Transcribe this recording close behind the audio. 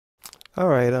All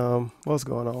right, what's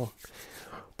going on?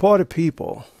 Party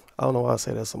people. I don't know why I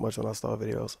say that so much when I start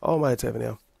videos. Almighty Tevin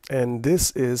here. And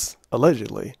this is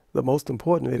allegedly the most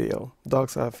important video, Dark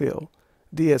Side Phil,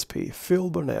 DSP, Phil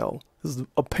Burnell. This is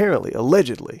apparently,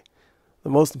 allegedly, the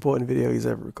most important video he's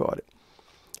ever recorded.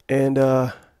 And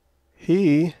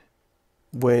he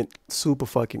went super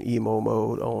fucking emo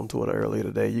mode on Twitter earlier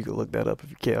today. You can look that up if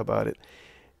you care about it.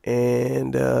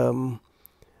 And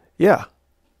yeah,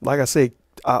 like I say,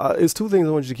 it's two things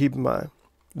I want you to keep in mind.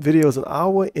 Video is an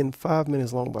hour and 5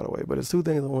 minutes long, by the way, but it's two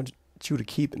things I want you to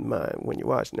keep in mind when you're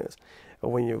watching this,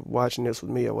 or when you're watching this with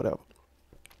me or whatever.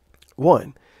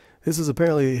 One, this is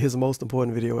apparently his most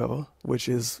important video ever, which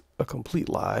is a complete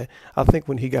lie. I think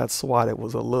when he got swatted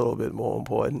was a little bit more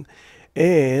important.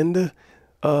 And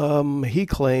he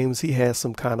claims he has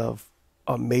some kind of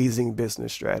amazing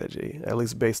business strategy, at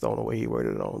least based on the way he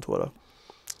worded it on Twitter.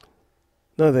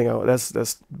 Another thing,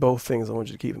 that's both things I want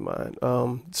you to keep in mind.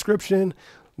 Description: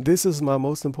 this is my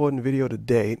most important video to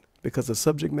date because the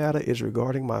subject matter is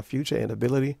regarding my future and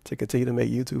ability to continue to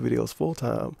make YouTube videos full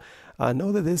time. I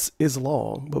know that this is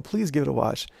long, but please give it a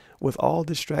watch with all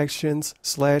distractions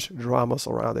 / drama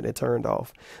surrounding it turned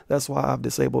off. That's why I've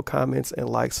disabled comments and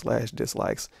likes /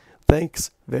 dislikes.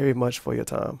 Thanks very much for your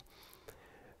time.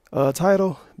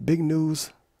 Title: Big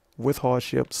news with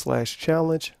hardship /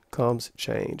 challenge comes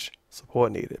change.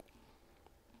 Support needed.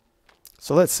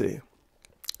 So let's see.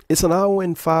 It's an hour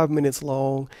and 5 minutes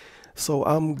long, so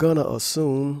I'm gonna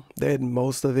assume that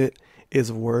most of it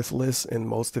is worthless and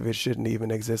most of it shouldn't even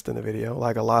exist in the video.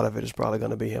 Like, a lot of it is probably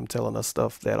gonna be him telling us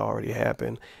stuff that already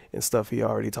happened and stuff he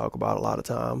already talked about a lot of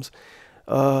times.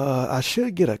 I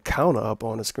should get a counter up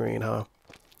on the screen, huh?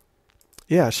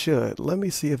 Yeah, I should. Let me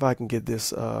see if I can get this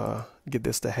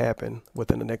to happen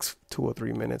within the next 2 or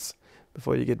 3 minutes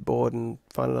before you get bored and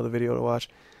find another video to watch.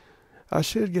 I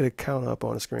should get a counter up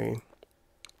on the screen.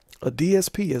 A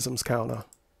DSP-isms counter.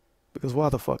 Because why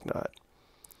the fuck not?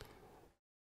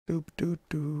 Doop, doop,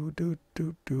 doop, doop,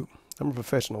 doop, doop. I'm a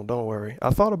professional, don't worry.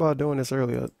 I thought about doing this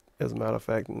earlier, as a matter of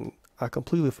fact, and I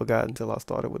completely forgot until I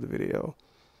started with the video.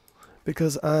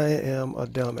 Because I am a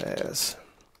dumbass.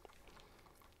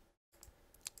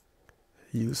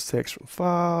 Use text from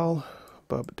file.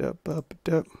 Bub-a-dup.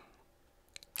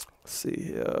 Let's see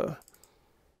here.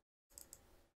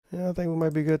 Yeah, I think we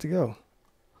might be good to go.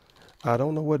 I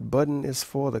don't know what button is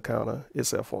for the counter.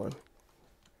 It's F1.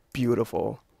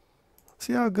 Beautiful.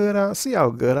 See how good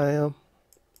I am?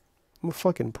 I'm a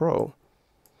fucking pro.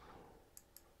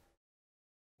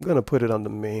 I'm gonna put it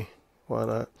under me. Why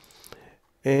not?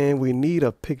 And we need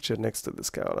a picture next to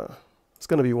this counter. It's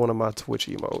gonna be one of my Twitch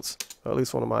emotes. Or at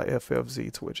least one of my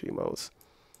FFZ Twitch emotes.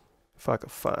 If I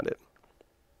could find it.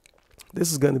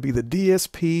 This is going to be the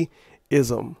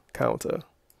DSP-ism counter.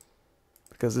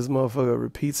 Because this motherfucker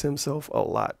repeats himself a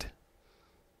lot.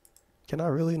 Can I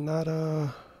really not,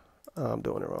 I'm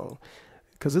doing it wrong.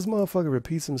 Because this motherfucker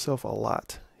repeats himself a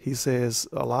lot. He says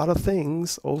a lot of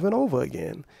things over and over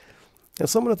again. And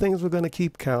some of the things we're going to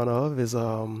keep count of is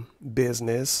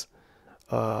business,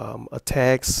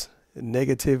 attacks,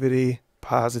 negativity,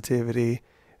 positivity,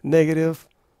 negative,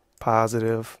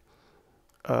 positive,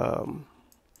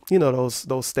 you know,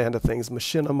 those standard things.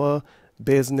 Machinima,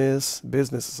 business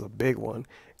is a big one.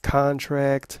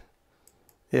 Contract,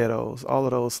 yeah, all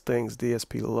of those things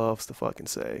DSP loves to fucking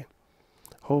say.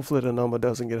 Hopefully the number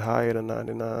doesn't get higher than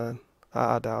 99.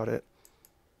 I doubt it.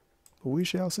 But we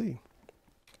shall see.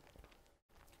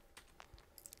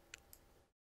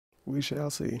 We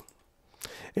shall see.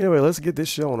 Anyway, let's get this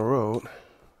show on the road.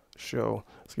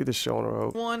 Let's get this show on the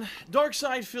road. One, Dark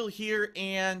Side Phil here,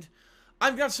 and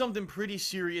I've got something pretty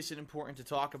serious and important to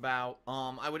talk about.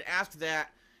 I would ask that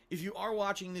if you are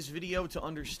watching this video to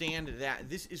understand that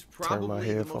this is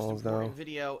probably the most important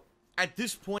video at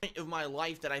this point of my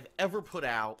life that I've ever put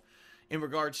out in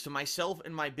regards to myself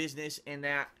and my business, and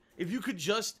that if you could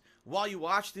just, while you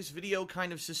watch this video,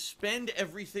 kind of suspend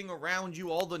everything around you,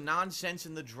 all the nonsense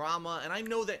and the drama. And I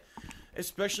know that,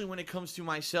 especially when it comes to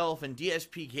myself and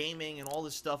DSP gaming and all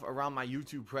this stuff around my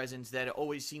YouTube presence, that it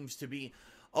always seems to be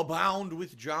abound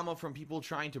with drama from people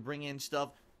trying to bring in stuff.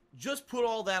 Just put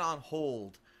all that on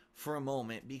hold for a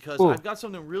moment, because I've got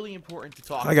something really important to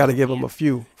talk about. I gotta give them a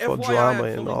few for FYI, drama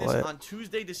and all that. On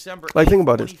Tuesday, December 8th, like, think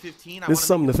about this. 2015. This is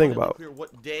something to think about.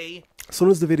 What day? As soon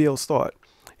as the video starts,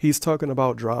 he's talking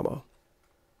about drama.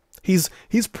 He's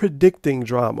predicting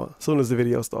drama as soon as the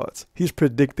video starts. He's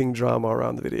predicting drama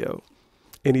around the video.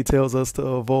 And he tells us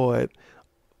to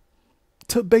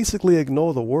basically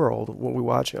ignore the world when we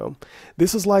watch him.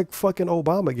 This is like fucking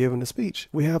Obama giving a speech.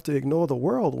 We have to ignore the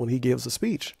world when he gives a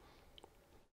speech.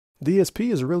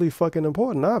 DSP is really fucking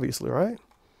important, obviously, right?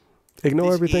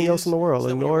 Ignore This everything else in the world. so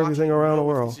that when Ignore you're everything watching, around the if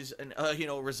world. this is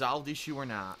an resolved issue or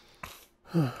not.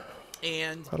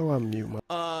 And How do I mute my?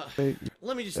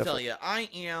 let me just tell you, I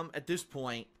am at this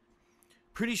point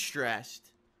pretty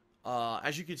stressed.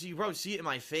 As you can see, you probably see it in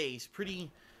my face, pretty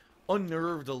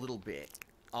unnerved a little bit.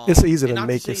 It's easy to not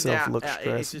make say yourself that, look it's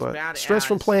stressed, as but bad stress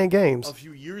from as playing games. a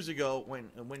few years ago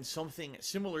when something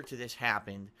similar to this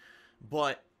happened.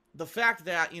 But the fact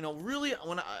that, you know, really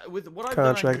with what I've done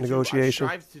on YouTube, negotiation.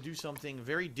 I've strived to do something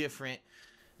very different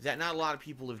that not a lot of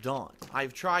people have done.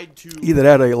 I've tried to Either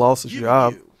that or you lost his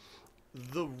job.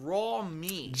 The raw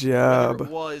meat. Job.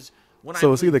 Whether it was when So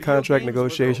I it's either played video contract games,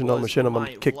 negotiation whether or it was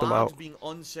machinima kicked them out. being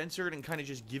uncensored and kind of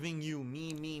just giving you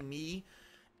me.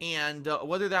 And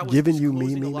whether that was Giving you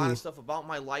disclosing me, a lot me. of stuff about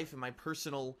my life and my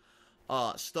personal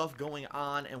stuff going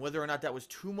on, and whether or not that was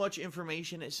too much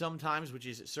information at some times, which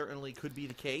is certainly could be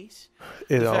the case.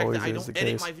 It the fact always that I is don't the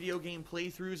edit case. my video game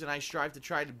playthroughs, and I strive to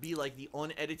try to be like the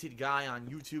unedited guy on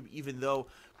YouTube, even though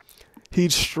He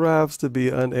strives to be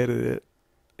unedited.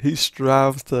 He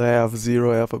strives to have zero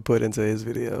effort put into his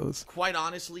videos. quite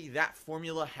honestly, that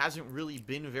formula hasn't really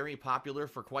been very popular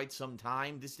for quite some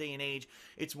time. This day and age,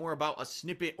 it's more about a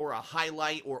snippet or a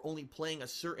highlight or only playing a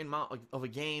certain amount of a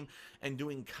game and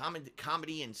doing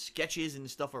comedy and sketches and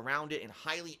stuff around it and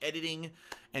highly editing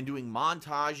and doing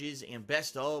montages and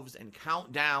best ofs and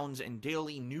countdowns and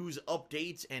daily news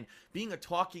updates and being a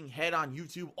talking head on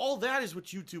YouTube. All that is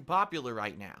what's YouTube popular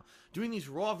right now. Doing these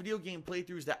raw video game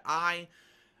playthroughs that I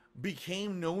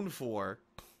became known for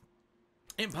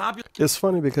and popular. It's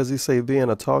funny because he say being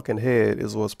a talking head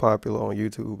is what's popular on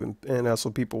YouTube, and that's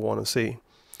what people want to see.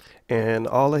 And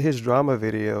all of his drama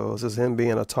videos is him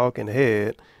being a talking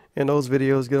head, and those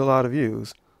videos get a lot of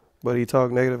views. But he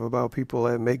talk negative about people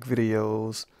that make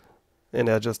videos, and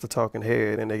they're just a talking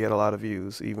head, and they get a lot of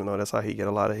views, even though that's how he get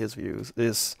a lot of his views.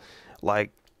 It's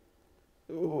like,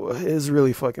 it's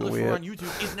really fucking weird. On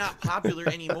YouTube is not popular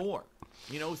anymore.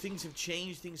 You know, things have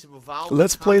changed, things have evolved.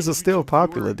 Let's Plays are still YouTube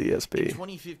popular, viewer DSP. in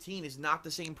 2015 is not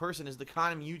the same person as the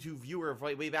common YouTube viewer of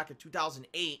way back in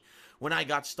 2008 when I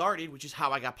got started, which is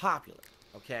how I got popular.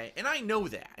 Okay? And I know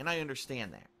that, and I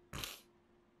understand that.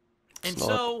 And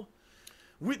so,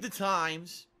 with the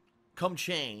times come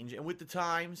change, and with the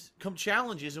times come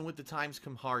challenges, and with the times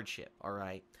come hardship, all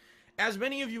right? As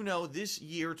many of you know, this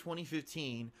year,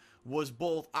 2015, was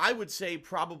both, I would say,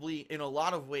 probably in a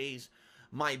lot of ways,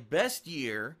 my best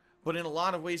year, but in a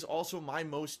lot of ways also my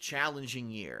most challenging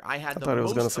year. I had I thought it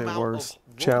was going to say worst.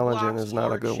 Challenging is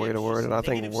not a good way to word it. I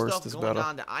think worst is better.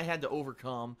 That I had to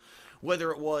overcome,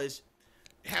 whether it was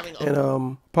having and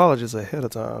apologies ahead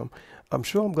of time. I'm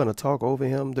sure I'm going to talk over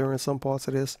him during some parts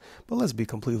of this, but let's be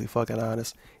completely fucking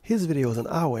honest. His video is an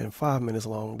hour and 5 minutes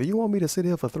long. Do you want me to sit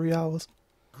here for 3 hours?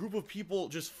 Group of people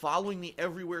just following me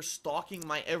everywhere, stalking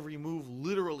my every move,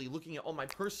 literally looking at all my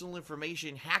personal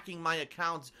information, hacking my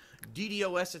accounts,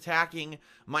 DDoS attacking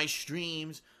my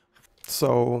streams.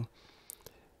 So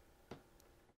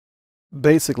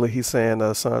basically he's saying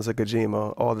Sons of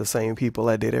Kojima are the same people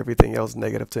that did everything else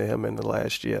negative to him in the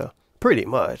last year. Pretty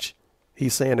much.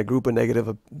 He's saying the group of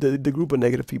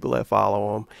negative people that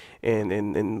follow him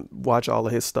and watch all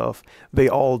of his stuff, they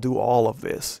all do all of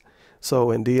this.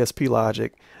 So in DSP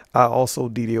logic, I also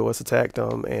DDoS attacked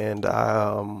him, and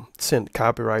I sent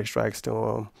copyright strikes to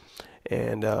him.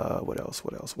 And what else?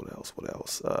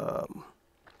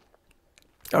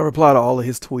 I reply to all of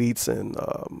his tweets, and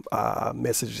I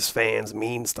message his fans,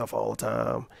 mean stuff all the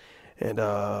time. And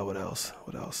what else?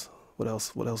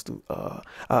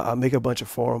 I make a bunch of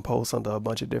forum posts under a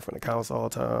bunch of different accounts all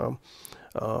the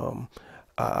time.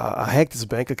 I hacked his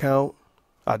bank account.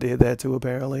 I did that too,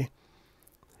 apparently.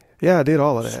 Yeah, I did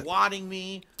all of that. Swatting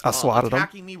me. I swatted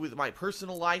attacking me with my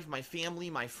personal life, my family,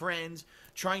 my friends,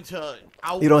 trying to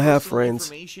out You don't have friends.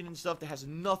 information and stuff that has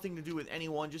nothing to do with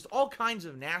anyone. Just all kinds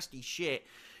of nasty shit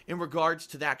in regards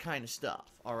to that kind of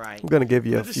stuff. All right. I'm gonna give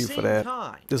you But a few for that.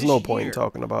 There's this no point in year,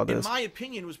 talking about this. In my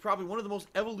opinion, was probably one of the most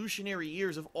evolutionary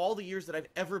years of all the years that I've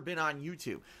ever been on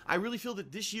YouTube. I really feel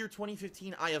that this year,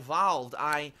 2015, I evolved.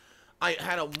 I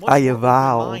had a much more open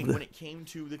mind when it came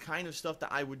to the kind of stuff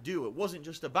that I would do. It wasn't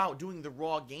just about doing the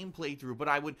raw gameplay through, but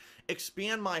I would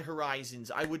expand my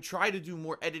horizons. I would try to do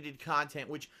more edited content,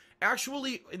 which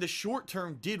actually in the short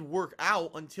term did work out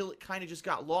until it kind of just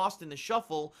got lost in the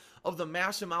shuffle of the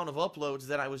mass amount of uploads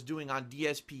that I was doing on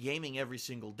DSP Gaming every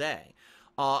single day.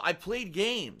 I played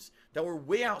games that were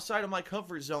way outside of my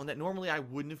comfort zone that normally I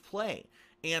wouldn't have played,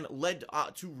 and led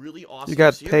to really awesome You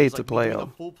got series, paid like to play doing them.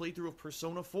 a full playthrough of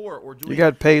Persona 4, or doing You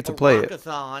got paid to play it.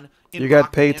 You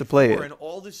got paid to play it. And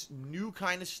all this new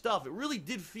kind of stuff. It really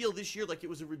did feel this year like it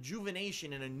was a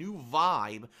rejuvenation and a new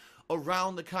vibe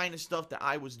around the kind of stuff that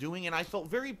I was doing, and I felt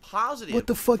very positive. What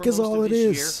the fuck for is most all of it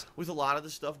this is? year with a lot of the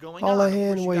stuff going all on. a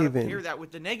hand of course, you gotta waving. pair that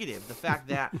with the negative, the fact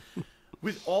that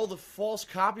with all the false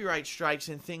copyright strikes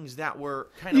and things that were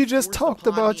kind of you just talked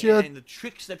about your and the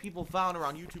tricks that people found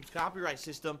around YouTube's copyright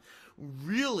system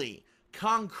really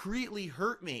concretely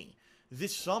hurt me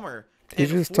this summer. He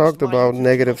just talked about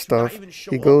negative stuff.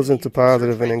 He goes into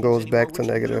positive and then goes back to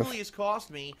negative. Literally has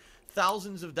cost me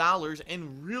thousands of dollars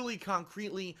and really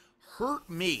concretely hurt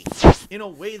me in a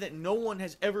way that no one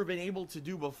has ever been able to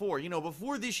do before. You know,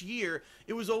 before this year,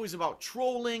 it was always about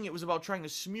trolling. It was about trying to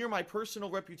smear my personal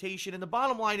reputation. And the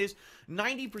bottom line is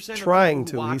 90% trying of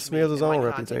people who to. He smears his own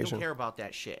reputation. don't care about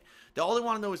that shit. All they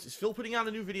want to know is Phil putting out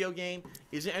a new video game?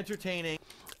 Is it entertaining?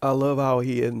 I love how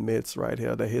he admits right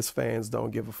here that his fans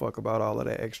don't give a fuck about all of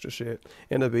that extra shit.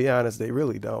 And to be honest, they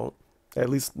really don't. At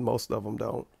least most of them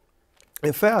don't.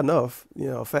 And fair enough, you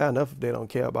know, fair enough if they don't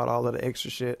care about all of the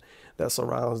extra shit that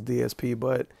surrounds DSP,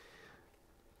 but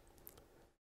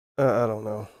I don't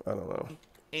know.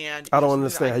 And I don't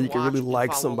understand how you can really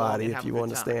like somebody if you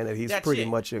understand that he's pretty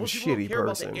much a shitty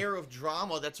person. About the air of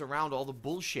drama that's around all the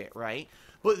bullshit, right?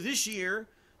 But this year,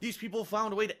 these people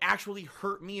found a way to actually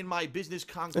hurt me and my business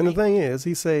concretely. And the thing is,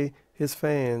 he say his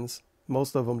fans,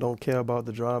 most of them don't care about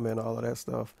the drama and all of that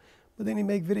stuff, but then he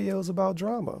make videos about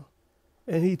drama.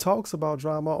 And he talks about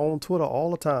drama on Twitter all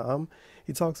the time.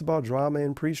 He talks about drama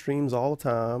in pre-streams all the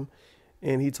time.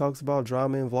 And he talks about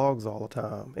drama in vlogs all the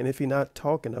time. And if he's not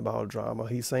talking about drama,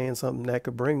 he's saying something that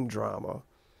could bring drama.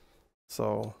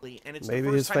 So maybe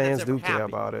his fans do care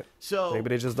about it. So maybe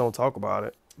they just don't talk about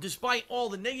it. Despite all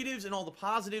the negatives and all the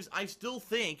positives, I still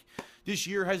think this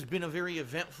year has been a very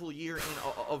eventful year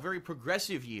and a very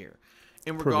progressive year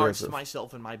in regards to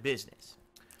myself and my business.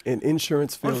 In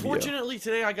insurance field, unfortunately,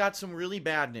 today I got some really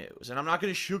bad news, and I'm not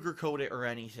going to sugarcoat it or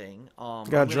anything.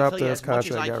 Got dropped as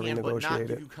contract, got renegotiated. But not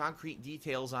give you concrete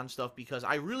details on stuff because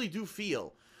I really do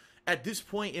feel, at this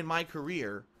point in my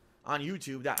career on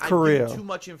YouTube, that I've given too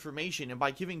much information, and by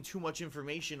giving too much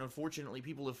information, unfortunately,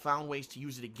 people have found ways to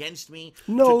use it against me.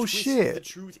 No to shit. The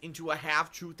truth into a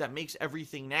half-truth that makes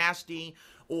everything nasty,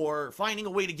 or finding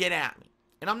a way to get at me,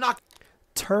 and I'm not.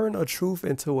 Turn a truth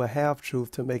into a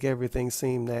half-truth to make everything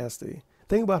seem nasty.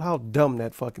 Think about how dumb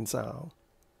that fucking sound.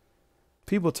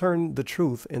 People turn the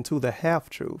truth into the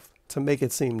half-truth to make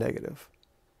it seem negative.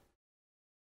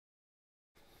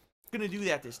 I'm going to do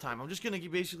that this time. I'm just going to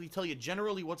basically tell you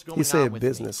generally what's going on. He said with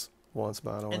business once,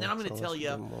 by the way. And then I'm going to tell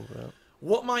you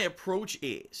what my approach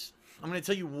is. I'm going to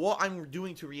tell you what I'm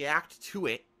doing to react to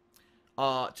it,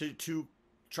 to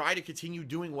try to continue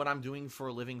doing what I'm doing for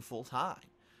a living full time.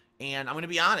 And I'm going to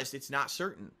be honest, it's not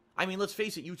certain. I mean, let's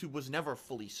face it, YouTube was never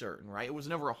fully certain, right? It was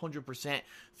never 100%.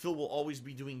 Phil will always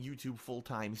be doing YouTube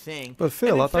full-time thing. But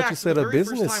Phil, I thought you said a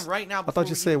business. Right now, I thought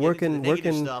you said working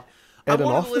at an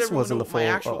office wasn't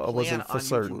for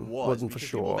certain, wasn't for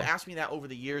sure. People have asked me that over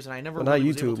the years, and I never really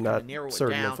was able to not narrow it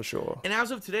certain down. For sure. And as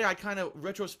of today, I kind of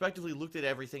retrospectively looked at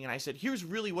everything, and I said, here's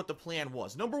really what the plan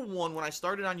was. Number one, when I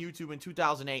started on YouTube in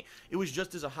 2008, it was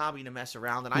just as a hobby to mess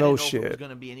around, and I didn't know if it was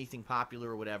going to be anything popular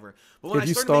or whatever. But when if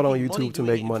you start on YouTube to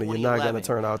make money, you're not going to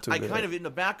turn out too good. I kind of, in the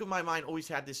back of my mind, always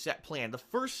had this set plan. The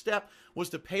first step was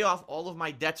to pay off all of my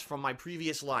debts from my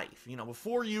previous life. You know,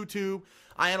 before YouTube,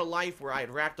 I had a life where I had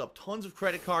racked up tons of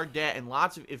credit card debt and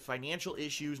lots of financial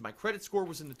issues. My credit score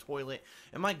was in the toilet,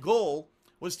 and my goal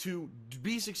was to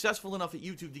be successful enough at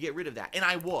YouTube to get rid of that. And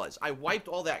I was. I wiped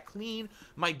all that clean.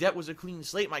 My debt was a clean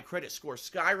slate. My credit score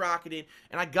skyrocketed,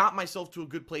 and I got myself to a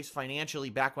good place financially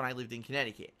back when I lived in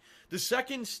Connecticut. The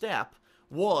second step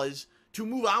was to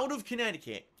move out of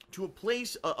Connecticut to a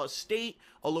place, a state,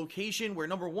 a location where,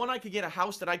 number one, I could get a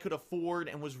house that I could afford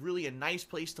and was really a nice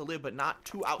place to live, but not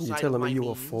too outside of my means. You telling me you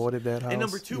afforded that house? And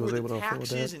number two, where the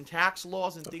taxes and tax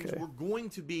laws and things were going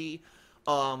to be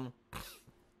more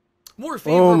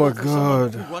favorable for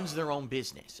someone who runs their own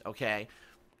business, okay?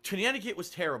 Connecticut was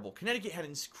terrible. Connecticut had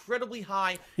incredibly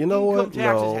high income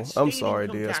taxes. No, I'm sorry,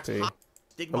 DSP.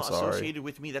 Stigma associated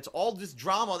with me. That's all this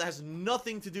drama that has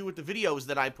nothing to do with the videos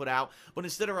that I put out, but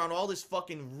instead around all this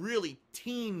fucking really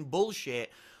teen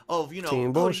bullshit of, you know,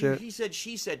 bullshit. He said,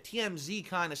 she said, TMZ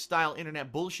kind of style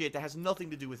internet bullshit that has nothing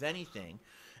to do with anything.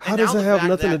 How does it have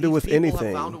nothing to do with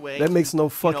anything? That makes no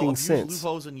fucking sense.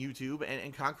 Loopholes on YouTube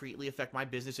and concretely affect my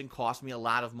business and cost me a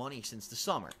lot of money since the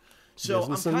summer. So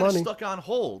Business I'm and kind of money. stuck on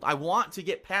hold. I want to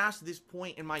get past this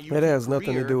point in my YouTube It has career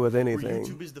nothing to do with where anything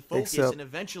YouTube is the focus, except and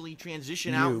eventually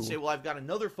transition out and you. say, well, I've got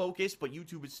another focus, but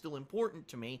YouTube is still important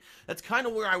to me. That's kind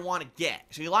of where I want to get.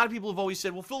 So a lot of people have always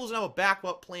said, well, Phil doesn't have a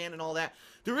backup plan and all that.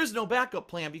 There is no backup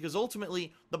plan because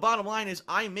ultimately the bottom line is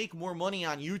I make more money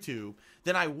on YouTube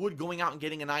than I would going out and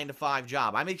getting a 9-to-5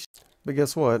 job. But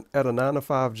guess what? At a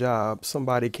 9-to-5 job,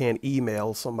 somebody can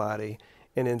email somebody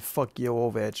and then fuck you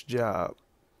over at your job.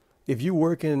 If you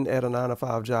working at a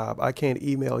 9-to-5 job, I can't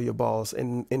email your boss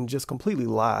and just completely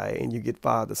lie and you get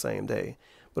fired the same day.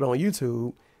 But on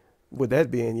YouTube, with that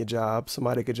being your job,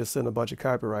 somebody could just send a bunch of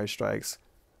copyright strikes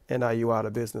and now you out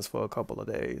of business for a couple of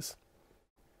days.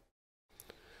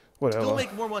 Whatever. Still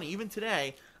make more money. Even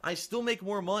today, I still make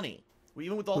more money,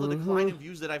 even with all the decline in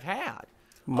views that I've had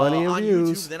Money and on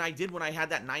views YouTube than I did when I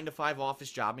had that 9-to-5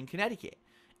 office job in Connecticut.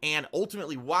 And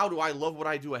ultimately, wow, do I love what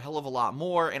I do a hell of a lot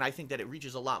more, and I think that it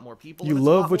reaches a lot more people. You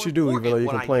love what you do, even though you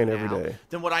complain every day.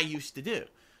 Than what I used to do.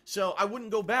 So I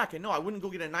wouldn't go back, and no, I wouldn't go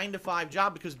get a 9-to-5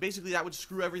 job because basically that would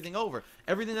screw everything over.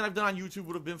 Everything that I've done on YouTube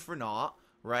would have been for naught,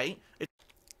 right?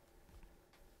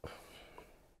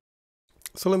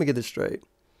 So let me get this straight.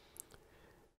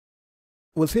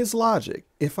 With his logic,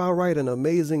 if I write an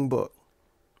amazing book,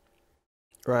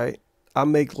 right, I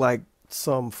make like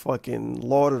some fucking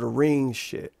Lord of the Rings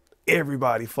shit.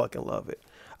 Everybody fucking love it.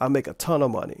 I make a ton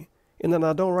of money. And then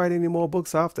I don't write any more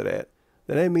books after that.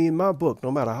 Then that means my book,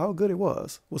 no matter how good it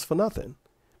was for nothing.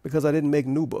 Because I didn't make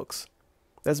new books.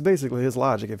 That's basically his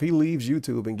logic. If he leaves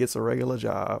YouTube and gets a regular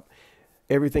job,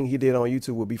 everything he did on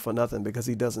YouTube will be for nothing because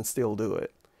he doesn't still do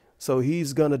it. So he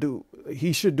should do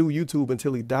YouTube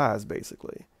until he dies,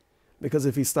 basically. Because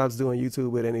if he stops doing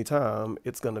YouTube at any time,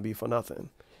 it's going to be for nothing.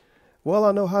 Well,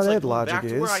 I know how that logic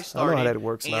is. I know how that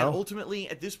works now. And ultimately,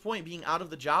 at this point, being out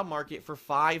of the job market for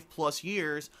 5+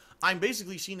 years, I'm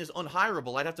basically seen as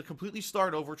unhireable. I'd have to completely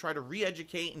start over, try to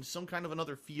re-educate in some kind of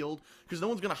another field, because no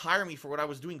one's going to hire me for what I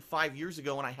was doing 5 years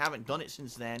ago, and I haven't done it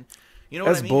since then. You know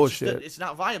what I mean? Bullshit. It's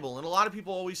not viable. And a lot of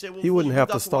people always say, well, he wouldn't have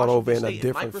to start over in a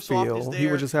different field. He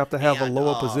would just have to have a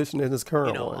lower position in his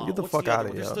current one. Get the fuck out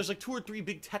of here. There's like 2 or 3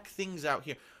 big tech things out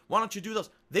here. Why don't you do those?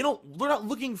 They're not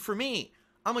looking for me.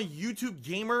 I'm a YouTube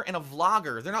gamer and a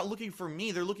vlogger. They're not looking for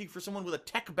me. They're looking for someone with a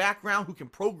tech background who can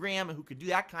program and who can do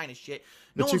that kind of shit.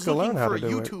 No one's looking for a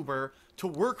YouTuber to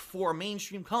work for a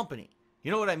mainstream company. You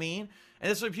know what I mean? And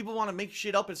that's why people want to make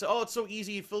shit up and say, oh, it's so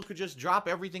easy. Phil could just drop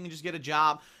everything and just get a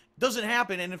job. Doesn't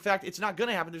happen. And in fact, it's not going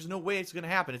to happen. There's no way it's going to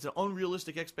happen. It's an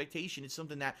unrealistic expectation. It's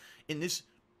something that in this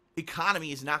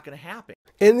economy is not going to happen.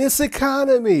 In this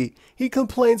economy, he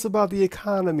complains about the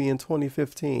economy in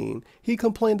 2015. He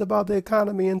complained about the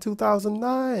economy in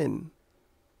 2009.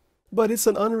 But it's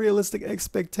an unrealistic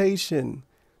expectation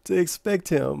to expect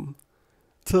him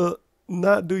to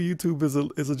not do YouTube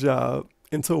as a job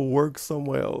and to work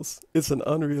somewhere else. It's an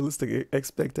unrealistic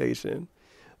expectation.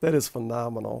 That is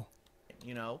phenomenal.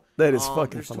 You know, that is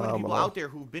fucking phenomenal. There's too many people out there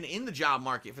who've been in the job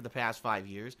market for the past 5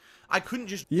 years. I couldn't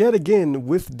just... Yet again,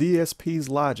 with DSP's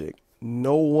logic,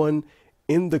 no one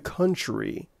in the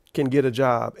country can get a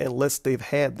job unless they've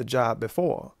had the job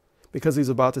before. Because he's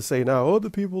about to say now,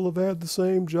 other people have had the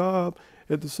same job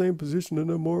at the same position and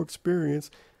they're more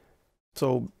experienced.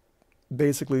 So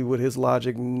basically with his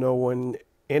logic, no one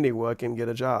anywhere can get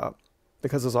a job.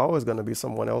 Because there's always going to be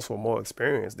someone else with more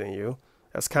experience than you.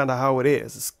 That's kind of how it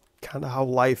is. It's kind of how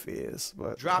life is.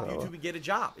 But drop YouTube and get a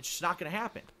job. It's just not going to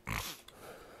happen.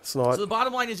 It's not. So the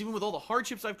bottom line is, even with all the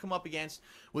hardships I've come up against,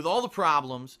 with all the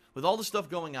problems, with all the stuff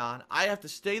going on, I have to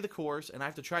stay the course and I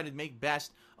have to try to make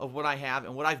best of what I have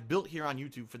and what I've built here on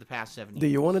YouTube for the past 7 years. Do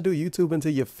you want to do YouTube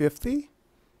until you're 50?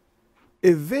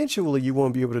 Eventually, you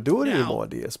won't be able to do it anymore,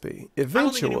 DSP. Eventually. I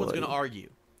don't think anyone's going to argue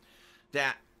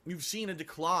that you've seen a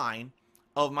decline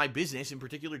of my business, in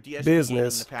particular DSP, in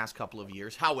the past couple of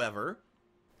years. However,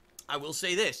 I will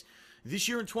say this. This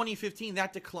year in 2015,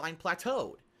 that decline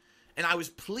plateaued. And I was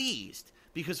pleased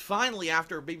because finally,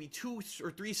 after maybe 2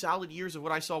 or 3 solid years of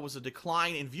what I saw was a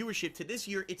decline in viewership, to this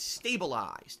year, it's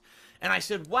stabilized. And I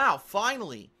said, wow,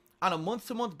 finally, on a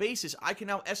month-to-month basis, I can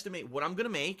now estimate what I'm going to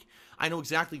make. I know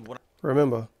exactly what...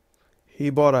 Remember, he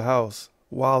bought a house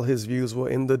while his views were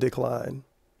in the decline.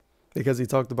 Because he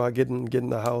talked about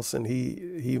getting a house, and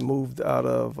he moved out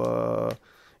of...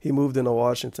 he moved into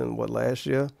Washington, what, last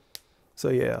year? So,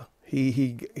 yeah,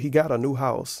 he got a new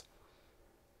house.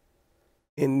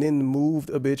 And then moved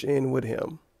a bitch in with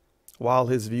him while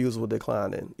his views were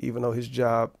declining, even though his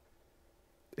job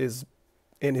is,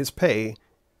 and his pay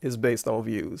is based on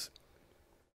views.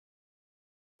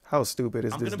 How stupid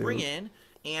is this dude? I'm going to bring in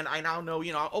And I now know,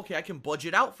 you know, okay, I can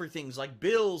budget out for things like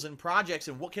bills and projects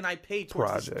and what can I pay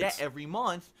towards this debt every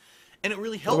month. And it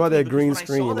really helped about me that because green when I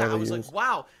screen saw you that, I never was used? like,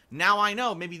 wow, now I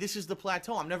know. Maybe this is the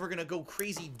plateau. I'm never going to go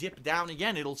crazy dip down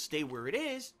again. It'll stay where it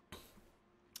is.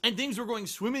 And things were going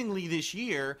swimmingly this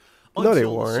year No, they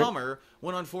until the weren't. summer,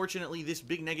 when unfortunately this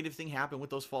big negative thing happened with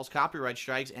those false copyright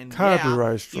strikes. And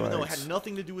Copyright even though it strikes. had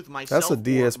nothing to do with myself, That's a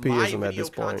DSP or my ism at video this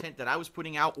point. content that I was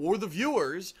putting out, or the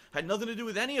viewers, had nothing to do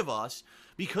with any of us,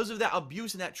 because of that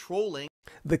abuse and that trolling.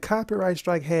 The copyright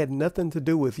strike had nothing to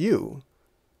do with you.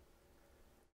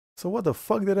 So what the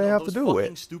fuck did they have to do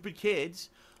with? Stupid kids.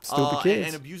 Stupid kids.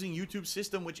 And abusing YouTube's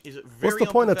system, which is very What's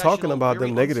the point of talking unprofessional, about very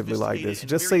them negatively like this? unsophisticated,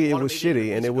 Just and say very it was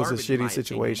automated shitty and it was a garbage, in my shitty opinion.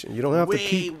 situation. You don't have to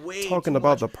keep talking too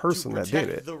about the much person to that did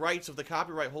protect it. the rights of the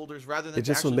copyright holders rather than It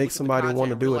just to would actually make look at the somebody content want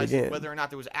to and do it realize again. whether or not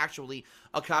there was actually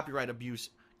a copyright abuse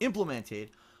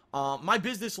implemented. My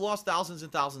business lost thousands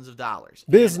and thousands of dollars.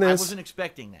 Business. And I wasn't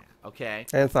expecting that, okay?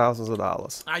 And thousands of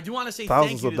dollars. I do want to say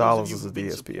Thousands thank you of to dollars those is a of you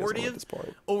who've been DSP at this supportive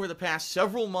point. over the past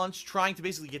several months, trying to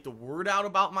basically get the word out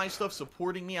about my stuff,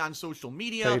 supporting me on social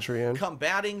media, Patreon.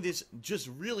 combating this just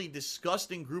really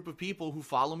disgusting group of people who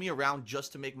follow me around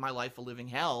just to make my life a living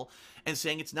hell, and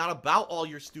saying it's not about all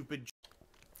your stupid.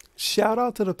 Shout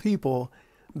out to the people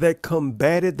that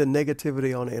combated the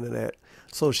negativity on the internet.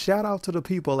 So shout out to the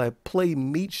people that play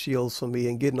meat shields for me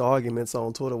and get in arguments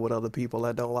on Twitter with other people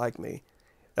that don't like me.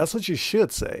 That's what you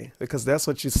should say, because that's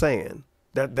what you're saying.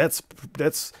 That's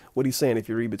what he's saying if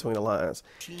you read between the lines.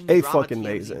 Fucking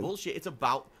amazing. Bullshit. It's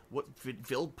about what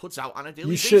Phil puts out on a daily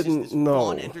You basis. shouldn't. This No.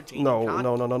 fun, entertaining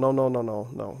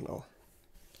No.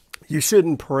 You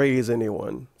shouldn't praise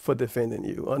anyone for defending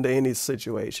you under any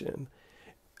situation.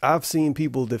 I've seen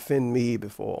people defend me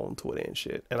before on Twitter and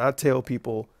shit, and I tell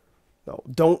people,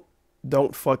 no,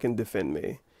 don't fucking defend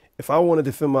me. If I want to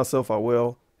defend myself, I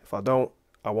will. If I don't,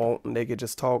 I won't, and they can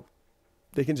just talk.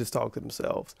 They can just talk to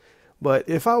themselves. But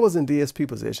if I was in DSP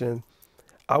position,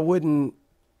 I wouldn't.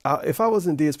 If I was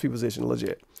in DSP position,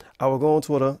 legit, I would go on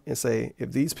Twitter and say,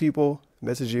 if these people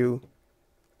message you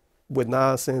with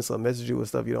nonsense or message you with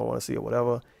stuff you don't want to see or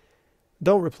whatever,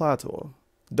 don't reply to them.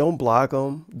 Don't block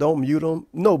them. Don't mute them.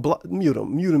 No, mute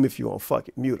them. Mute them if you want. Fuck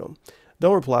it. Mute them.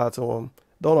 Don't reply to them.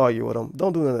 Don't argue with them.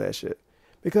 Don't do none of that shit.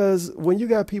 Because when you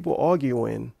got people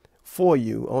arguing for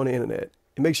you on the internet,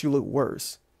 it makes you look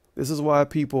worse. This is why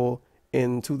people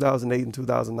in 2008 and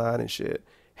 2009 and shit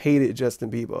hated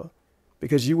Justin Bieber.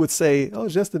 Because you would say, oh,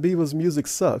 Justin Bieber's music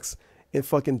sucks. And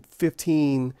fucking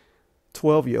 15,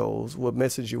 12-year-olds would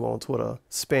message you on Twitter,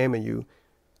 spamming you,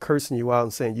 cursing you out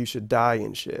and saying you should die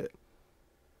and shit.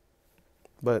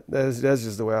 But that's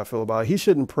just the way I feel about it. He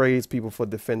shouldn't praise people for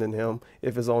defending him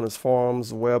if it's on his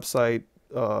forums, website,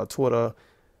 Twitter,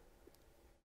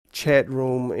 chat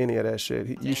room, any of that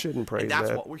shit. You shouldn't praise that. And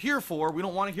that's what we're here for. We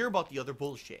don't want to hear about the other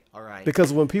bullshit, all right?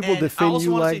 Because when people defend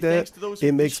you like that,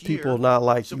 it makes people not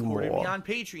like you more. Supported me on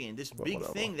Patreon. This big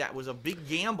thing that was a big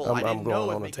gamble. I didn't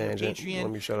know if making a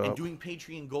Patreon and doing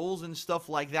Patreon goals and stuff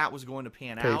like that was going to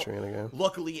pan out. Again.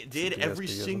 Luckily, it did. Every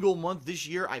single month this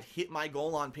year, I've hit my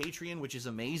goal on Patreon, which is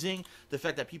amazing. The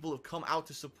fact that people have come out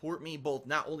to support me, both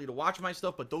not only to watch my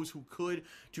stuff, but those who could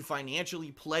to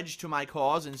financially pledge to my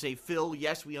cause and say, Phil,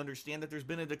 yes, we understand that there's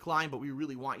been a decline, but we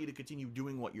really want you to continue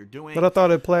doing what you're doing. But I thought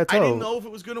it plateaued. I didn't know if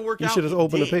it was going to work out. You should have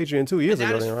opened a Patreon 2 years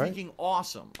ago, then, right? That is freaking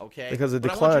awesome, okay? Because it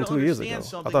declined 2 years ago. I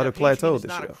thought it plateaued this year. It's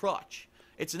not a crutch.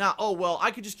 It's not, oh, well,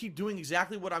 I could just keep doing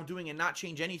exactly what I'm doing and not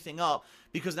change anything up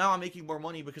because now I'm making more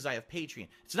money because I have Patreon.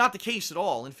 It's not the case at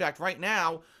all. In fact, right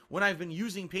now, when I've been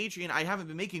using Patreon, I haven't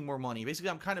been making more money.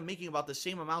 Basically, I'm kind of making about the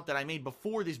same amount that I made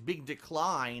before this big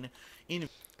decline in...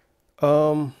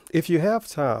 If you have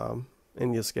time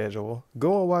in your schedule,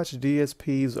 go and watch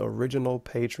DSP's original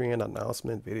Patreon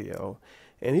announcement video.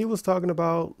 And he was talking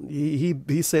about,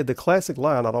 he said the classic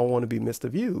line, I don't want to be Mr.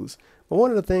 Views. But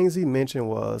one of the things he mentioned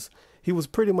was he was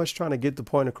pretty much trying to get the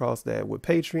point across that with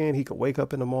Patreon, he could wake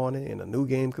up in the morning and a new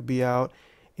game could be out.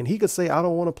 And he could say, I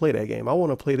don't want to play that game. I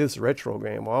want to play this retro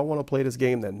game, or I want to play this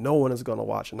game that no one is going to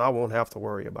watch and I won't have to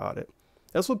worry about it.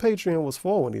 That's what Patreon was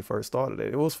for when he first started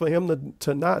it. It was for him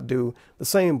to not do the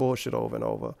same bullshit over and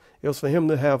over. It was for him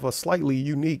to have a slightly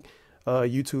unique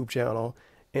YouTube channel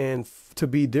and to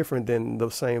be different than the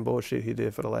same bullshit he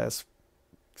did for the last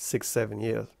 6-7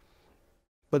 years.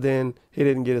 But then he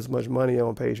didn't get as much money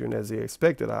on Patreon as he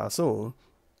expected, I assume.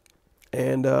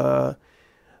 And now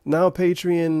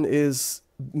Patreon is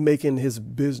making his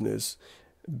business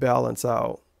balance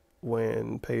out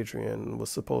when Patreon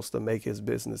was supposed to make his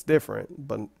business different.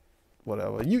 But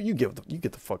whatever. You get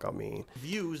the fuck I mean.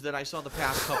 Views that I saw the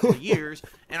past couple of years,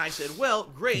 and I said, well,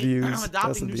 great. I'm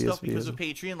adopting new stuff because of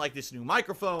Patreon, like this new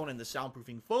microphone and the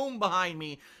soundproofing foam behind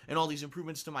me, and all these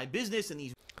improvements to my business and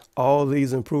these. All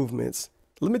these improvements.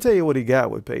 Let me tell you what he got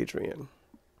with Patreon.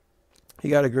 He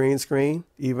got a green screen,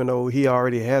 even though he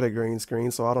already had a green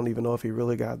screen, so I don't even know if he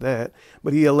really got that.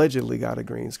 But he allegedly got a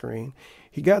green screen.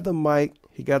 He got the mic,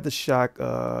 he got the shock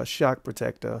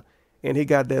protector, and he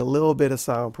got that little bit of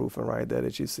soundproofing right there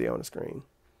that you see on the screen.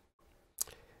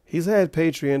 He's had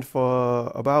Patreon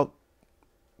for about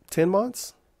 10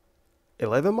 months,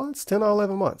 11 months, 10 or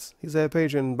 11 months. He's had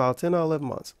Patreon about 10 or 11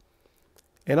 months.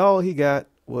 And all he got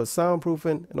was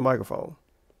soundproofing and a microphone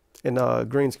and a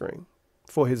green screen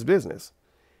for his business.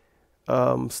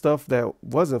 Stuff that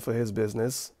wasn't for his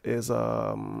business is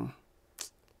a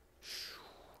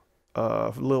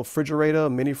little refrigerator,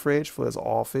 mini fridge for his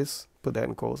office. Put that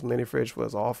in quotes, mini fridge for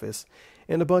his office,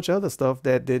 and a bunch of other stuff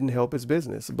that didn't help his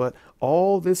business. But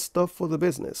all this stuff for the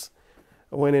business,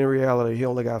 when in reality, he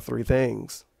only got 3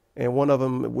 things. And one of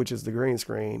them, which is the green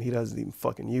screen, he doesn't even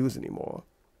fucking use anymore.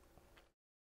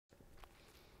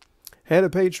 Had a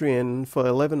Patreon for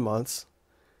 11 months,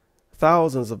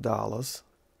 thousands of dollars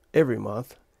every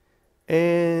month,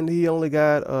 and he only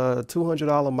got a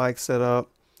 $200 mic set up,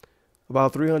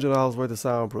 about $300 worth of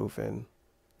soundproofing,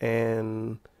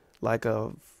 and like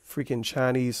a freaking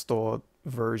Chinese store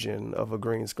version of a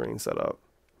green screen setup.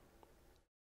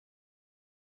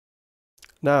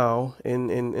 Now, in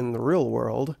the real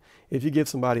world, if you give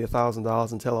somebody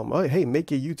 $1,000 and tell them, oh, hey, make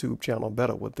your YouTube channel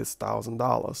better with this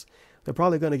 $1,000, they're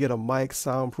probably going to get a mic,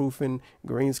 soundproofing,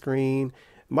 green screen,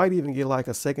 might even get like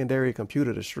a secondary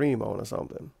computer to stream on or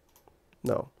something.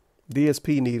 No.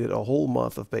 DSP needed a whole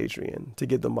month of Patreon to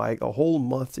get the mic, a whole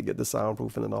month to get the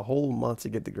soundproofing, and a whole month to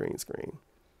get the green screen.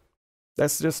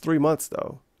 That's just 3 months,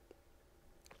 though.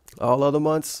 All other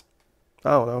months,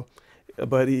 I don't know.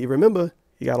 But remember,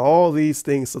 he got all these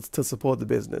things to support the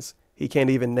business. He can't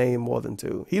even name more than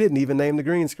 2. He didn't even name the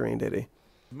green screen, did he?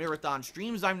 Marathon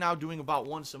streams I'm now doing about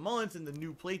once a month, and the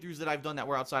new playthroughs that I've done that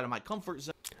were outside of my comfort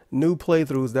zone. New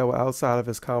playthroughs that were outside of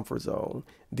his comfort zone.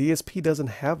 DSP doesn't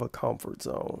have a comfort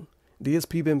zone.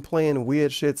 DSP been playing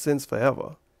weird shit since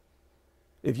forever.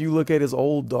 If you look at his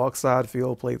old Dark Side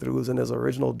Field playthroughs and his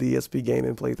original DSP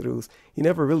gaming playthroughs, he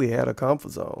never really had a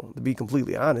comfort zone, to be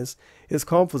completely honest. His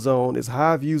comfort zone is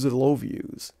high views or low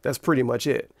views. That's pretty much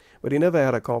it. But he never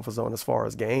had a comfort zone as far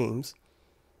as games.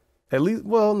 At least,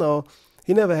 well, no.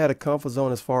 He never had a comfort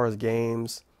zone as far as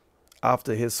games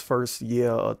after his first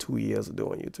year or 2 years of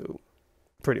doing YouTube.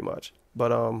 Pretty much.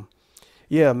 But,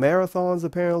 yeah, marathons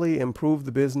apparently improved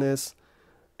the business.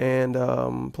 And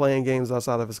playing games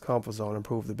outside of his comfort zone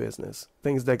improved the business.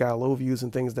 Things that got low views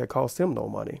and things that cost him no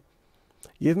money.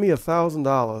 Give me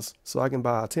 $1,000 so I can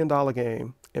buy a $10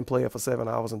 game and play it for 7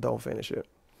 hours and don't finish it.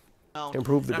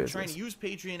 Improve the business. I'm trying to use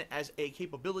Patreon as a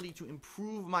capability to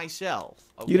improve myself.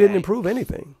 Okay? You didn't improve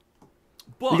anything.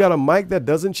 But you got a mic that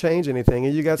doesn't change anything,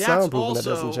 and you got soundproofing that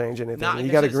doesn't change anything. And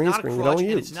you got a green screen you don't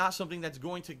use. It's not something that's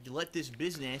going to let this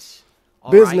business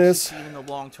succeed in the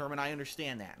long term, and I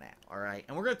understand that now. All right,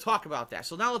 and we're going to talk about that.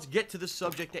 So now let's get to the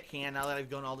subject at hand. Now that I've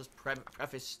done all this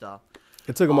preface stuff,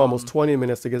 it took him almost 20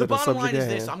 minutes to get to the subject at hand. The bottom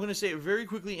line is this: I'm going to say it very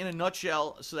quickly in a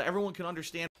nutshell, so that everyone can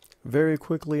understand. Very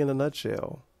quickly in a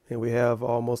nutshell, and we have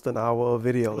almost an hour of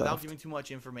video without left. Giving too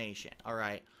much information. All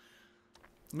right.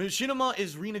 Machinima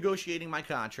is renegotiating my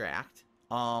contract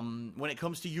when it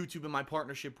comes to YouTube and my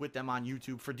partnership with them on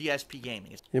YouTube for DSP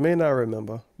Gaming. You may not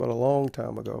remember, but a long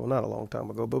time ago, not a long time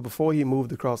ago, but before he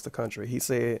moved across the country, he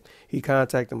said he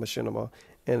contacted Machinima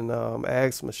and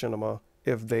asked Machinima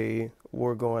if they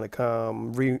were going to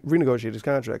come renegotiate his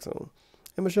contract soon.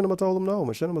 And Machinima told him no.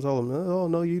 Machinima told him, oh,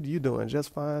 no, you're doing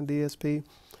just fine, DSP.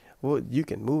 Well, you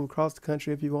can move across the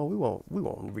country if you want. We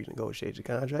won't renegotiate your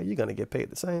contract. You're going to get paid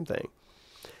the same thing.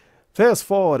 Fast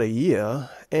forward a year,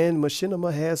 and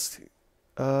Machinima has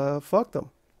fucked them.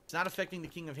 It's not affecting the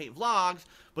King of Hate vlogs,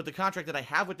 but the contract that I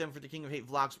have with them for the King of Hate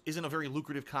vlogs isn't a very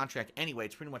lucrative contract anyway.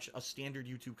 It's pretty much a standard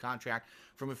YouTube contract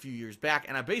from a few years back,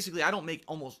 and I don't make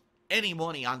almost any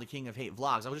money on the King of Hate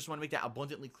vlogs. I just want to make that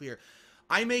abundantly clear.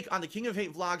 I make on the King of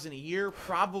Hate vlogs in a year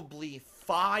probably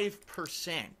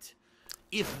 5%.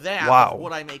 If that is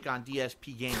what I make on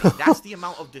DSP Gaming. That's the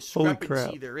amount of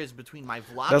discrepancy there is between my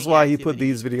vlogging. That's why he put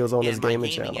these videos on his gaming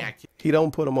channel. He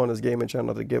don't put them on his gaming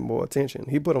channel to get more attention.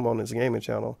 He put them on his gaming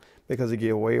channel because he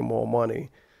get way more money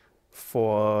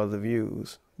for the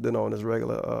views than on his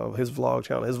regular his vlog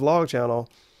channel. His vlog channel,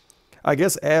 I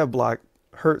guess ad block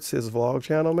hurts his vlog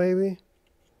channel maybe.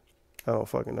 I don't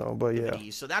fucking know, but yeah.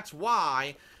 So that's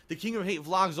why the King of Hate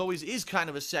vlogs always is kind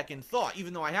of a second thought,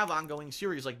 even though I have ongoing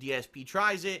series like DSP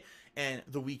Tries It and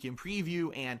the Weekend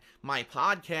Preview and my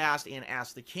podcast and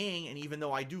Ask the King. And even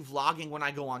though I do vlogging when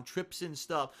I go on trips and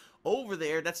stuff over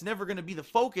there, that's never going to be the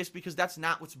focus, because that's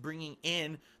not what's bringing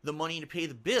in the money to pay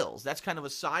the bills. That's kind of a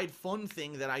side fun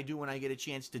thing that I do when I get a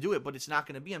chance to do it, but it's not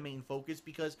going to be a main focus,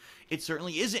 because it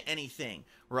certainly isn't anything,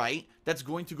 right, that's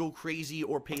going to go crazy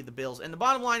or pay the bills. And the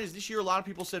bottom line is, this year a lot of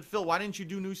people said, Phil, why didn't you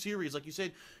do new series? Like you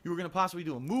said, you were going to possibly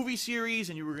do a movie series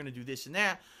and you were going to do this and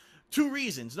that. Two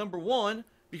reasons. Number one,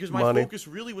 because my focus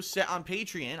really was set on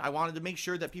Patreon. I wanted to make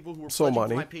sure that people who were pledging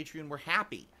to my Patreon were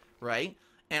happy, right?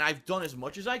 And I've done as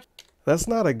much as I can. That's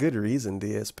not a good reason,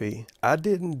 DSP. I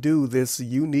didn't do this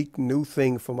unique new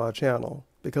thing for my channel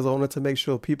because I wanted to make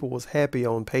sure people was happy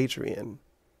on Patreon.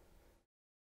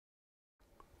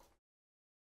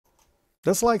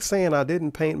 That's like saying I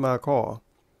didn't paint my car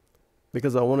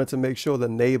because I wanted to make sure the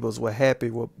neighbors were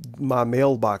happy with my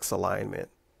mailbox alignment.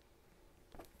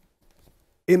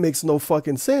 It makes no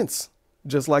fucking sense.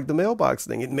 Just like the mailbox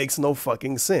thing, it makes no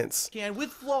fucking sense. And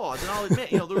with flaws, and I'll admit,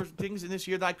 there were things in this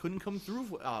year that I couldn't come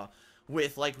through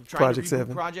with, like trying to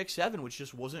reboot Project 7, which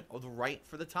just wasn't right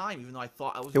for the time, even though I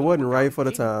thought I was. It wasn't right for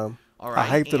the time. All right?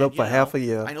 I hyped it up for half a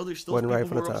year. I know there's still people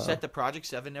who are upset that Project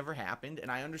 7 never happened,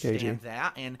 and I understand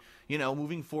that. And,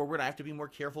 moving forward, I have to be more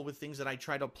careful with things that I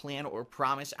try to plan or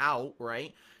promise out,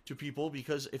 right, to people,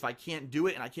 because if I can't do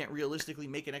it and I can't realistically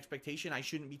make an expectation, I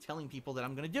shouldn't be telling people that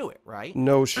I'm going to do it, right?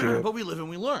 No shit. But we live and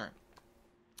we learn.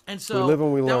 And so that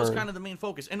was kind of the main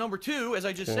focus. And number two, as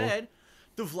I just said,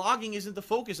 the vlogging isn't the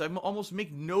focus. I almost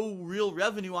make no real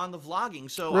revenue on the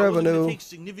vlogging. So I was going to take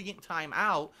significant time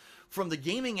out from the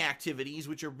gaming activities,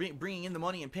 which are bringing in the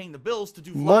money and paying the bills, to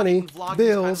do vlogging. Vlogging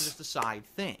is kind of just a side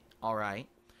thing, all right?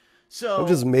 So I'm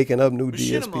just making up new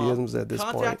DSPisms at this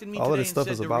point. All of this stuff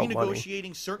is about money.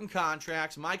 Renegotiating certain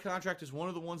contracts. My contract is one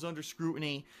of the ones under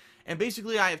scrutiny. And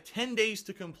basically, I have 10 days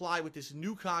to comply with this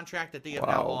new contract that they have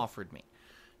now offered me.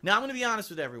 Now, I'm going to be honest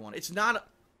with everyone. It's not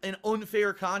an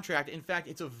unfair contract. In fact,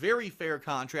 it's a very fair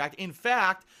contract. In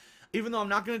fact, even though I'm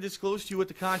not going to disclose to you what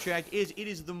the contract is, it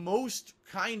is the most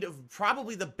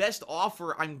probably the best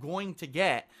offer I'm going to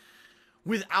get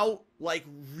without, like,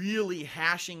 really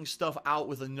hashing stuff out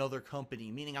with another company.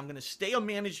 Meaning I'm going to stay a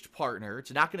managed partner.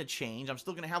 It's not going to change. I'm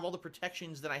still going to have all the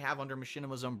protections that I have under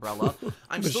Machinima's umbrella.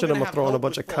 I'm still going to have throwing help a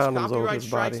bunch with of false condoms over copyright his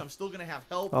strikes. body. I'm still going to have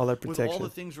help all that with all the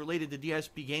things related to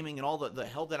DSP gaming and all the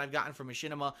help that I've gotten from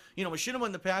Machinima. Machinima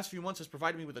in the past few months has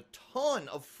provided me with a ton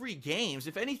of free games.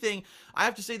 If anything, I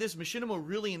have to say this, Machinima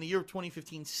really in the year of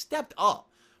 2015 stepped up.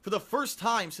 For the first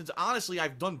time since, honestly,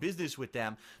 I've done business with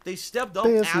them, they stepped up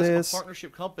as a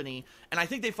partnership company, and I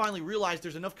think they finally realized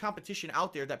there's enough competition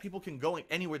out there that people can go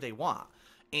anywhere they want.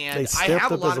 And they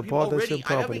stepped up as a partnership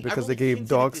company because they gave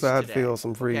Darkside Phil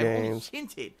some free games. I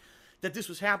hinted that this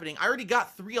was happening. I already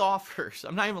got 3 offers.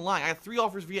 I'm not even lying. I got 3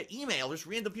 offers via email. There's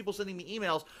random people sending me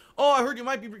emails. Oh, I heard you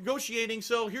might be negotiating,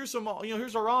 so here's some,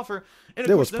 here's our offer. And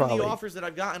of course, none of the offers that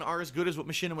I've gotten are as good as what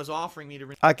Machinima was offering me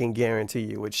to. I can guarantee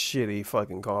you, it's shitty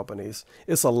fucking companies.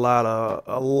 It's a lot of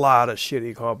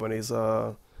shitty companies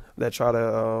that try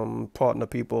to partner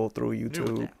people through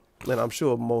YouTube, and I'm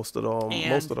sure most of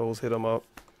those hit them up.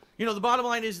 The bottom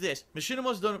line is this.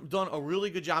 Machinima's done a really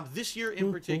good job this year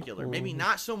in particular. Maybe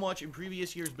not so much in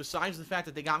previous years, besides the fact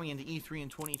that they got me into E3 in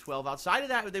 2012. Outside of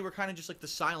that, they were kind of just like the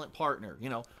silent partner.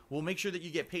 We'll make sure that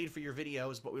you get paid for your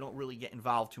videos, but we don't really get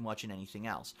involved too much in anything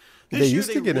else. This year,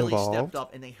 they really stepped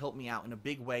up, and they helped me out in a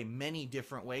big way, many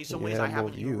different ways. Some ways I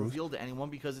haven't even revealed to anyone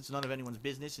because it's none of anyone's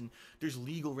business, and there's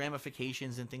legal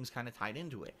ramifications and things kind of tied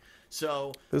into it.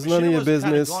 So there's none of your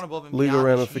business, legal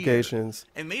ramifications.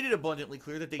 And made it abundantly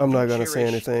clear that they I'm not going to say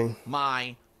anything.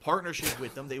 My partnership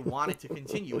with them, they want it to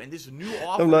continue, and this new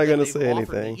offer I'm not going to say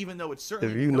anything. Me, even though it's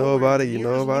certainly if you know about it, you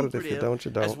know about it. If you don't,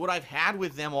 you don't. As what I've had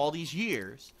with them all these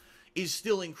years is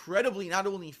still incredibly not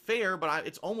only fair, but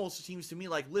it's almost seems to me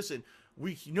like, listen,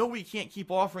 we know we can't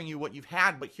keep offering you what you've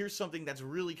had, but here's something that's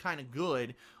really kind of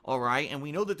good, all right? And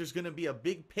we know that there's going to be a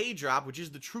big pay drop, which is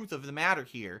the truth of the matter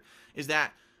here, is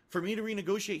that for me to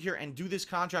renegotiate here and do this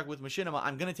contract with Machinima,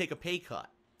 I'm going to take a pay cut.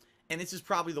 And this is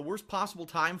probably the worst possible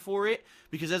time for it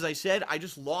because, as I said, I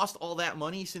just lost all that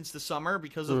money since the summer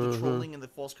because of the trolling and the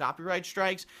false copyright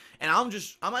strikes. And I'm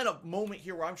at a moment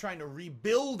here where I'm trying to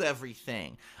rebuild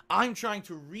everything. I'm trying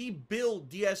to rebuild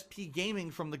DSP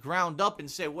Gaming from the ground up and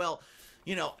say, well,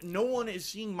 no one is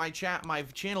seeing my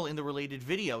channel in the related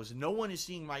videos. No one is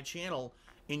seeing my channel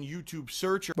in YouTube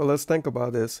search. But let's think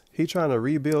about this. He's trying to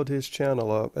rebuild his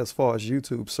channel up as far as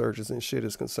YouTube searches and shit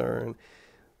is concerned.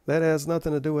 That has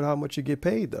nothing to do with how much you get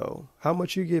paid, though. How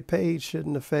much you get paid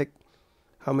shouldn't affect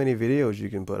how many videos you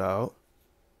can put out.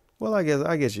 Well, I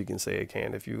guess you can say it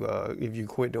can if you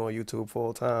quit doing YouTube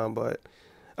full time, but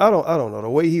I don't know. The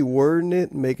way he wording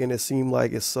it, making it seem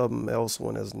like it's something else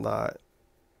when it's not.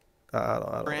 I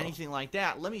don't or know. anything like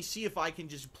that. Let me see if I can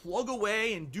just plug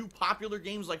away and do popular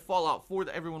games like Fallout 4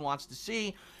 that everyone wants to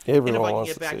see. And if I can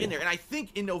get back in there. And I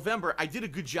think in November, I did a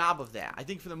good job of that. I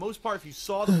think for the most part, if you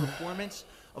saw the performance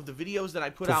of the videos that I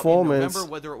put out in November,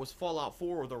 whether it was Fallout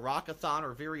 4 or the Rockathon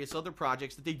or various other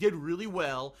projects, that they did really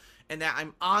well and that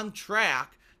I'm on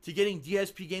track to getting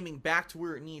DSP Gaming back to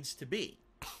where it needs to be.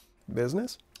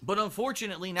 Business? But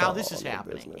unfortunately, now this is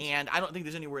happening, and I don't think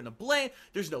there's anywhere in the blame.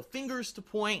 There's no fingers to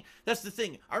point. That's the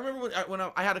thing. I remember when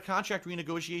I had a contract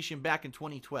renegotiation back in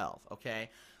 2012, okay?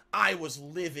 I was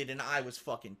livid, and I was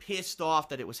fucking pissed off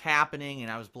that it was happening,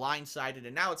 and I was blindsided,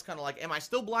 and now it's kind of like, am I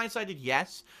still blindsided?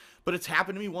 Yes, but it's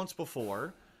happened to me once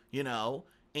before, you know,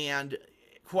 and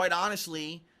quite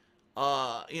honestly,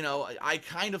 you know, I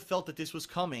kind of felt that this was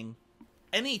coming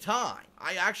anytime.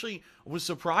 I actually was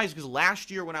surprised because last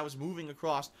year when I was moving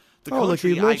across the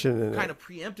country, I kind of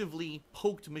preemptively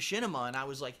poked Machinima and I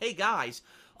was like, hey guys,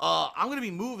 I'm going to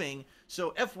be moving,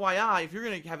 so FYI, if you're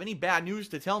going to have any bad news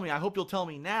to tell me, I hope you'll tell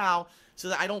me now so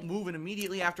that I don't move in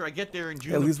immediately after I get there in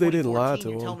June of 2014. At least they didn't lie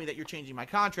to him. Tell me that you're changing my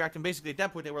contract, and basically at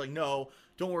that point they were like, no,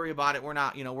 don't worry about it. We're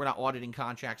not, you know, we're not auditing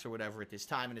contracts or whatever at this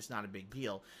time, and it's not a big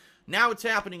deal. Now it's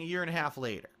happening a year and a half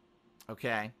later,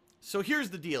 okay? So here's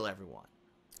the deal, everyone.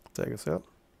 Take a sip.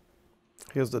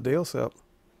 Here's the deal, sip.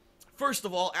 First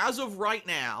of all, as of right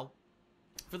now,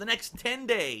 for the next 10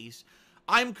 days,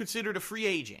 I'm considered a free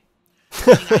agent.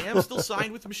 I am still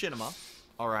signed with Machinima,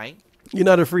 all right? You're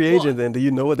not a free agent then. Do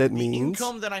you know what that means? The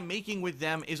income that I'm making with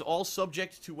them is all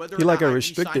subject to whether or not like a I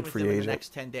restricted free agent. In the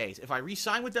next 10 days. If I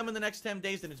re-sign with them in the next 10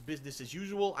 days, then it's business as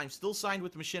usual. I'm still signed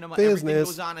with Machinima. Everything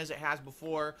goes on as it has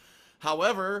before.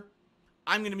 However,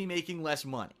 I'm going to be making less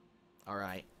money, all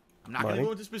right? I'm not going to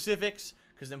go into specifics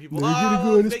because then people. You're going to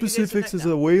go into specifics as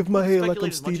a wave my head like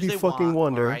I'm Stevie fucking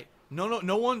Wonder. Right?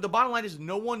 No one. The bottom line is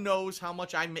no one knows how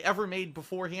much I ever made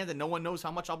beforehand, and no one knows how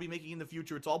much I'll be making in the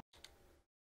future. It's all.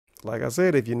 Like I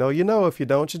said, if you know, you know. If you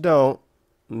don't, you don't.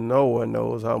 No one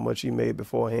knows how much you made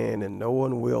beforehand, and no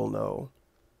one will know.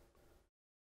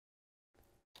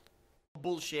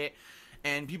 Bullshit,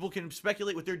 and people can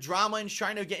speculate with their drama and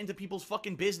trying to get into people's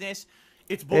fucking business.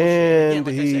 It's bullshit. And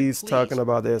again, like he's said, talking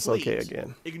about this. Okay,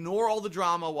 again. Ignore all the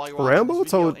drama while you're watching Rambo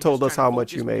this video told us how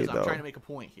much you made, though. I'm trying to make a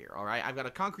point here, all right? I've got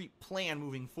a concrete plan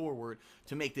moving forward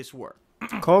to make this work.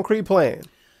 Concrete plan.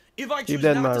 If I choose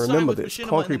not to sign with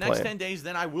Machinima in the next 10 days,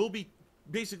 then I will be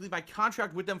basically my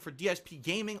contract with them for DSP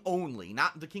Gaming only,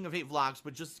 not the King of Hate Vlogs,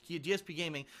 but just DSP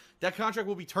Gaming. That contract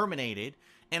will be terminated.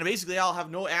 And basically, I'll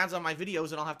have no ads on my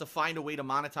videos, and I'll have to find a way to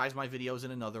monetize my videos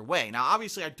in another way. Now,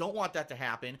 obviously, I don't want that to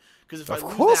happen, because if I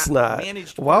lose that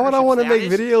managed why would I want to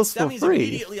make videos for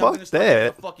free? Fuck I'm gonna start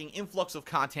that. a fucking influx of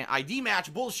content ID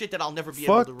match bullshit that I'll never be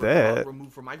able to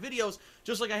remove from my videos,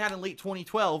 just like I had in late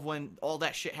 2012 when all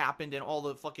that shit happened and all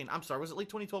the fucking, I'm sorry, was it late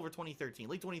 2012 or 2013?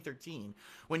 Late 2013,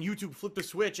 when YouTube flipped the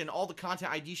switch and all the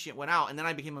content ID shit went out, and then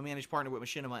I became a managed partner with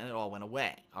Machinima, and it all went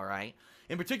away, all right?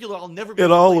 In particular, I'll never be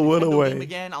able to play Nintendo game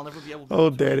again. I'll never be able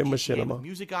to daddy Machinima.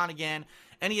 Music on again.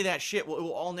 Any of that shit it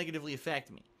will all negatively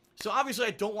affect me. So obviously,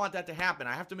 I don't want that to happen.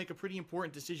 I have to make a pretty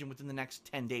important decision within the next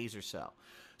 10 days or so.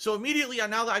 So immediately,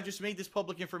 now that I've just made this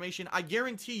public information, I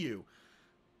guarantee you,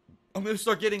 I'm going to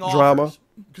start getting offers.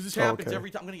 Because this happens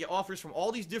every time. I'm going to get offers from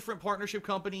all these different partnership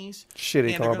companies. And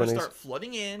they're going to start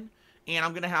flooding in. And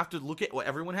I'm going to have to look at what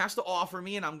everyone has to offer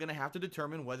me. And I'm going to have to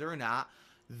determine whether or not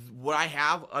what I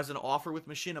have as an offer with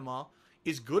Machinima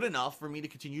is good enough for me to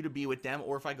continue to be with them,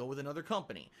 or if I go with another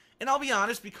company. And I'll be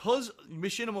honest, because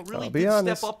Machinima really did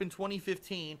step up in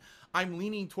 2015, I'm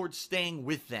leaning towards staying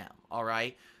with them, all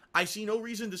right? I see no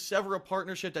reason to sever a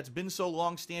partnership that's been so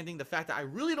long-standing. The fact that I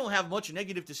really don't have much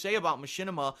negative to say about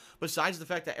Machinima, besides the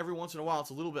fact that every once in a while it's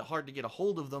a little bit hard to get a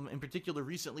hold of them. In particular,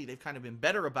 recently, they've kind of been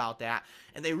better about that.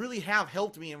 And they really have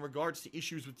helped me in regards to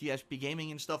issues with DSP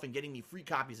Gaming and stuff, and getting me free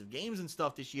copies of games and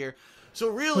stuff this year. So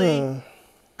really,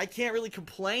 I can't really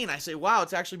complain. I say, wow,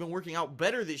 it's actually been working out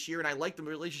better this year, and I like the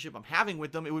relationship I'm having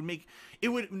with them. It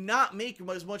would not make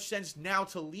as much sense now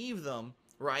to leave them,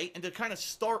 right? And to kind of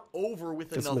start over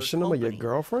with another company. Is Machinima your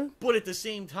girlfriend? But at the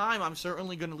same time, I'm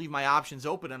certainly going to leave my options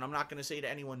open, and I'm not going to say to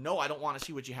anyone, no, I don't want to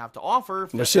see what you have to offer.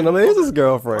 If Machinima is his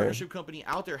girlfriend. Partnership company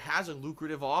out there has a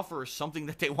lucrative offer or something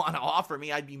that they want to offer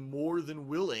me, I'd be more than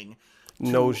willing to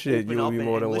no shit, you would be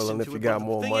more than willing if you got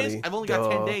more money. I've only got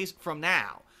 10 days from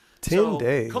now. 10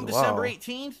 days? Come December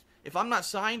 18th, if I'm not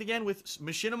signed again with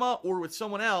Machinima or with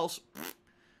someone else,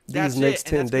 These next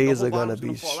 10 days are going to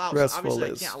be stressful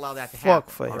as fuck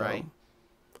for him. Right?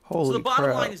 Holy so the bottom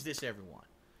crap. line is this, everyone.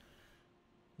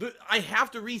 I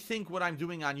have to rethink what I'm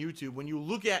doing on YouTube. When you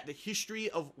look at the history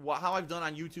of how I've done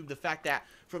on YouTube, the fact that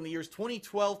from the years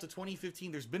 2012 to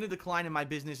 2015, there's been a decline in my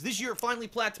business. This year, it finally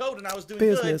plateaued, and I was doing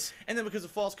good. And then because of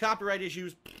false copyright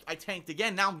issues, I tanked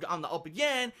again. Now I'm on the up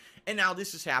again, and now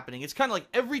this is happening. It's kind of like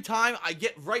every time I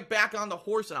get right back on the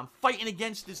horse, and I'm fighting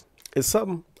against this. It's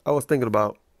something I was thinking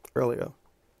about earlier.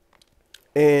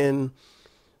 And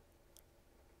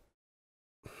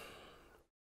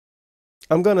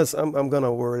I'm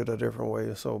gonna word it a different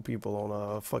way so people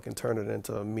don't fucking turn it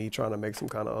into me trying to make some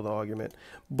kind of other argument.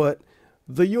 But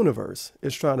the universe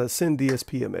is trying to send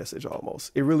DSP a message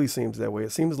almost. It really seems that way.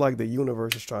 It seems like the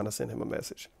universe is trying to send him a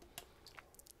message.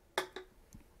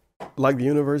 Like the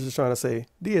universe is trying to say,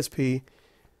 DSP,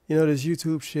 you know, this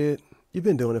YouTube shit, you've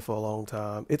been doing it for a long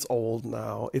time. It's old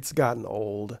now. It's gotten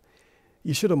old.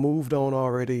 You should have moved on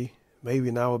already.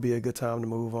 Maybe now would be a good time to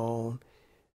move on.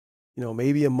 You know,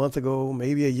 maybe a month ago,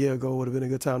 maybe a year ago would have been a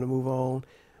good time to move on.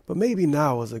 But maybe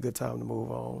now is a good time to move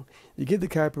on. You get the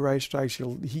copyright strikes.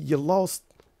 You lost,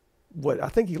 what? I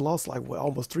think he lost like, what,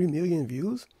 almost 3 million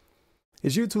views?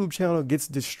 His YouTube channel gets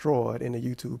destroyed in the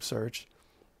YouTube search.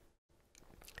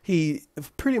 He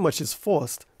pretty much is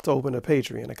forced to open a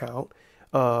Patreon account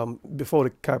before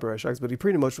the copyright strikes. But he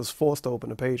pretty much was forced to open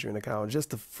a Patreon account just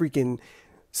to freaking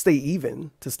stay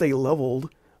even, to stay leveled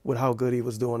with how good he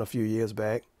was doing a few years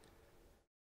back.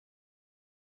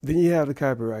 Then you have the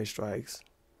copyright strikes.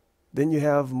 Then you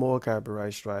have more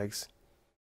copyright strikes.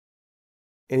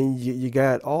 And you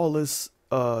got all this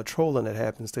trolling that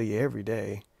happens to you every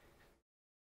day.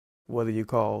 Whether you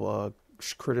call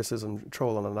criticism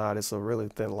trolling or not, it's a really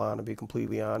thin line, to be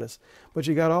completely honest. But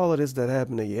you got all of this that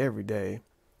happen to you every day.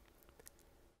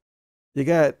 You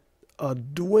got a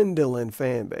dwindling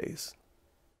fan base.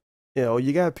 You know,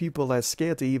 you got people that's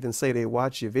scared to even say they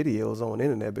watch your videos on the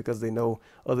internet because they know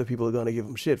other people are going to give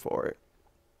them shit for it.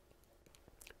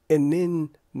 And then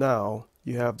now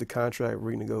you have the contract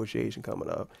renegotiation coming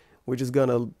up, which is going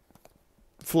to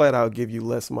flat out give you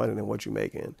less money than what you're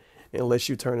making, unless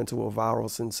you turn into a viral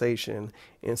sensation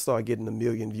and start getting 1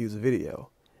 million views a video,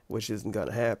 which isn't going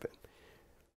to happen.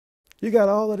 You got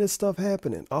all of this stuff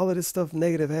happening, all of this stuff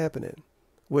negative happening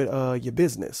with your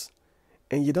business.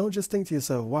 And you don't just think to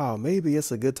yourself, wow, maybe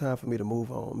it's a good time for me to move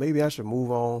on. Maybe I should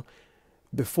move on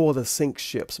before the sink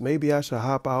ships. Maybe I should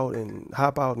hop out and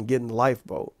get in the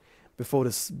lifeboat before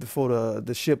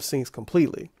the ship sinks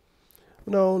completely.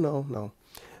 No.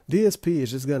 DSP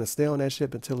is just gonna stay on that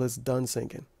ship until it's done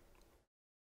sinking.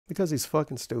 Because he's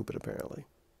fucking stupid, apparently.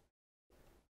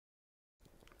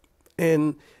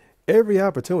 And every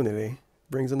opportunity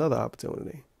brings another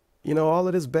opportunity. You know, all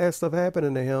of this bad stuff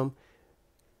happening to him.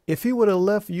 If he would have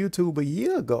left YouTube a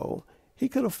year ago, he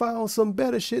could have found some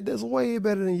better shit that's way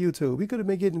better than YouTube. He could have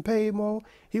been getting paid more.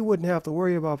 He wouldn't have to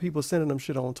worry about people sending him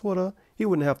shit on Twitter. He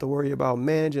wouldn't have to worry about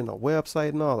managing a website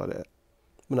and all of that.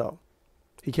 No,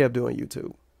 he kept doing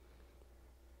YouTube.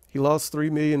 He lost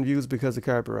 3 million views because of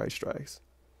copyright strikes.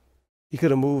 He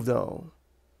could have moved on.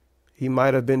 He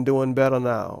might have been doing better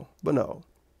now, but no,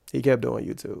 he kept doing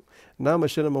YouTube. Now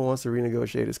Machinima wants to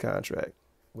renegotiate his contract.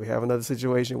 We have another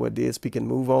situation where DSP can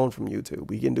move on from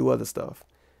YouTube. He can do other stuff.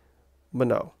 But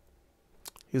no,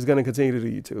 he's going to continue to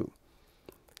do YouTube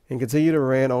and continue to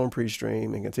rant on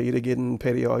pre-stream and continue to get in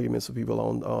petty arguments with people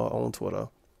on Twitter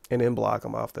and then block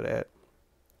them after that.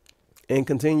 And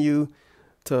continue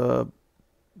to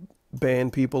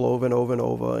ban people over and over and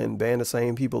over and ban the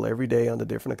same people every day under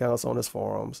different accounts on his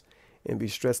forums and be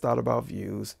stressed out about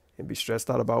views and be stressed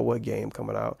out about what game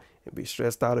coming out and be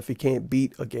stressed out if he can't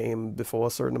beat a game before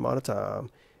a certain amount of time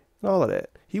and all of that.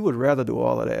 He would rather do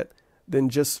all of that than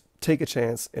just take a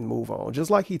chance and move on.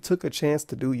 Just like he took a chance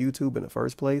to do YouTube in the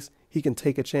first place, he can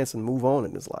take a chance and move on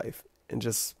in his life and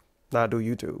just not do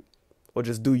YouTube or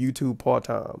just do YouTube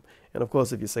part-time. And of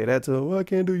course, if you say that to him, well, I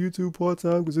can't do YouTube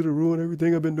part-time because it'll ruin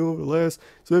everything I've been doing for the last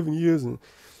 7 years.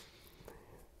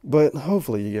 But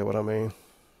hopefully you get what I mean.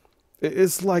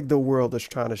 It's like the world is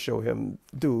trying to show him,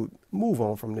 dude, move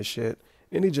on from this shit.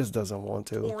 And he just doesn't want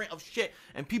to. Of shit.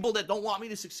 And people that don't want me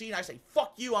to succeed, I say,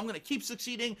 fuck you, I'm going to keep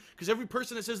succeeding. Because every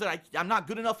person that says that I'm not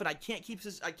good enough and I can't keep,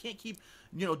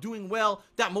 you know, doing well,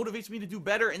 that motivates me to do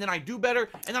better. And then I do better.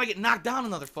 And then I get knocked down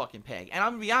another fucking peg. And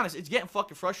I'm going to be honest, it's getting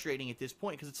fucking frustrating at this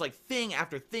point. Because it's like thing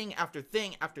after thing after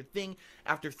thing after thing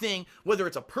after thing. Whether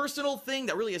it's a personal thing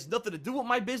that really has nothing to do with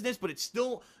my business, but it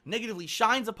still negatively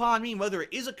shines upon me. Whether it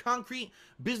is a concrete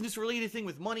business-related thing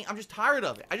with money, I'm just tired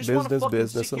of it. I just want to fucking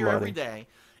sit here every day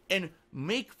and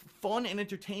make fun and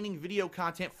entertaining video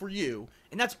content for you.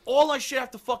 And that's all I should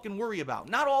have to fucking worry about.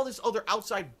 Not all this other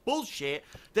outside bullshit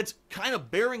that's kind of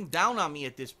bearing down on me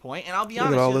at this point. And I'll be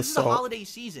honest, this is the holiday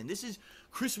season. This is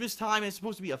Christmas time, and it's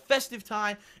supposed to be a festive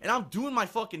time, and I'm doing my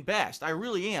fucking best. I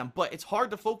really am. But it's hard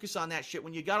to focus on that shit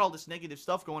when you got all this negative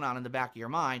stuff going on in the back of your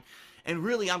mind. And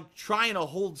really, I'm trying to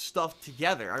hold stuff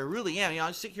together. I really am. You know,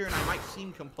 I sit here and I might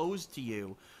seem composed to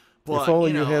you. But, if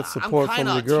only you know, you had support I'm from kind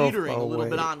your of girl. teetering a little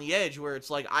bit on the edge where it's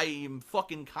like I am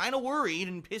fucking kind of worried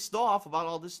and pissed off about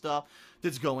all this stuff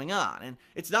that's going on. And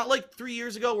it's not like 3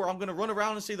 years ago where I'm going to run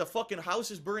around and say the fucking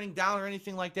house is burning down or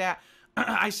anything like that.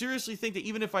 I seriously think that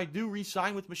even if I do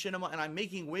re-sign with Machinima and I'm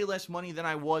making way less money than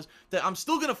I was, that I'm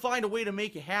still going to find a way to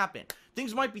make it happen.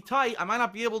 Things might be tight. I might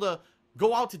not be able to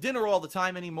go out to dinner all the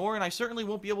time anymore, and I certainly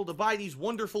won't be able to buy these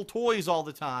wonderful toys all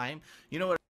the time. You know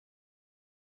what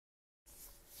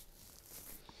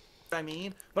I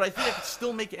mean? But I think I could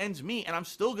still make ends meet, and I'm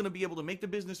still going to be able to make the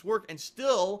business work and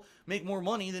still make more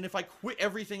money than if I quit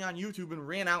everything on YouTube and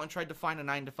ran out and tried to find a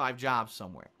 9-to-5 job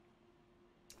somewhere.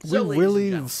 So, we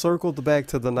really circled back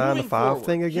to the 9-to-5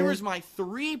 thing again? Here is my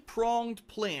three-pronged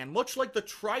plan, much like the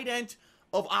trident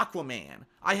of Aquaman.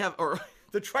 I have, or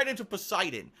the trident of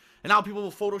Poseidon. And now people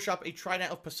will Photoshop a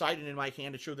trident of Poseidon in my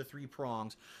hand to show the 3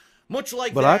 prongs. Much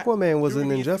like but that, Aquaman was an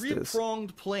an injustice.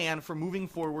 Three-pronged plan for moving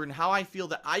forward and how I feel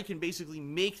that I can basically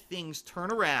make things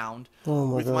turn around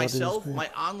with myself, my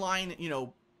online, you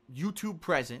know, YouTube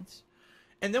presence.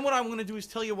 And then what I'm going to do is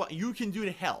tell you what you can do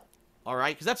to help. All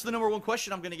right? Because that's the #1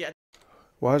 question I'm going to get.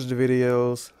 Watch the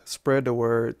videos, spread the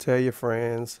word, tell your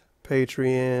friends,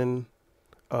 Patreon,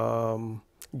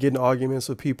 getting arguments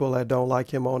with people that don't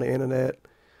like him on the internet,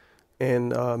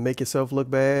 and make yourself look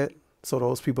bad so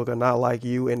those people can not like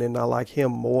you and then not like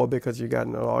him more because you got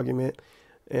in an argument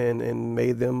and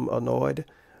made them annoyed.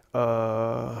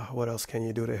 What else can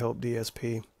you do to help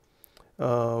DSP?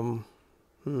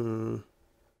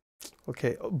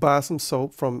 Okay, buy some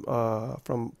soap from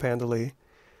Panda Lee.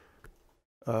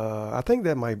 I think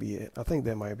that might be it. I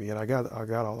got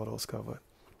all of those covered.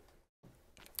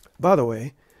 By the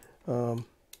way,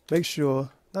 make sure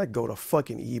not go to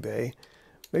fucking eBay.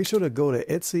 Make sure to go to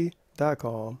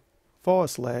Etsy.com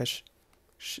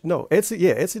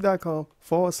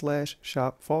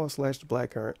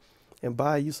Etsy.com/shop/theblackcurrent and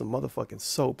buy you some motherfucking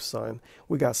soap, son.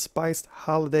 We got spiced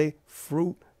holiday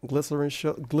fruit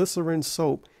glycerin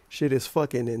soap. Shit is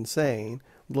fucking insane.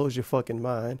 Blows your fucking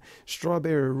mind.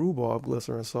 Strawberry rhubarb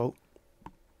glycerin soap.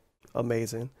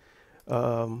 Amazing.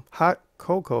 Hot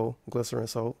cocoa glycerin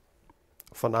soap.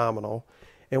 Phenomenal.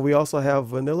 And we also have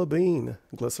vanilla bean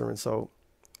glycerin soap.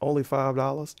 Only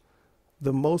 $5.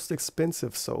 The most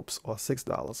expensive soaps are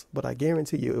 $6, but I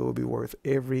guarantee you it will be worth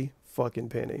every fucking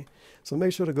penny. So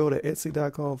make sure to go to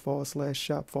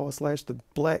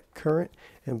Etsy.com/shop/theblackcurrent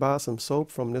and buy some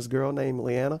soap from this girl named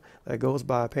Leanna that goes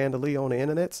by Panda Lee on the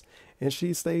internets. And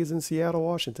she stays in Seattle,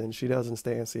 Washington. She doesn't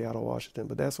stay in Seattle, Washington,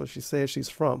 but that's what she says she's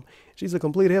from. She's a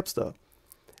complete hipster.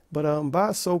 But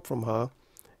buy soap from her,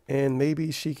 and maybe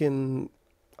she can,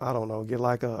 I don't know, get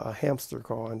like a hamster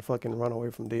car and fucking run away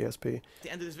from DSP.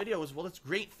 The end of this video is, well, that's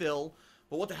great, Phil,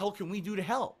 but what the hell can we do to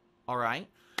help? All right?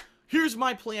 Here's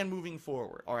my plan moving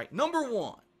forward. All right,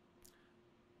 #1,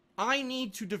 I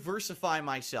need to diversify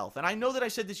myself. And I know that I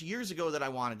said this years ago that I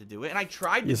wanted to do it, and I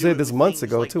tried to do it. You said this months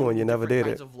ago, too, and you never did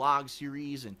it. Kinds of vlog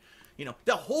series and, you know,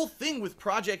 the whole thing with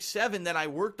Project 7 that I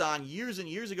worked on years and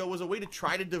years ago was a way to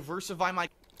try to diversify my...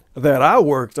 That I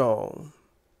worked on?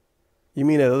 You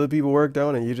mean that other people worked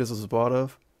on and you just was a part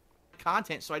of?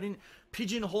 Content, so I didn't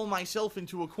pigeonhole myself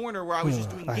into a corner where I was just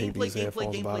doing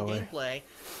gameplay.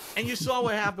 And you saw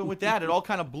what happened with that. It all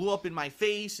kind of blew up in my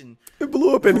face, and it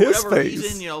blew up in his face.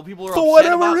 Reason, you know, people are for upset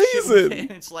whatever about reason.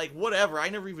 Shit. It's like whatever. I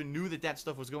never even knew that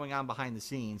stuff was going on behind the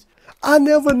scenes. I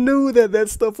never knew that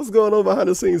stuff was going on behind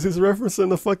the scenes. He's referencing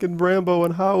the fucking Brambo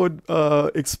and Howard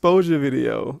exposure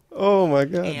video. Oh my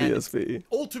god, and DSP.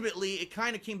 Ultimately, it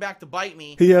kind of came back to bite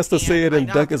me. He has to say it and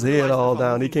duck his head all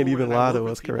down. He can't even lie to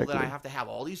us correctly. That I have to have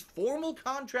all these formal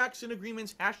contracts and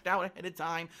agreements hashed out ahead of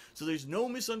time, so there's no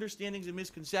misunderstandings and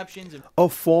misconceptions. And a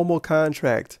formal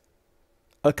contract.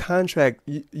 A contract.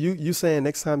 You saying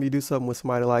next time you do something with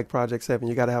somebody like Project 7,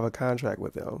 you got to have a contract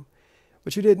with them.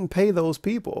 But you didn't pay those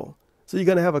people. So you're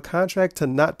going to have a contract to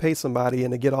not pay somebody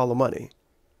and to get all the money.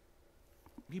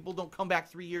 People don't come back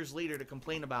 3 years later to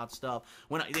complain about stuff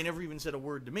when they never even said a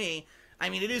word to me. I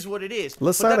mean, it is what it is.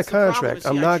 Let's sign a contract.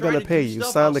 I'm not going to pay you.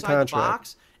 Sign the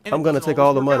contract. I'm going to take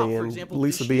all the money and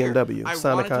lease a BMW.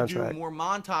 Sign a contract. I wanted to do more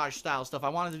montage style stuff. I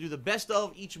wanted to do the best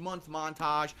of each month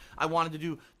montage. I wanted to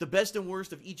do the best and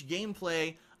worst of each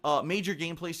gameplay major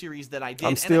gameplay series that I did.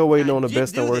 I'm still waiting on the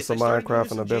best and worst worst of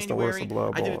Minecraft and the best and worst of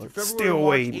Bloodborne. I did it through Bloodborne. February, Still March,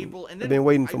 waiting. April, and I've then been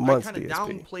waiting for months, I kind of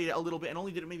DSP. downplayed it a little bit and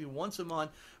only did it maybe once a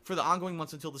month for the ongoing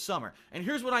months until the summer. And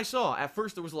here's what I saw. At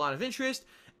first, there was a lot of interest,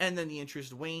 and then the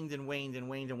interest waned and waned and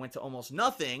waned and went to almost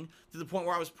nothing, to the point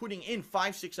where I was putting in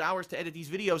 5-6 hours to edit these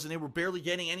videos, and they were barely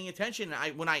getting any attention.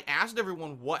 And when I asked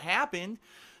everyone what happened,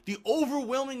 the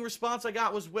overwhelming response I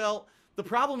got was, well, the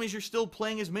problem is you're still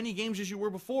playing as many games as you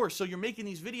were before, so you're making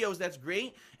these videos, that's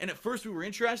great, and at first we were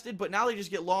interested, but now they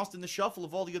just get lost in the shuffle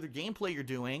of all the other gameplay you're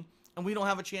doing, and we don't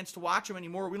have a chance to watch them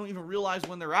anymore. We don't even realize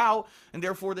when they're out, and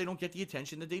therefore they don't get the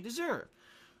attention that they deserve.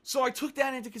 So I took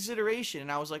that into consideration,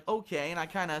 and I was like, okay, and I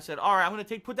kind of said, all right, I'm going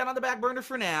to put that on the back burner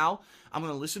for now. I'm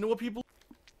going to listen to what people...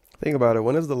 Think about it.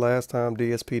 When is the last time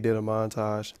DSP did a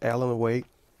montage? Alan Wake.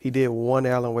 He did one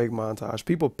Alan Wake montage.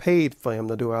 People paid for him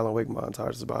to do Alan Wake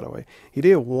montages, by the way. He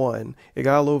did one. It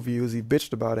got low views. He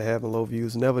bitched about it having low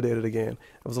views. Never did it again.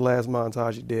 It was the last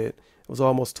montage he did. It was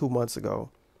almost 2 months ago.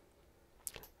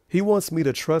 He wants me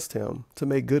to trust him to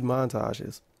make good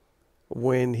montages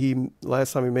when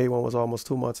last time he made one was almost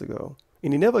 2 months ago.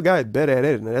 And he never got better at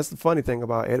editing. That's the funny thing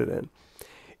about editing.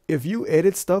 If you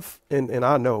edit stuff, and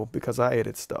I know because I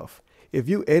edit stuff, if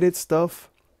you edit stuff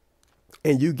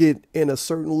and you get in a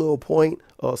certain little point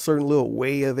or a certain little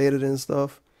way of editing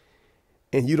stuff,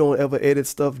 and you don't ever edit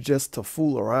stuff just to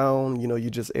fool around, you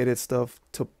just edit stuff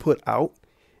to put out,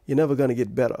 you're never going to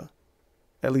get better.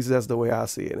 At least that's the way I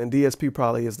see it. And DSP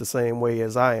probably is the same way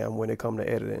as I am when it comes to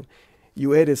editing.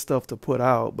 You edit stuff to put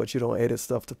out, but you don't edit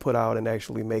stuff to put out and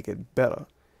actually make it better.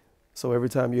 So every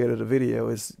time you edit a video,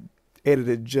 it's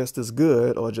edited just as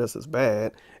good or just as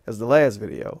bad as the last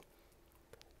video.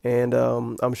 And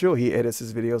I'm sure he edits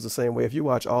his videos the same way. If you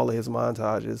watch all of his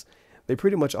montages, they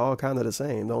pretty much all kind of the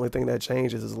same. The only thing that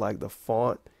changes is like the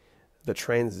font, the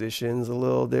transitions a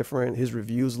little different. His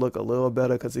reviews look a little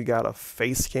better because he got a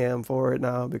face cam for it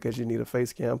now, because you need a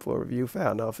face cam for a review.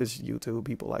 Fair enough, it's YouTube,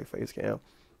 people like face cam.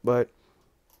 But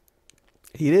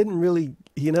he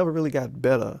never really got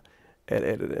better at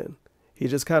editing. He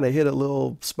just kind of hit a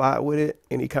little spot with it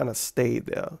and he kind of stayed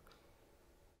there.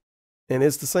 And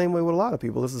it's the same way with a lot of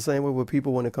people. It's the same way with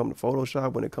people when it comes to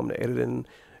Photoshop, when it comes to editing,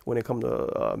 when it comes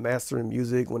to mastering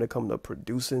music, when it comes to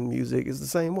producing music. It's the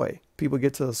same way. People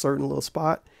get to a certain little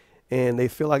spot and they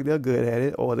feel like they're good at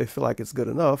it, or they feel like it's good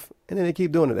enough, and then they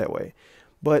keep doing it that way.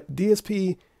 But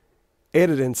DSP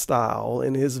editing style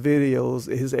and his videos,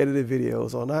 his edited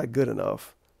videos, are not good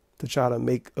enough to try to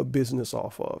make a business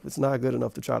off of. It's not good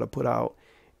enough to try to put out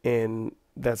and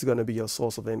that's going to be your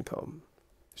source of income.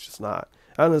 It's just not.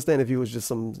 I understand if he was just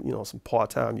some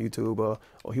part-time YouTuber,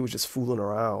 or he was just fooling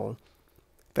around,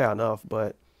 fair enough,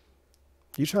 but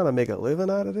you trying to make a living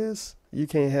out of this? You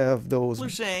can't have those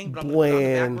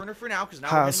bland,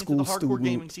 high school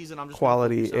student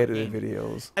quality edited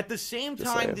videos. At the same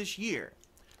time this year,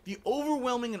 the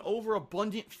overwhelming and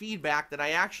overabundant feedback that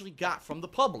I actually got from the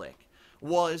public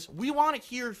was, we want to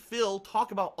hear Phil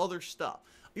talk about other stuff.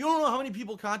 You don't know how many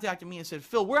people contacted me and said,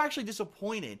 Phil, we're actually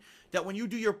disappointed that when you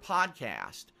do your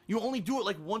podcast, you only do it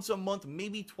like once a month,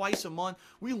 maybe twice a month.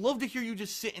 We love to hear you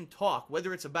just sit and talk,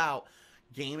 whether it's about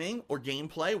gaming or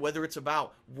gameplay, whether it's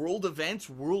about world events,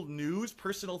 world news,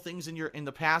 personal things in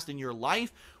the past in your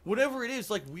life, whatever it is.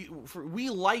 Like we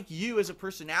like you as a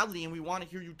personality, and we want to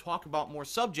hear you talk about more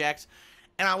subjects.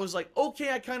 And I was like,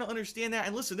 okay, I kind of understand that.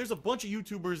 And listen, there's a bunch of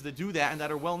YouTubers that do that and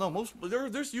that are well known.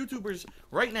 There's YouTubers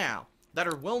right now that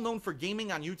are well known for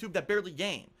gaming on YouTube that barely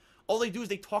game. All they do is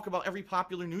they talk about every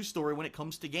popular news story when it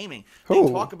comes to gaming. They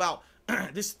talk about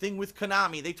this thing with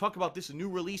Konami. They talk about this new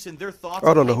release and their thoughts.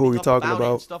 I don't know who you're talking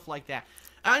about. And stuff like that.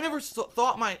 And I never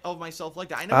thought of myself like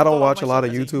that. I don't watch a lot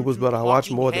of YouTubers, but I watch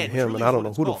more than him, and I don't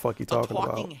know who the fuck you're talking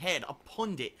about. A talking head, a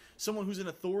pundit, someone who's an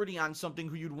authority on something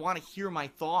who you'd want to hear my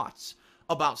thoughts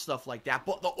about stuff like that.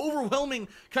 But the overwhelming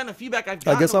kind of feedback I've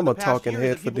gotten, I guess I'm a talking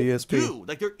head for DSP.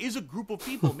 Like, there is a group of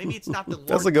people, maybe it's not the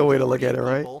that's a good way to look at it,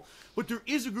 right? But there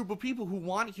is a group of people who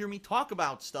want to hear me talk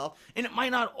about stuff, and it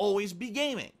might not always be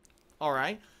gaming. All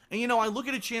right? And I look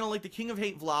at a channel like the King of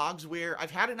Hate Vlogs, where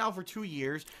I've had it now for 2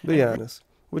 years. Be honest.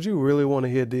 Would you really want to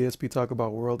hear DSP talk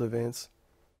about world events?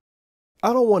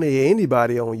 I don't want to hear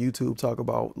anybody on YouTube talk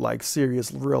about like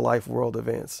serious real life world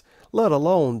events, let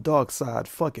alone dark side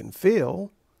fucking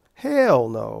Phil. Hell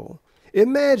no.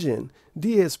 Imagine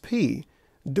DSP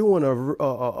doing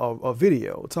a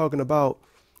video talking about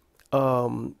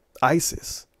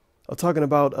ISIS, or talking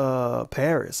about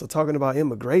Paris, or talking about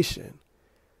immigration.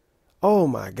 Oh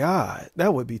my God,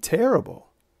 that would be terrible.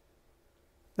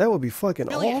 That would be fucking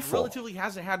awful. Relatively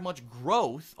hasn't had much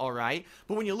growth, all right?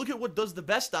 But when you look at what does the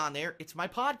best on there, it's my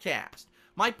podcast.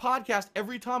 My podcast,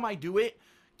 every time I do it,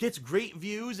 gets great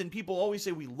views, and people always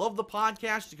say we love the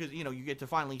podcast because, you know, you get to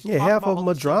finally talk half about of them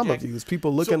are drama subjects. views.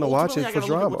 People looking to watch it I for gotta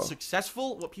look at drama. what's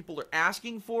successful, what people are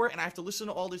asking for, and I have to listen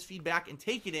to all this feedback and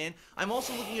take it in. I'm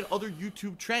also looking at other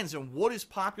YouTube trends and what is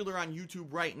popular on YouTube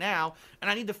right now, and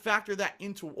I need to factor that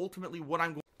into ultimately what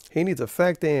I'm going. He needs to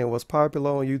factor in what's popular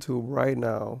on YouTube right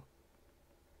now.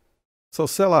 So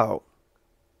sell out.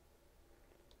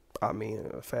 I mean,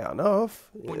 fair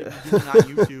enough. Going to be doing on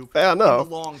YouTube fair enough. in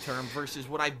the long term versus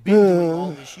what I've been doing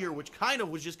all this year, which kind of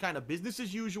was just kind of business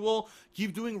as usual.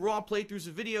 Keep doing raw playthroughs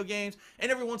of video games,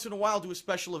 and every once in a while do a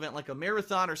special event like a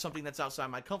marathon or something that's outside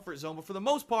my comfort zone. But for the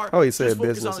most part, he said just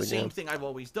focus business on the again. same thing I've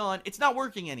always done. It's not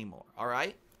working anymore. All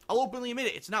right, I'll openly admit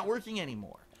it. It's not working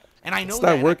anymore. And I know It's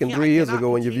that. not working 3 years cannot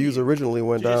ago when your views continue originally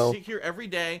went to just down. sit here every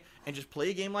day and just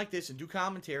play a game like this and do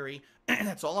commentary.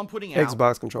 That's all I'm putting out.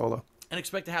 Xbox controller. And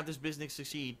expect to have this business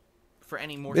succeed for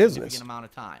any more Business. significant amount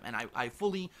of time. And I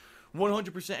fully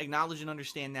 100% acknowledge and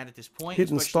understand that at this point.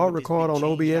 Hitting especially start with this record big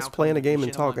on change OBS, now playing a coming game from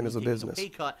and Machinima talking and is a me taking business. pay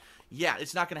cut. Yeah,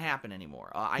 it's not going to happen anymore.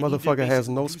 I need to Motherfucker has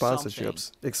basically no do something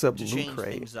sponsorships except to Loot change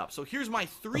Crate. things up. So here's my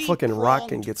The three. fucking Rock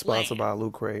can get sponsored by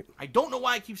Loot Crate. I don't know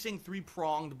why I keep saying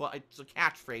three-pronged, but it's a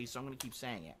catchphrase, so I'm going to keep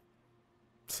saying it.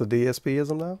 It's a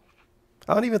DSPism now?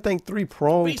 I don't even think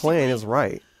three-pronged plan is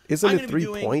right. Isn't I'm it gonna be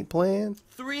doing three-point plan?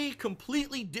 3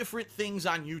 completely different things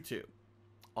on YouTube.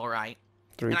 All right?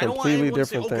 Three And I don't want completely anyone to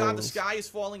say, different oh God, the things. sky is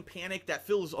falling, panic, that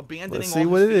Phil's abandoning Let's all see his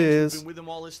what it fans who've is. been with him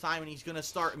all this time, and he's going to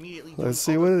start immediately doing Let's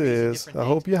see other what it crazy is. different I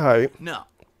things. hope you're hype. No.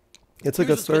 It took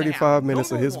Here's us what's gonna 35 happen.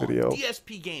 minutes of Number his one, video.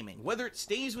 DSP Gaming, whether it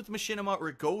stays with Machinima or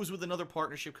it goes with another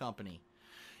partnership company,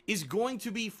 is going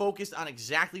to be focused on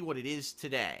exactly what it is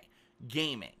today,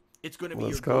 gaming. It's going to be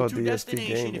Let's your call it go-to DSP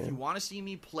destination if Gaming. you want to see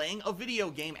me playing a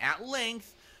video game at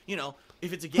length. You know,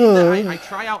 if it's a game that I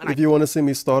try out and If you want to see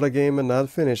me start a game and not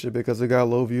finish it because it got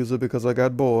low views or because I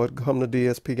got bored, come to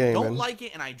DSP Gaming. don't like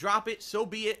it and I drop it, so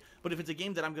be it. But if it's a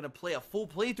game that I'm going to play a full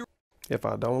playthrough, If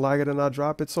I don't like it and I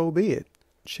drop it, so be it.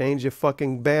 Change your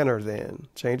fucking banner then.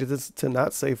 Change it to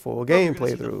not say full game you're gonna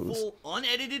see the playthroughs. full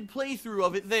unedited playthrough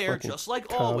of it there, Fucking just like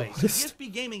con always. So artist.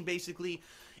 DSP Gaming basically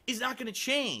is not going to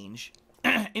change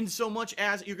in so much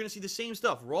as you're going to see the same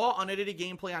stuff, raw, unedited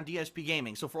gameplay on DSP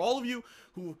Gaming. So for all of you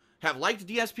who have liked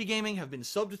DSP Gaming, have been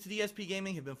subbed to DSP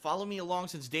Gaming, have been following me along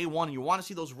since day one, and you want to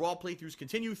see those raw playthroughs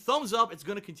continue, thumbs up, it's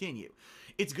going to continue.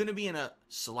 It's going to be in a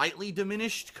slightly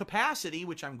diminished capacity,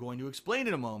 which I'm going to explain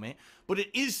in a moment, but it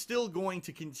is still going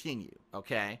to continue,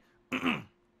 okay?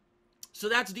 So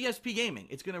that's DSP Gaming.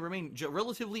 It's going to remain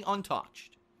relatively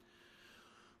untouched.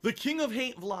 The King of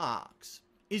Hate Vlogs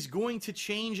is going to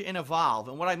change and evolve.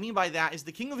 And what I mean by that is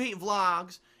the King of Hate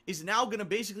Vlogs is now going to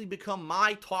basically become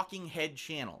my talking head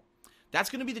channel. That's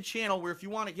going to be the channel where if you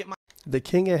want to get my... The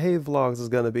King of Hay Vlogs is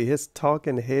going to be his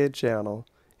talking head channel.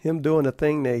 Him doing the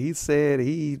thing that he said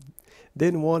he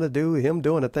didn't want to do. Him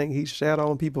doing the thing he shat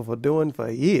on people for doing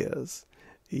for years.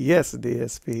 Yes,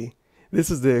 DSP. This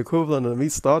is the equivalent of me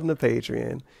starting a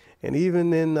Patreon. And even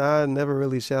then, I never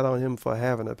really shat on him for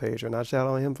having a Patreon. I shat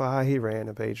on him for how he ran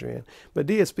a Patreon. But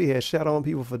DSP has shat on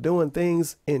people for doing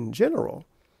things in general.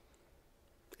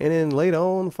 And then later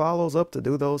on follows up to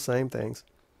do those same things.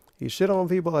 He shit on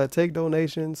people that take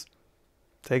donations,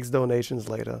 takes donations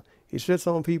later. He shits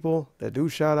on people that do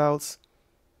shout-outs,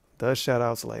 does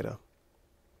shout-outs later.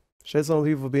 Shits on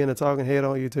people for being a talking head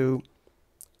on YouTube,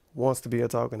 wants to be a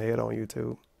talking head on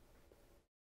YouTube.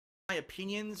 my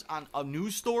opinions on a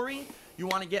news story, you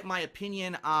want to get my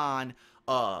opinion on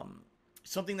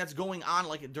something that's going on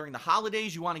like during the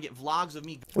holidays, you want to get vlogs of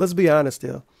me. Let's be honest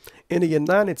here. In the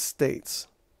United States,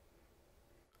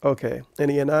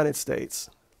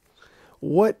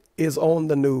 what is on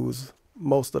the news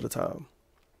most of the time?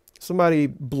 Somebody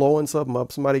blowing something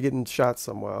up, somebody getting shot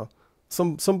somewhere,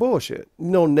 some bullshit,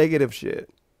 negative shit.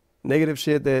 Negative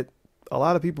shit that a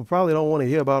lot of people probably don't want to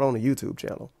hear about on a YouTube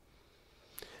channel.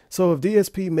 So if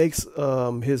DSP makes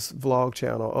his vlog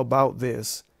channel about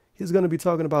this, he's going to be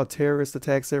talking about terrorist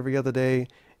attacks every other day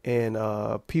and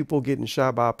people getting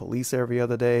shot by police every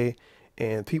other day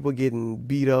and people getting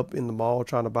beat up in the mall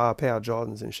trying to buy a pair of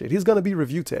Jordans and shit. He's going to be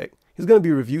review tech. He's going to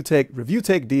be review tech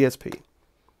DSP.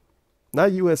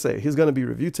 Not USA. He's going to be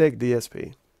review tech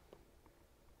DSP.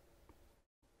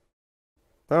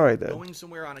 All right, then. Going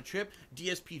somewhere on a trip.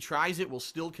 DSP tries it. We'll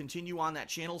still continue on that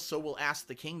channel. So will Ask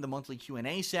the King, the monthly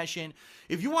Q&A session.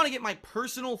 If you want to get my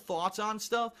personal thoughts on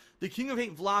stuff, the King of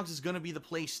Hate Vlogs is going to be the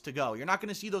place to go. You're not going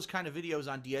to see those kind of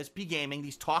videos on DSP Gaming,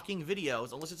 these talking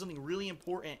videos, unless it's something really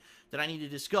important that I need to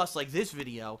discuss, like this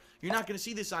video. You're not going to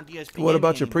see this on DSP Gaming. What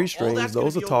about your pre-streams?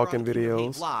 Those are talking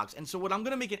videos. Vlogs. And so what I'm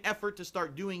going to make an effort to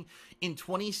start doing in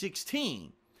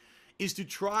 2016 is to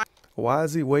try. Why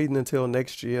is he waiting until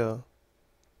next year?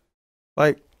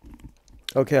 Like,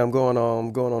 okay, I'm going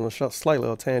on a slight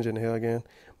little tangent here again,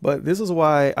 but this is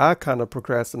why I kind of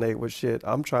procrastinate with shit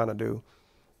I'm trying to do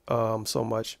so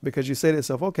much, because you say to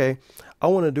yourself, okay, I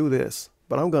want to do this,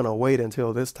 but I'm gonna wait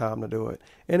until this time to do it,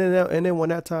 and then when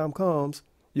that time comes,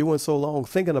 you went so long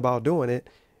thinking about doing it,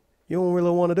 you don't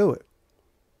really want to do it.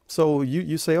 So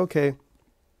you say, okay,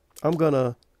 I'm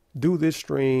gonna do this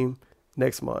stream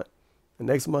next month. And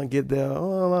next month get there,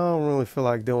 oh, I don't really feel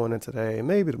like doing it today.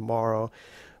 Maybe tomorrow.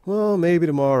 Well, maybe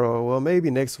tomorrow. Well, maybe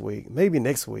next week. Maybe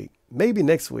next week. Maybe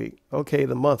next week. Okay,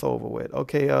 the month over with.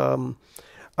 Okay, I'm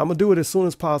gonna do it as soon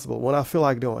as possible when I feel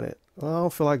like doing it. Well, I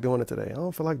don't feel like doing it today. I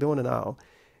don't feel like doing it now.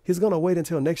 He's gonna wait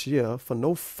until next year for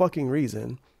no fucking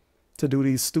reason to do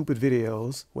these stupid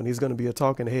videos when he's gonna be a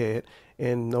talking head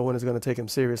and no one is gonna take him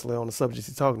seriously on the subjects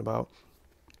he's talking about.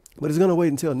 But he's gonna wait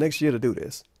until next year to do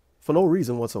this for no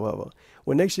reason whatsoever.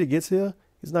 When next year gets here,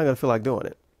 he's not gonna feel like doing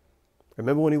it.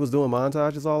 Remember when he was doing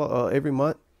montages all every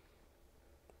month?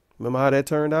 Remember how that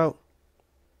turned out?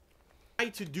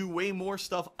 To do way more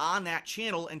stuff on that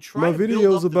channel and try my to build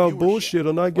videos up the about viewership. bullshit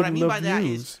are not getting enough that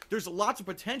views. is there's lots of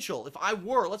potential. If I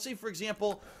were, let's say for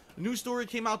example, a news story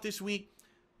came out this week,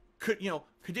 Hideo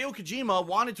Kojima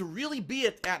wanted to really be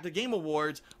at the Game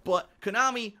Awards, but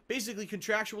Konami basically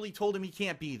contractually told him he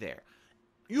can't be there.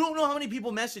 You don't know how many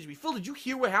people messaged me. Phil, did you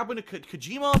hear what happened to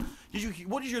Kojima?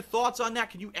 What is your thoughts on that?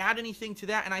 Can you add anything to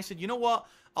that? And I said, you know what?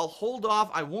 I'll hold off.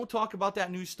 I won't talk about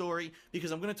that news story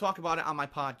because I'm going to talk about it on my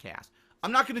podcast.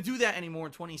 I'm not going to do that anymore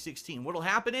in 2016. What'll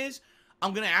happen is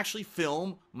I'm going to actually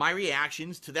film my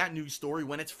reactions to that news story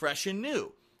when it's fresh and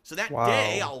new. So that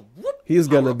day, he's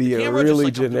going to be a really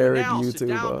generic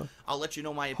YouTuber. I'll let you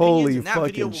know my opinions. Holy and that fucking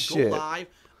video will shit. Go live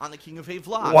on the King of Hate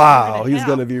Vlog. Wow, he's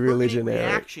going to be really generic.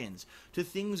 Reactions to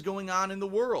things going on in the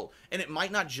world. And it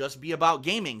might not just be about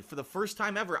gaming. For the first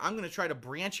time ever, I'm going to try to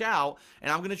branch out and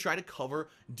I'm going to try to cover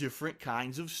different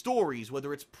kinds of stories,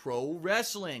 whether it's pro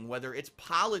wrestling, whether it's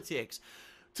politics.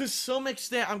 To some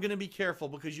extent, I'm going to be careful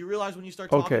because you realize when you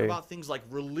start talking about things like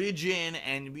religion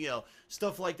and,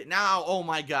 stuff like that. Now, oh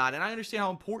my God. And I understand how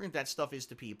important that stuff is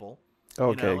to people.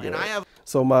 Okay, good. And I have...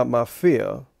 So my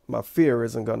fear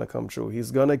isn't going to come true.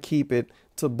 He's going to keep it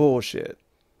to bullshit.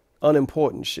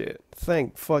 Unimportant shit.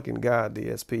 Thank fucking God,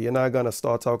 DSP. You're not going to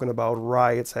start talking about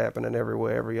riots happening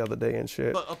everywhere every other day and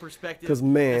shit. But a perspective. Because,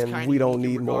 man, we don't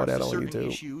need more of that on YouTube.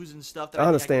 Issues and stuff that I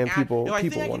understand people want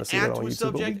to see that on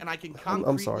YouTube.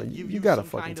 I'm sorry. You got a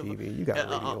fucking TV. You got a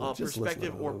radio. Just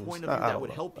perspective or point of view that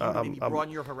would help you to maybe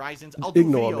broaden your horizons. I'll do a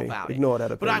video about it. Ignore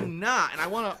that opinion. But I'm not, and I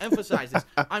want to emphasize this,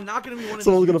 I'm not going to be one of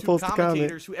these YouTube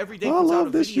commentators who every day puts out a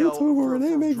video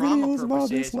for drama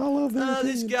purposes.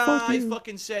 This guy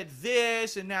fucking said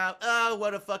this, and now,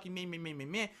 what a fucking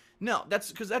me. No,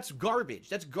 that's because that's garbage.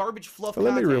 That's garbage fluff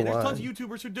content. There's tons of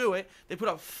YouTubers who do it. They put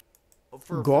up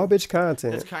garbage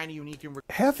content. That's kind of unique.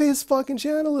 Half his fucking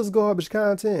channel is garbage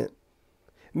content.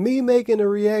 Me making a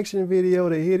reaction video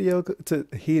to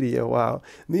Hideo, wow.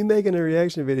 Me making a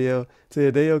reaction video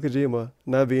to Hideo Kojima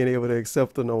not being able to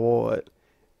accept an award.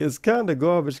 It's kind of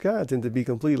garbage content, to be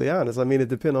completely honest. I mean, it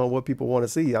depends on what people want to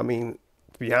see. I mean,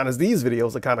 to be honest, these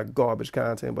videos are kind of garbage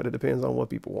content, but it depends on what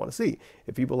people want to see.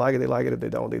 If people like it, they like it. If they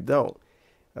don't, they don't.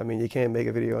 I mean, you can't make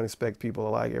a video and expect people to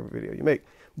like every video you make.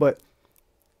 But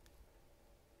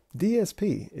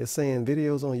DSP is saying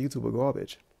videos on YouTube are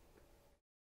garbage.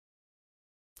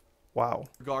 Wow.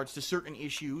 Regards to certain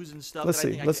issues and stuff. Let's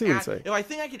see what you say. If I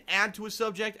think I can add to a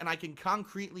subject and I can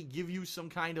concretely give you some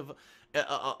kind of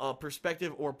a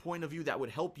perspective or point of view that would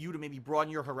help you to maybe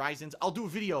broaden your horizons, I'll do a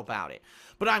video about it.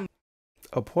 But I'm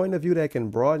a point of view that can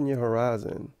broaden your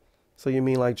horizon. So you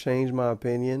mean like change my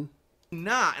opinion?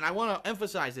 Not, and I want to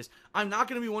emphasize this, I'm not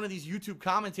going to be one of these YouTube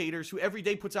commentators who every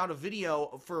day puts out a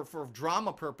video for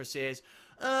drama purposes.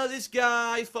 This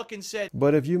guy fucking said.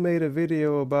 But if you made a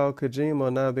video about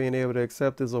Kojima not being able to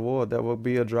accept his award, that would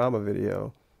be a drama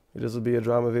video. It just would be a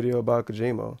drama video about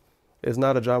Kojima. It's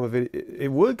not a drama video.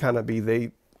 It would kind of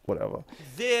be whatever.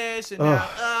 This and now,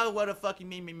 oh, what a fucking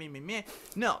me.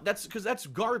 No, that's because that's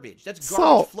garbage. That's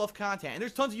garbage fluff content. And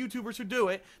there's tons of YouTubers who do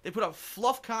it. They put up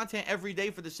fluff content every day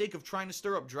for the sake of trying to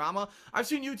stir up drama. I've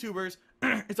seen YouTubers,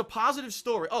 it's a positive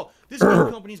story. Oh, this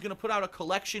game company is going to put out a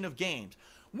collection of games.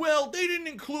 Well, they didn't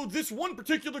include this one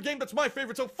particular game that's my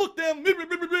favorite, so fuck them.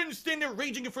 Stand there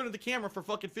raging in front of the camera for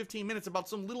fucking 15 minutes about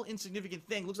some little insignificant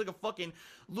thing. Looks like a fucking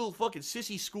little fucking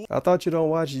sissy school. I thought you don't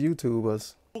watch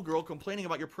YouTubers. Girl complaining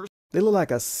about your personal. They look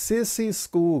like a sissy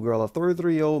schoolgirl, a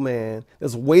 33-year-old man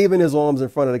that's waving his arms in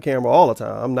front of the camera all the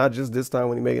time. Not just this time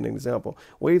when he making an example.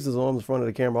 Waves his arms in front of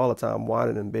the camera all the time,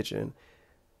 whining and bitching.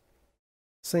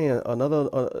 Saying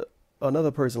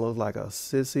another person looks like a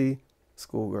sissy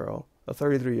schoolgirl. A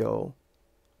 33-year-old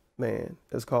man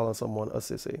is calling someone a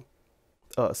sissy.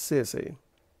 A sissy.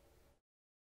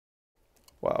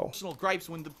 Wow. Personal gripes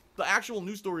when the actual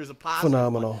news story is a positive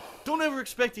Phenomenal. one. Don't ever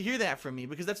expect to hear that from me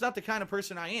because that's not the kind of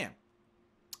person I am.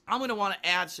 I'm going to want to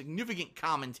add significant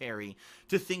commentary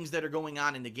to things that are going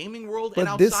on in the gaming world and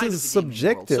outside of the gaming world. But this is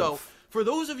subjective. So, for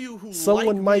those of you who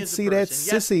someone might see that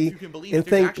sissy and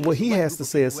think what he has to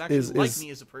say is worth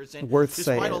saying.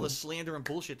 Despite all the slander and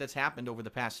bullshit that's happened over the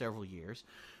past several years.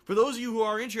 For those of you who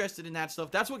are interested in that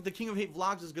stuff, that's what the King of Hate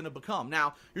Vlogs is going to become.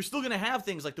 Now, you're still going to have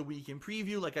things like the Weekend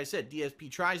Preview. Like I said, DSP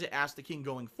tries to Ask the King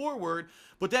going forward.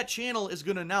 But that channel is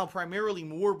going to now primarily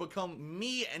more become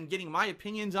me and getting my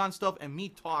opinions on stuff and me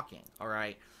talking. All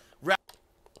right?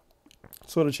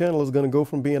 So the channel is going to go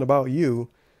from being about you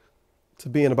to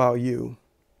being about you.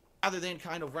 Rather than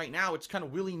kind of right now, it's kind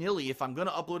of willy-nilly. If I'm going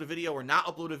to upload a video or not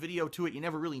upload a video to it, you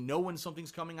never really know when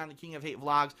something's coming on the King of Hate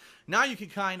Vlogs. Now you can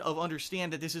kind of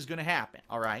understand that this is going to happen,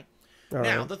 all right?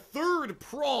 Now, the third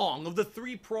prong of the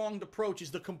three-pronged approach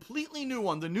is the completely new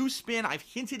one, the new spin. I've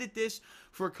hinted at this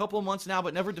for a couple of months now,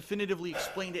 but never definitively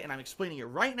explained it, and I'm explaining it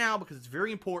right now because it's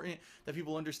very important that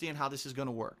people understand how this is going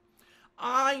to work.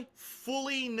 I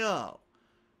fully know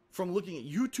from looking at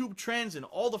YouTube trends and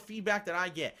all the feedback that I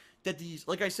get, that these,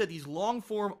 like I said, these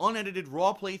long-form, unedited,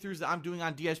 raw playthroughs that I'm doing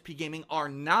on DSP Gaming are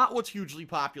not what's hugely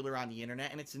popular on the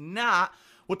internet, and it's not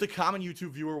what the common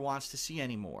YouTube viewer wants to see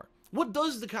anymore. What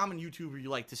does the common YouTuber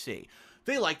like to see?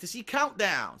 They like to see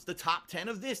countdowns, the top 10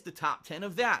 of this, the top 10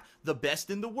 of that, the best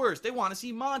and the worst. They want to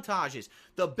see montages,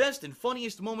 the best and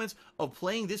funniest moments of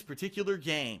playing this particular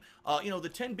game. You know, the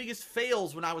 10 biggest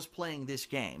fails when I was playing this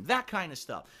game, that kind of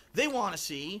stuff. They want to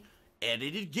see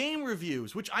edited game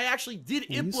reviews, which I actually did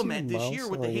implement this year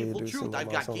with the Hateful Truth. I've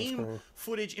got game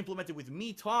footage implemented with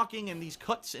me talking and these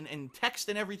cuts and text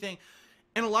and everything.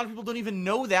 And a lot of people don't even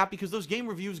know that because those game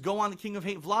reviews go on the King of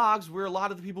Hate Vlogs where a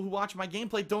lot of the people who watch my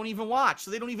gameplay don't even watch.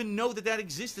 So they don't even know that that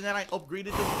exists and that I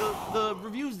upgraded the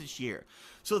reviews this year.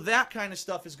 So that kind of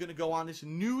stuff is going to go on this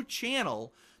new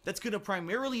channel that's going to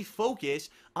primarily focus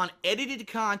on edited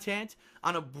content,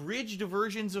 on abridged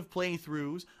versions of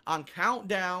playthroughs, on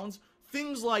countdowns,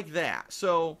 things like that.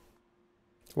 So...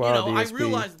 Wow, you know, DSP, I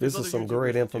realize this is some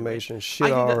great information. Shit, I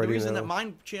think that the already reason know. that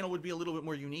my channel would be a little bit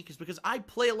more unique is because I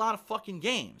play a lot of fucking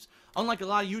games. Unlike a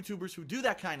lot of YouTubers who do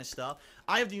that kind of stuff,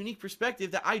 I have the unique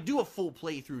perspective that I do a full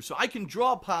playthrough. So I can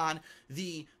draw upon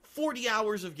the 40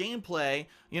 hours of gameplay,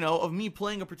 you know, of me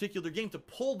playing a particular game to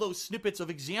pull those snippets of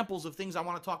examples of things I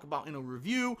want to talk about in a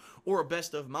review or a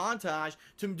best of montage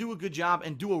to do a good job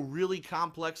and do a really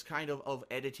complex kind of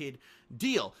edited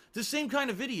deal. The same kind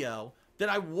of video that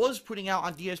I was putting out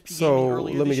on DSP Gaming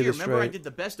earlier this year. Remember, I did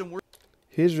the best and worst.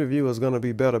 His review is going to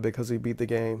be better because he beat the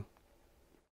game.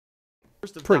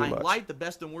 Of Pretty much. Light, the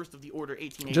best and worst of the Order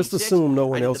 1886. Just assume no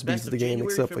one else beats the game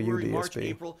January, except February, for you, March, DSP.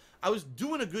 April. I was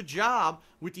doing a good job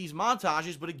with these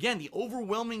montages, but again, the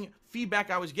overwhelming feedback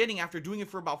I was getting after doing it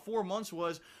for about 4 months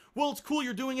was, well, it's cool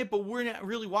you're doing it, but we're not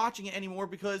really watching it anymore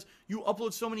because you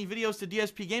upload so many videos to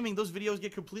DSP Gaming, those videos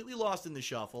get completely lost in the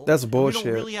shuffle. That's bullshit. We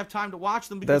don't really have time to watch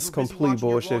them because that's complete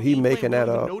bullshit. He making that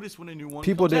up.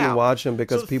 People didn't watch him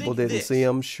because people didn't see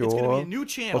him, sure.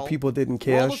 Or people didn't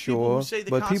care, sure.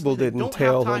 But people didn't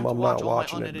tell him I'm not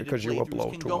watching it because you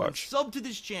upload too much. Sub to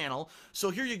this channel. So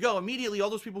here you go. Immediately, all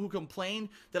those people who complained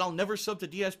that I'll never sub to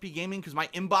DSP Gaming because my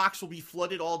inbox will be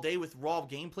flooded all day with raw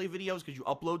gameplay videos because you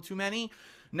upload too many.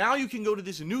 Now you can go to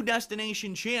this new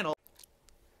destination channel.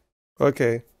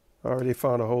 Okay, I already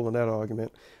found a hole in that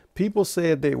argument. People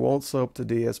said they won't sub to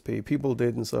DSP. People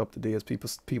didn't sub to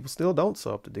DSP. People still don't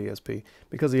sub to DSP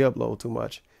because he upload too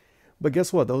much. But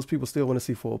guess what? Those people still want to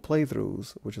see full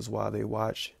playthroughs, which is why they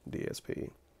watch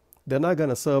DSP. They're not going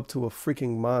to sub to a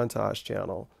freaking montage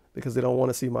channel because they don't want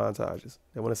to see montages.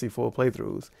 They want to see full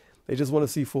playthroughs. They just want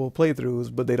to see full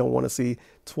playthroughs, but they don't want to see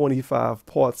 25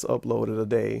 parts uploaded a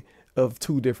day of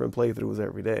 2 different playthroughs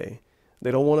every day.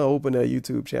 They don't want to open their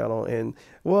YouTube channel and,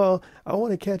 well, I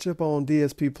want to catch up on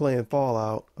DSP playing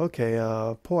Fallout. Okay,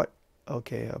 port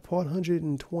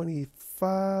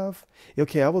 125.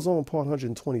 Okay, I was on port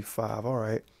 125. All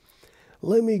right.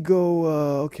 Let me go,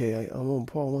 okay, I'm on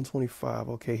part 125.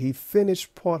 Okay, he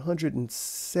finished part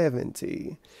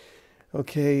 170.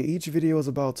 Okay, each video is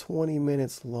about 20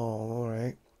 minutes long, all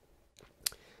right.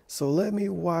 So let me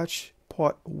watch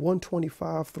part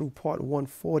 125 through part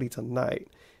 140 tonight.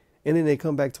 And then they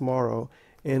come back tomorrow,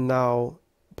 and now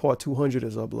part 200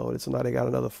 is uploaded. So now they got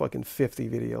another fucking 50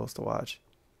 videos to watch.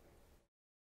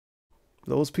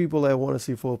 Those people that want to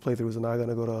see full playthroughs are not going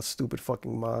to go to a stupid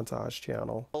fucking montage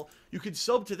channel. You could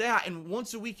sub to that, and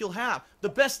once a week you'll have the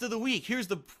best of the week. Here's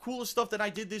the coolest stuff that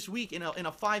I did this week in a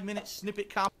 5-minute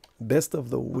snippet Best of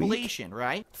the week? compilation,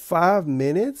 right? 5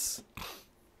 minutes?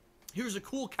 Here's a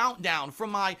cool countdown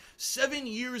from my 7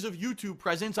 years of YouTube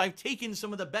presence. I've taken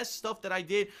some of the best stuff that I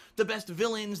did, the best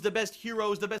villains, the best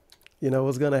heroes, the best... You know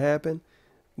what's going to happen?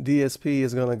 DSP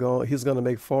is going to go, he's going to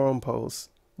make forum posts.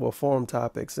 Well, forum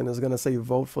topics, and it's going to say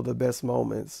vote for the best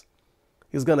moments.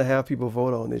 He's going to have people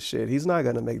vote on this shit. He's not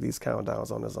going to make these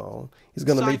countdowns on his own. He's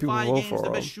going to make people vote for the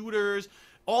him. best shooters,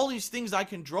 all these things I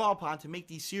can draw upon to make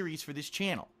these series for this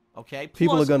channel. Okay,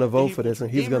 people are going to vote for this,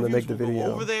 and he's going to make the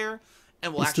video. Over there,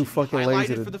 and we'll he's too fucking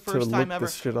lazy to look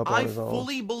this shit up on his own. I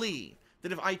fully believe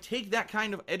that if I take that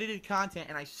kind of edited content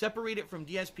and I separate it from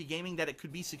DSP Gaming, that it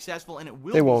could be successful, and it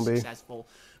will be successful.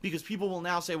 Because people will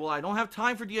now say, well, I don't have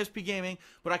time for DSP Gaming,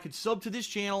 but I could sub to this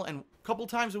channel, and a couple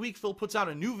times a week, Phil puts out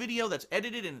a new video that's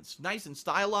edited, and it's nice and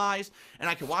stylized, and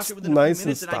I can watch it within a few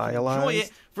minutes, and I can enjoy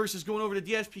it, versus going over to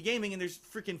DSP Gaming, and there's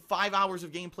freaking 5 hours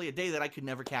of gameplay a day that I could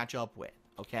never catch up with.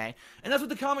 Okay? And that's what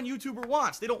the common YouTuber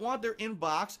wants. They don't want their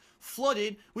inbox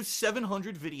flooded with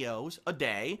 700 videos a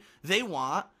day. They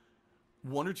want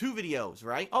 1 or 2 videos,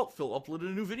 right? Oh, Phil uploaded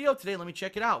a new video today. Let me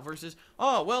check it out. Versus,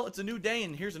 oh, well, it's a new day,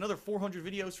 and here's another 400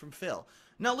 videos from Phil.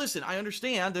 Now, listen, I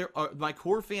understand there are my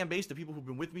core fan base, the people who've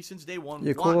been with me since day one.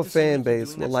 Your core fan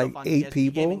base with like 8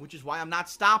 people, Gaming, which is why I'm not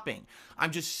stopping.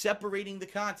 I'm just separating the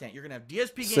content. You're gonna have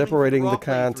DSP Gaming separating the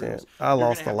content. I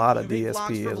lost a lot of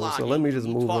DSP, so let me just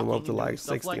move them up to like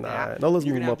 69. No, let's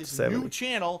move them up to 70. New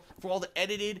channel for all the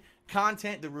edited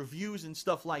content, the reviews and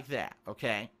stuff like that.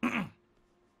 Okay.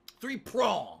 3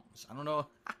 prongs. I don't know.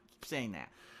 I keep saying that.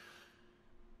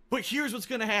 But here's what's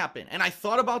going to happen. And I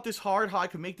thought about this hard, how I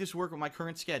could make this work with my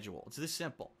current schedule. It's this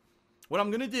simple. What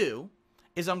I'm going to do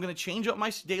is I'm going to change up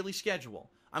my daily schedule.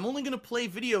 I'm only going to play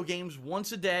video games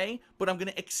once a day, but I'm going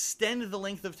to extend the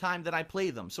length of time that I play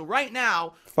them. So right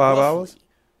now, 5 hours?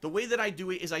 The way that I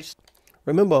do it is I...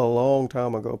 Remember a long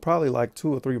time ago, probably like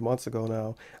 2 or 3 months ago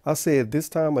now, I said this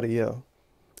time of the year,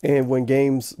 and when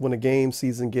the game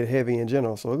season get heavy in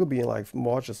general, so it could be in like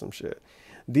March or some shit,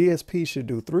 DSP should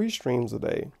do 3 streams a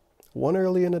day. 1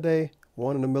 early in the day,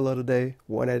 1 in the middle of the day,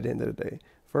 1 at the end of the day.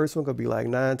 First one could be like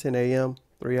 9, 10 a.m.,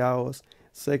 3 hours.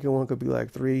 Second one could be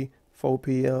like 3, 4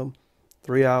 p.m.,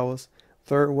 3 hours.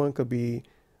 Third one could be,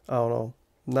 I don't know,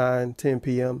 9, 10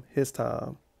 p.m., his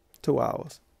time, 2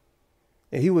 hours.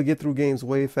 And he would get through games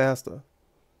way faster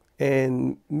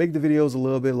and make the videos a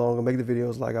little bit longer, make the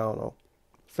videos like, I don't know,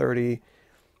 30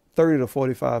 to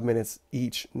 45 minutes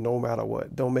each, no matter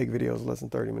what. Don't make videos less than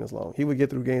 30 minutes long. He would get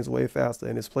through games way faster,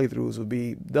 and his playthroughs would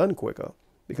be done quicker.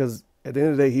 Because at the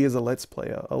end of the day, he is a Let's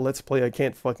Player. A Let's Player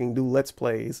can't fucking do Let's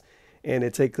Plays, and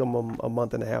it takes him a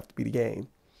month and a half to beat the game.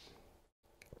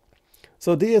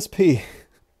 So DSP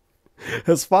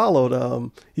has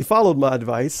followed, he followed my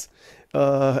advice,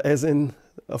 as in,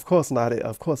 of course not,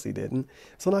 of course he didn't.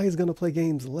 So now he's going to play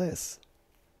games less.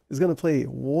 He's going to play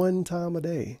 1 time a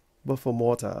day, but for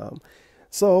more time.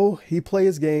 So he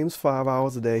plays games 5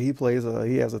 hours a day. He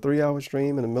has a 3-hour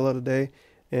stream in the middle of the day,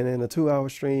 and then a 2-hour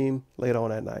stream later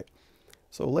on at night.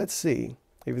 So let's see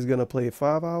if he's going to play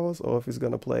 5 hours or if he's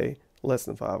going to play less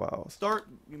than 5 hours. Start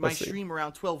my stream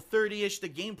around 12:30ish. The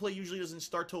gameplay usually doesn't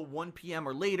start till 1 p.m.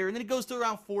 or later, and then it goes to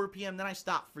around 4 p.m. Then I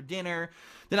stop for dinner.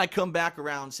 Then I come back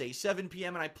around, say, 7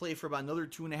 p.m. and I play for about another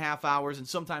 2.5 hours, and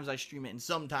sometimes I stream it, and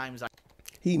sometimes I...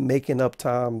 He making up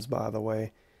times, by the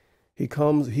way.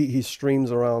 He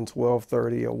streams around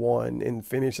 12:30 or 1 and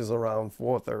finishes around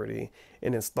 4:30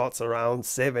 and then starts around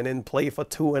 7 and play for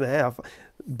 2.5.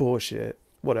 Bullshit.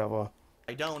 Whatever.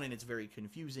 I don't, and it's very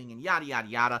confusing and yada yada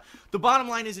yada. The bottom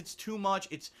line is it's too much.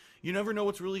 You never know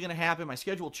what's really going to happen. My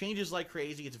schedule changes like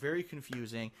crazy. It's very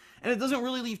confusing, and it doesn't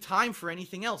really leave time for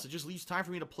anything else. It just leaves time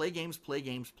for me to play games, play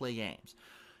games, play games.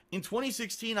 in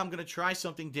 2016, I'm going to try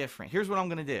something different. Here's what I'm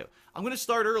going to do. I'm going to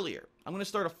start earlier. I'm going to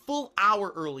start a full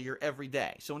hour earlier every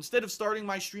day. So instead of starting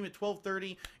my stream at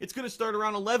 12:30, it's going to start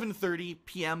around 11:30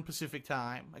 p.m. Pacific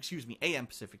time. Excuse me, a.m.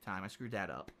 Pacific time. I screwed that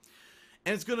up.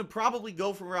 And it's going to probably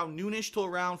go from around noonish till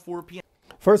around 4 p.m.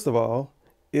 First of all,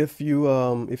 if you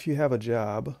have a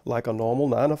job, like a normal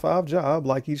 9 to 5 job,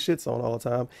 like he shits on all the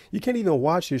time, you can't even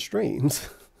watch his streams.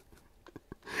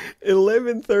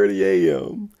 11:30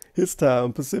 a.m. his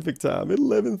time, Pacific time,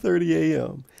 11:30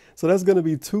 a.m. So that's going to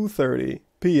be 2:30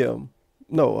 p.m.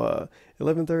 No,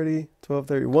 11:30,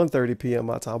 12:30, 1:30 p.m.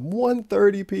 my time.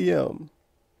 1:30 p.m.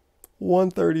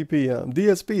 1:30 p.m.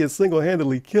 DSP is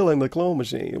single-handedly killing the clone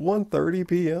machine. 1:30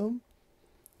 p.m.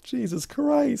 Jesus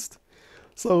Christ.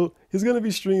 So he's going to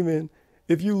be streaming.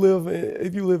 If you live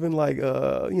in like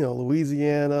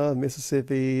Louisiana,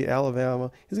 Mississippi, Alabama,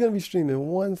 he's going to be streaming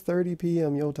 1:30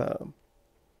 p.m. your time.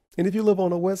 And if you live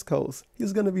on the West Coast,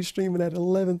 he's going to be streaming at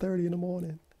 11:30 in the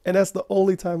morning. And that's the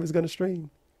only time he's going to stream.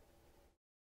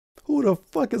 Who the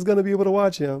fuck is going to be able to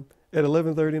watch him at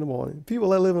 11:30 in the morning? People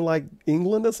that live in like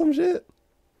England or some shit.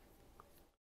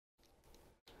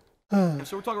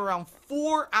 So we're talking around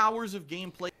 4 hours of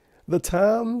gameplay. The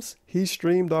times he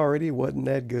streamed already wasn't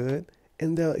that good.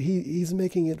 And he's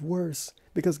making it worse.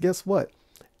 Because guess what?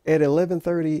 At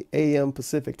 11:30 a.m.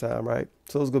 Pacific time, right?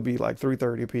 So it's going to be like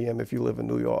 3:30 p.m. if you live in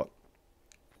New York.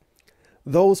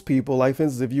 Those people, like for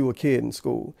instance, if you were a kid in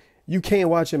school, you can't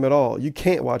watch him at all. You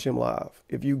can't watch him live.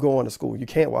 If you go into school, you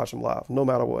can't watch him live, no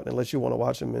matter what, unless you want to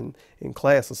watch him in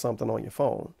class or something on your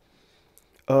phone.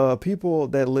 People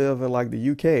that live in like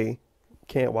the UK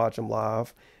can't watch him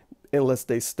live unless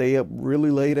they stay up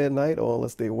really late at night or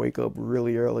unless they wake up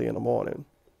really early in the morning,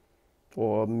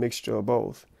 or a mixture of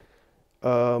both.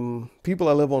 People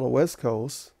that live on the West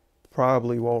Coast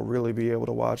probably won't really be able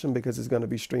to watch him because it's going to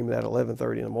be streaming at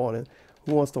 11:30 in the morning.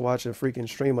 Who wants to watch a freaking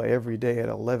streamer every day at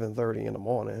 11:30 in the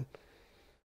morning?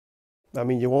 I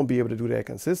mean, you won't be able to do that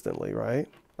consistently, right?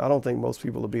 I don't think most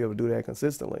people will be able to do that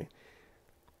consistently.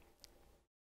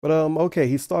 But okay,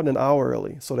 he's starting an hour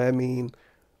early, so that means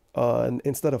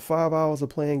instead of 5 hours of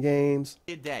playing games,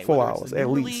 A day, 4 hours at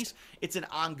least. Release, it's an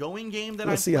ongoing game that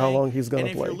Let's I'm see playing. how long he's gonna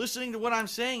play. And play. if you're listening to what I'm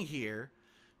saying here,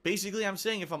 basically I'm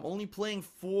saying if I'm only playing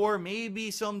 4,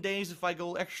 maybe some days if I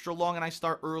go extra long and I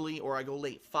start early or I go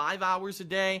late, 5 hours a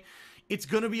day, it's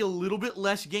going to be a little bit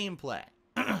less gameplay.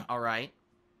 All right?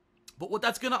 But what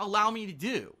that's going to allow me to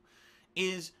do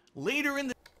is later in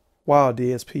the... Wow,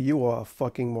 DSP, you are a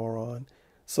fucking moron.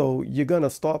 So you're going to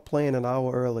start playing an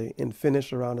hour early and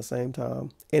finish around the same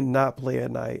time and not play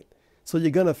at night. So you're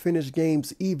going to finish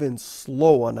games even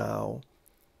slower now.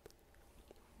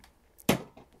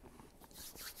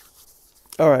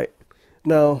 All right.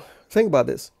 Now, think about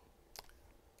this.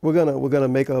 We're gonna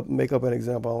make up an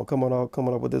example. I'm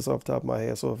coming up with this off the top of my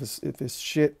head. So if it's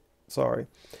shit, sorry.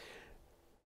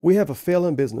 We have a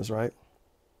failing business, right?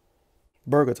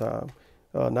 Burger Time,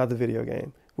 not the video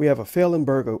game. We have a failing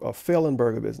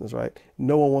burger business, right?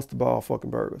 No one wants to buy our fucking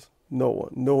burgers. No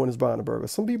one is buying a burger.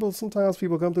 Sometimes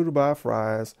people come through to buy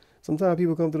fries. Sometimes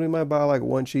people come through, they might buy like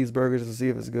 1 cheeseburger just to see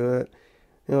if it's good.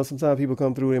 You know, sometimes people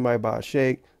come through, they might buy a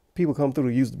shake. People come through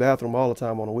to use the bathroom all the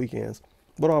time on the weekends.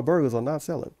 But our burgers are not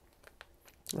selling.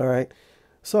 All right.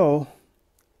 So,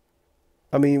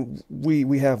 I mean,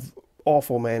 we have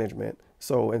awful management.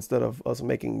 So instead of us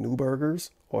making new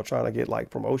burgers or trying to get like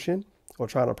promotion or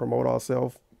trying to promote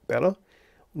ourselves better,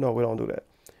 no, we don't do that.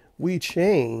 We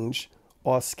change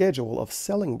our schedule of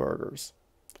selling burgers.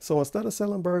 So instead of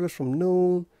selling burgers from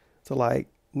noon to like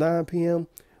 9 p.m.,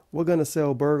 we're going to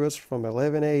sell burgers from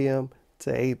 11 a.m.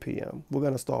 to 8 p.m. We're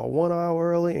going to start 1 hour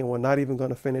early and we're not even going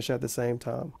to finish at the same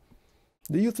time.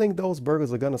 Do you think those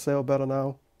burgers are going to sell better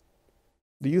now?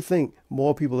 Do you think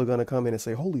more people are going to come in and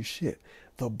say, holy shit,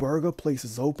 the burger place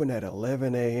is open at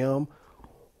 11 a.m.?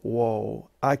 Whoa,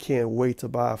 I can't wait to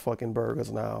buy fucking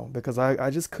burgers now because I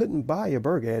just couldn't buy a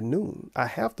burger at noon. I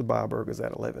have to buy burgers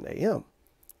at 11 a.m.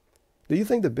 Do you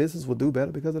think the business will do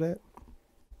better because of that?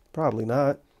 Probably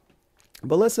not.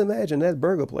 But let's imagine that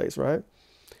burger place, right?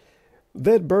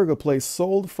 That burger place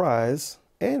sold fries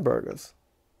and burgers.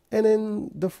 And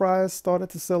then the fries started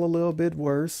to sell a little bit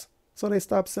worse, so they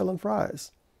stopped selling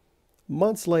fries.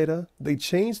 Months later, they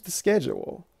changed the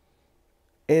schedule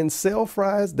and sell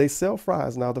fries. They sell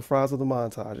fries now, the fries are the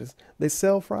montages. They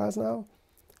sell fries now,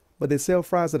 but they sell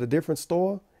fries at a different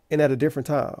store and at a different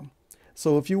time.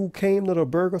 So if you came to the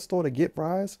burger store to get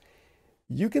fries,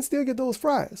 you can still get those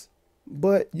fries,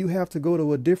 but you have to go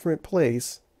to a different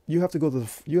place. You have to go to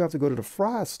the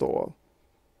fry store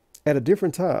at a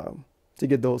different time to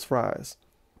get those fries,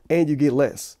 and you get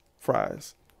less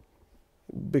fries.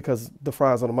 because the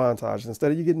fries on the montage.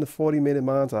 Instead of you getting the 40-minute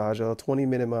montage or a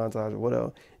 20-minute montage or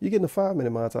whatever, you're getting a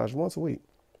 5-minute montage once a week.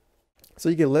 So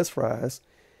you get less fries.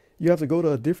 You have to go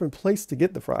to a different place to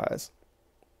get the fries.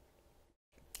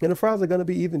 And the fries are going to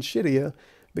be even shittier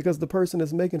because the person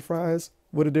is making fries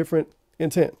with a different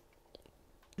intent.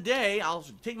 Today, I'll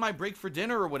take my break for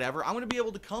dinner or whatever. I'm going to be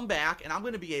able to come back and I'm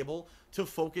going to be able to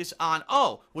focus on,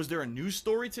 oh, was there a news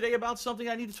story today about something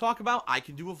I need to talk about? I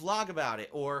can do a vlog about it.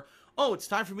 Or, oh, it's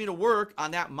time for me to work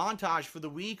on that montage for the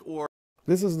week. Or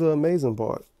this is the amazing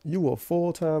part. You a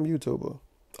full-time YouTuber.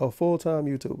 A full-time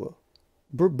YouTuber.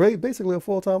 Basically a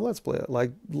full-time Let's Player.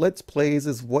 Like, Let's Plays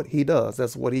is what he does.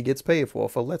 That's what he gets paid for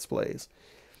Let's Plays.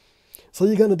 So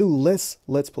you're going to do less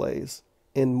Let's Plays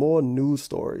and more news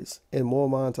stories and more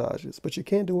montages. But you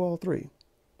can't do all three.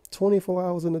 24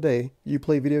 hours in a day, you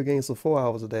play video games for 4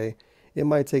 hours a day. It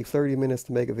might take 30 minutes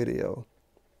to make a video,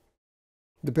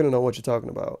 depending on what you're talking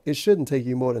about. It shouldn't take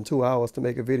you more than 2 hours to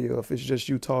make a video if it's just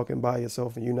you talking by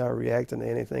yourself and you're not reacting to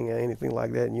anything or anything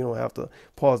like that, and you don't have to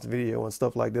pause the video and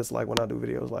stuff like this, like when I do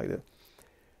videos like that.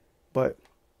 But,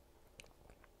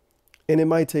 and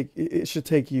it should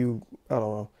take you, I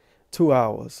don't know, 2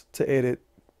 hours to edit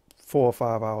 4 or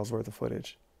 5 hours worth of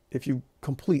footage if you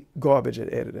complete garbage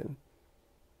at editing.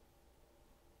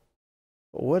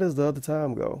 Where does the other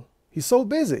time go? He's so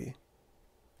busy.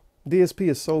 DSP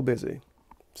is so busy.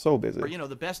 So busy. Or, you know,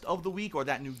 the best of the week or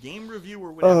that new game review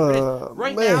or whatever.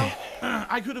 Right now,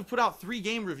 I could have put out 3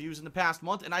 game reviews in the past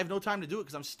month, and I have no time to do it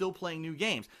because I'm still playing new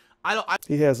games.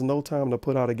 He has no time to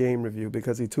put out a game review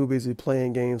because he's too busy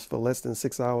playing games for less than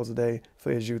 6 hours a day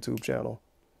for his YouTube channel.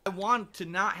 I want to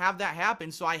not have that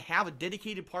happen, so I have a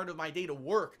dedicated part of my day to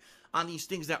work on these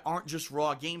things that aren't just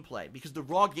raw gameplay. Because the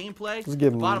raw gameplay, the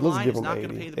bottom line, is not going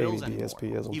to pay the bills anymore.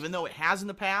 Even though it has in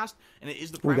the past, and it is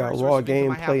the primary source of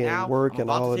income I have now. Work I'm and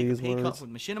about all to take of a these pay words. cut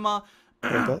with Machinima.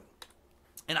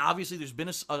 And obviously, there's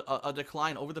been a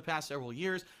decline over the past several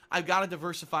years. I've got to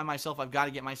diversify myself. I've got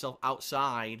to get myself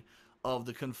outside of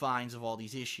the confines of all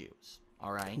these issues.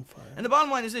 All right? And the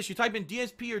bottom line is this. You type in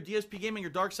DSP or DSP Gaming or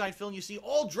Dark Side Phil, and you see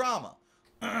all drama.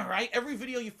 Right? Every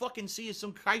video you fucking see is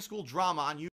some high school drama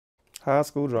on YouTube. High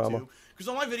school drama. Because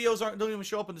all my videos don't even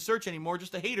show up in the search anymore.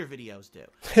 Just the hater videos do.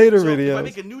 Videos. If I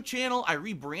make a new channel, I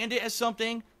rebrand it as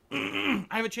something. I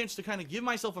have a chance to kind of give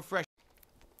myself a fresh.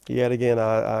 Yet again,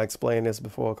 I explained this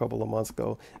before a couple of months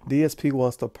ago. DSP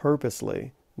wants to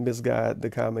purposely misguide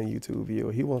the common YouTube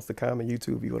viewer. He wants the common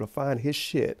YouTube viewer to find his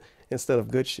shit instead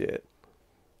of good shit.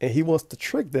 And he wants to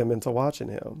trick them into watching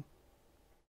him.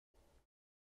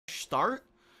 Start,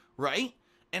 right?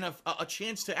 And a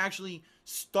chance to actually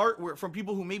start from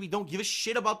people who maybe don't give a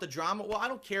shit about the drama. Well, I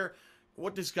don't care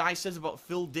what this guy says about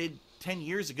Phil did 10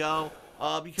 years ago.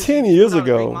 Because 10 years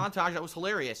ago. A great montage that was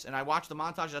hilarious. And I watched the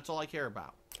montage. That's all I care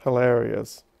about.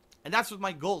 Hilarious. And that's what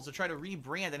my goal is, to try to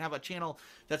rebrand and have a channel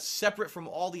that's separate from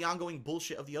all the ongoing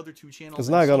bullshit of the other 2 channels. It's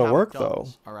not going to work, though.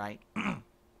 All right.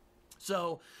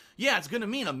 So, yeah, it's going to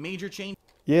mean a major change.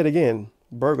 Yet again,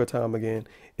 burger time again.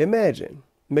 Imagine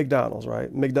McDonald's, right?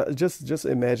 Just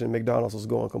imagine McDonald's was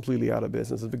going completely out of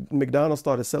business. If McDonald's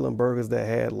started selling burgers that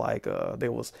had like they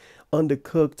was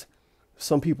undercooked.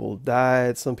 Some people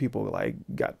died. Some people like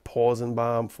got poison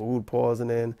bomb, food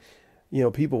poisoning. You know,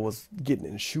 people was getting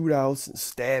in shootouts and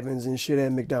stabbings and shit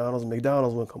at McDonald's.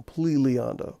 McDonald's went completely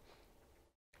under,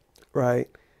 right?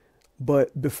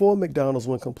 But before McDonald's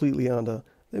went completely under,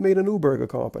 they made a new burger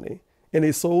company and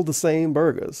they sold the same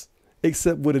burgers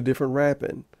except with a different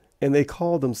wrapping. And they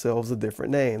called themselves a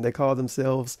different name. They called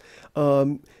themselves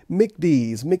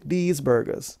McD's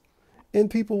Burgers. And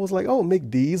people was like, oh,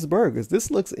 McD's Burgers. This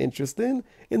looks interesting.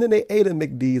 And then they ate a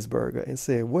McD's burger and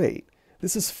said, wait,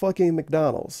 this is fucking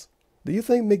McDonald's. Do you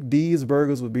think McD's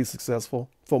Burgers would be successful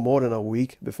for more than a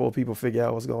week before people figure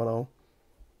out what's going on?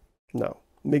 No.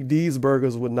 McD's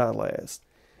Burgers would not last.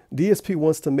 DSP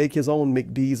wants to make his own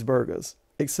McD's Burgers,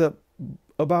 except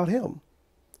about him.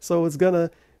 So it's going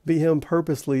to be him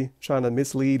purposely trying to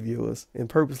mislead viewers and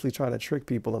purposely trying to trick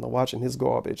people into watching his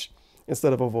garbage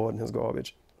instead of avoiding his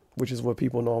garbage, which is what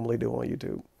people normally do on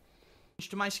YouTube.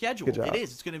 To my schedule. It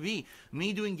is. It's going to be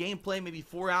me doing gameplay maybe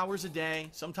 4 hours a day,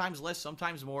 sometimes less,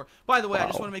 sometimes more. By the way, I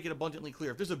just want to make it abundantly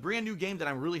clear. If there's a brand new game that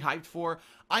I'm really hyped for,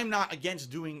 I'm not against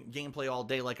doing gameplay all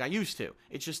day like I used to.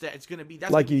 It's just that it's going to be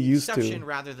that's like you used the exception to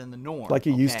rather than the norm. Like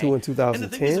you used to in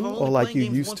 2010 or like you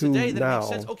used to now.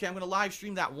 Okay, I'm going to live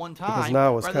stream that one time. Because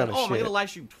now it's kind of shit. I'm going to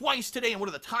live stream twice today, and what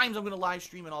are the times I'm going to live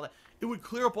stream and all that? It would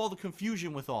clear up all the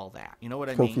confusion with all that. You know what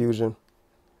I mean? Confusion.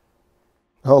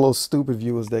 All those stupid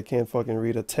viewers that can't fucking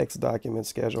read a text document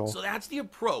schedule. So that's the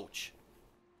approach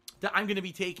that I'm going to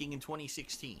be taking in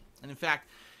 2016. And in fact,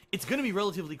 it's going to be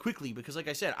relatively quickly because, like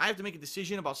I said, I have to make a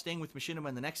decision about staying with Machinima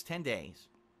in the next 10 days.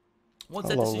 Once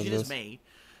that decision is made,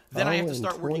 then I have to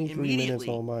start working immediately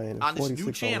on this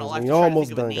new channel. I have to try to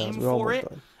think of a name for it,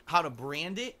 how to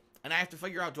brand it, and I have to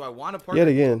figure out, do I want to partner? Yet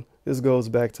again, this goes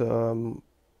back to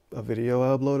a video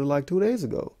I uploaded like 2 days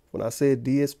ago when I said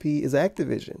DSP is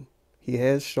Activision. He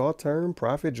has short-term,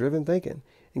 profit-driven thinking.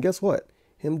 And guess what?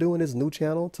 Him doing his new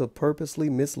channel to purposely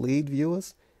mislead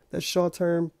viewers, that's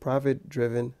short-term,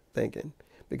 profit-driven thinking.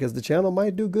 Because the channel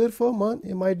might do good for a month,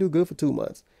 it might do good for 2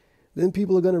 months. Then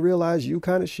people are going to realize you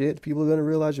kind of shit, people are going to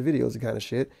realize your videos are kind of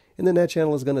shit, and then that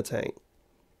channel is going to tank.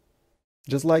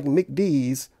 Just like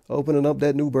McD's opening up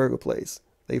that new burger place.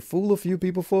 They fool a few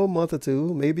people for a month or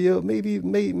two, maybe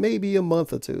a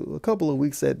month or two, a couple of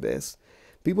weeks at best.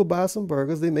 People buy some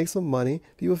burgers, they make some money,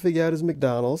 people figure out it's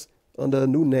McDonald's under a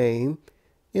new name,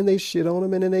 and they shit on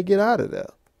them and then they get out of there.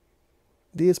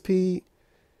 DSP,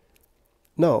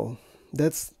 no,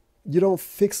 you don't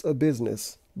fix a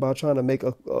business by trying to make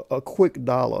a quick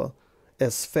dollar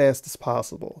as fast as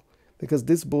possible. Because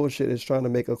this bullshit is trying to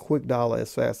make a quick dollar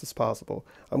as fast as possible.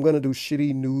 I'm going to do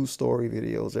shitty news story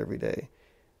videos every day.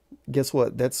 Guess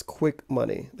what? That's quick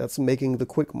money. That's making the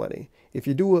quick money. If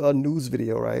you do a news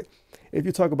video, right? If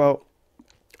you talk about,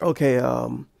 okay,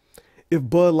 if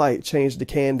Bud Light changed the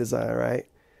can design, right?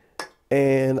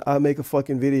 And I make a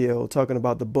fucking video talking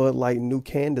about the Bud Light new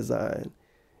can design,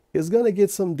 it's going to get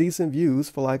some decent views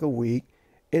for like a week,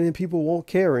 and then people won't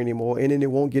care anymore, and then it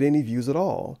won't get any views at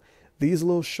all. These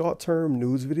little short-term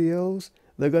news videos,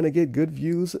 they're going to get good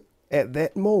views at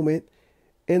that moment,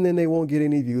 and then they won't get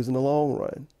any views in the long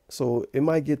run. So it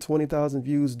might get 20,000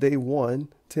 views day one,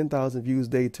 10,000 views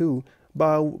day two.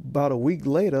 By about a week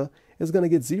later, it's going to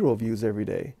get 0 views every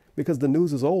day because the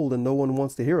news is old and no one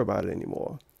wants to hear about it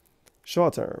anymore.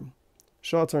 Short-term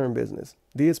business.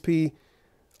 DSP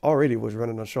already was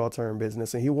running a short-term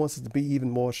business, and he wants it to be even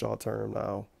more short-term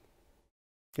now.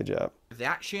 Good job.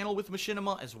 That channel with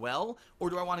Machinima as well, or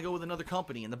do I want to go with another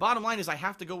company? And the bottom line is I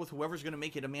have to go with whoever's going to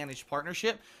make it a managed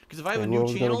partnership, because if I have a new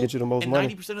channel and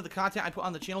 90% of the content I put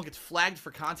on the channel gets flagged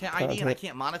for content ID and I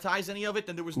can't monetize any of it,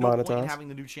 then there was no point in having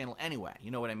the new channel anyway.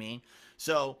 You know what I mean?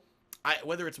 So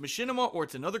whether it's Machinima or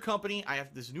it's another company,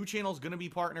 this new channel is going to be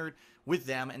partnered with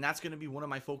them, and that's going to be one of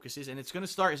my focuses, and it's going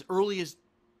to start as early as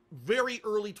very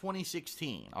early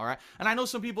 2016, all right? And I know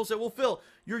some people say, well, Phil,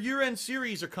 your year-end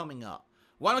series are coming up.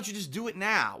 Why don't you just do it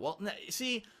now? Well,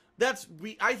 see,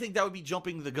 I think that would be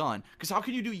jumping the gun. Because how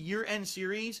can you do year-end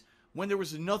series when there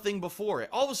was nothing before it?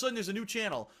 All of a sudden, there's a new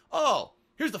channel. Oh,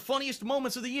 here's the funniest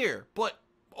moments of the year. But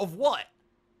of what?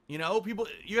 You know,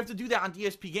 you have to do that on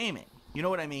DSP Gaming. You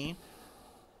know what I mean?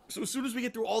 So as soon as we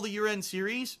get through all the year-end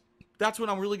series, that's when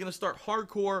I'm really going to start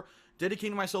hardcore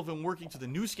dedicating myself and working to the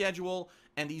new schedule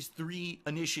and these 3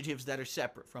 initiatives that are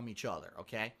separate from each other,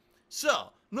 okay?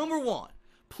 So, number 1.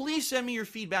 Please send me your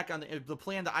feedback on the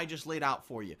plan that I just laid out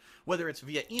for you. Whether it's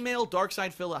via email,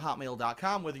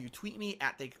 darksidephil@hotmail.com, whether you tweet me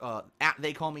at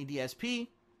theycallmedsp,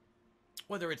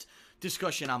 whether it's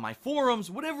discussion on my forums,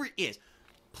 whatever it is.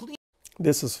 Please.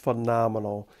 This is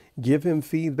phenomenal. Give him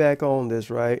feedback on this,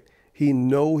 right? He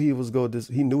knew he was going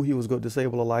to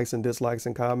disable the likes and dislikes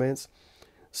and comments.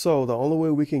 So the only way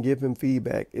we can give him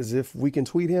feedback is if we can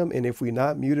tweet him, and if we're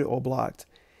not muted or blocked.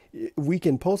 We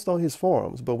can post on his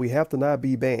forums, but we have to not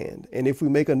be banned. And if we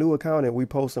make a new account and we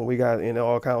post and we got in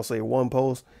our account say 1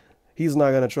 post, he's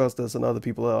not going to trust us and other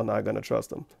people are not going to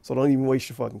trust him. So don't even waste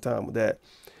your fucking time with that.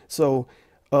 So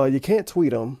you can't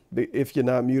tweet him if you're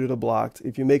not muted or blocked.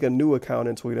 If you make a new account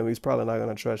and tweet him, he's probably not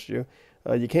going to trust you.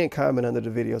 You can't comment under the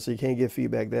video, so you can't get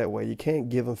feedback that way. You can't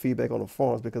give him feedback on the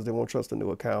forums because they won't trust the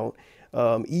new account.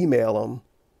 Email him.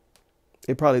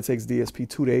 It probably takes DSP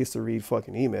 2 days to read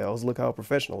fucking emails. Look how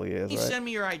professional he is, right? Send me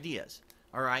your ideas,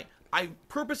 all right? I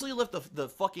purposely left the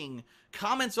fucking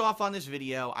comments off on this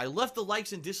video. I left the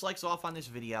likes and dislikes off on this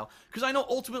video because I know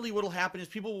ultimately what will happen is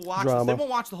people will watch this. They won't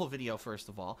watch the whole video, first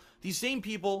of all. These same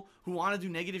people who want to do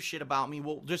negative shit about me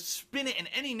will just spin it in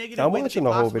any negative way that they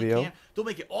possibly can. They'll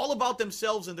make it all about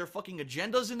themselves and their fucking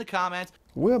agendas in the comments.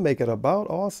 We'll make it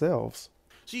about ourselves.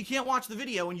 So you can't watch the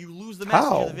video and you lose the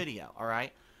message of the video, all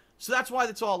right? So that's why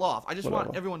it's all off. I just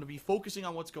want everyone to be focusing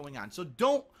on what's going on. So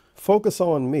don't focus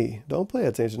on me. Don't pay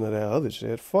attention to that other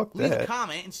shit. Fuck that. Leave a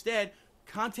comment. Instead,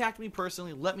 contact me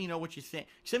personally. Let me know what you think.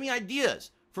 Send me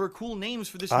ideas for cool names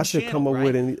for this. I should come up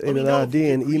with an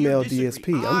idea and email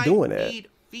DSP. I'm doing that. I need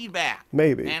feedback.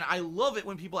 Maybe. And I love it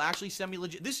when people actually send me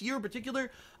legit. This year in particular,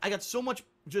 I got so much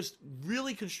just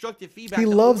really constructive feedback. He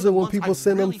loves it when people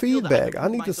send him feedback. I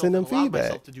need to send him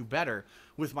feedback to do better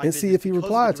with my and see if he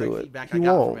replied to it. Feedback He I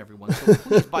got won't. from everyone. So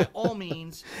please, by all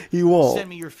means, He won't. send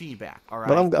me your feedback. All right.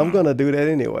 But I'm gonna do that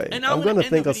anyway. And I'm gonna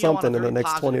think of something in the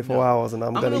next 24 note. hours, and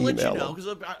I'm gonna let email you know, him.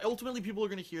 because ultimately people are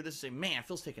gonna hear this and say, "Man,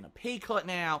 Phil's taking a pay cut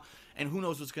now, and who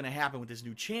knows what's gonna happen with this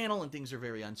new channel, and things are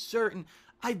very uncertain."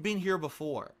 I've been here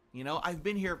before. You know, I've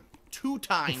been here 2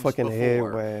 times fucking before. head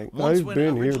wag. Once I've when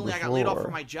been here originally I got laid off before.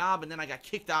 from my job, and then I got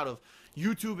kicked out of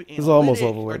YouTube. It's almost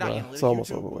over with, or not bro. Analytics, It's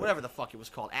almost YouTube, over with. whatever the fuck it was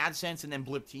called, AdSense, and then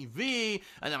Blip TV,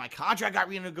 and then my contract got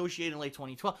renegotiated in late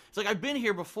 2012. It's like I've been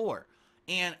here before,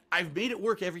 and I've made it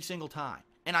work every single time,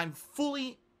 and I'm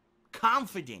fully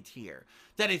confident here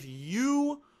that if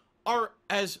you are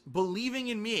as believing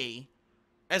in me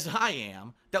as I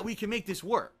am, that we can make this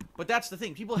work. But that's the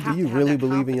thing. People have Do you to have really that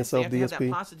believe in confidence. They yourself, have to have DSP?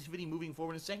 that positivity moving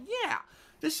forward and saying, yeah,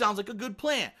 this sounds like a good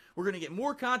plan. We're going to get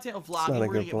more content of vlogging. not a We're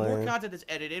going to good get more plan. content that's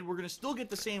edited. We're going to still get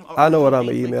the same. I know what I'm gameplay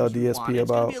gonna email features we want. DSP It's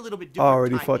gonna about. be a little bit I different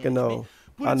already time fucking management, know.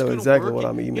 but I it's know gonna exactly work. what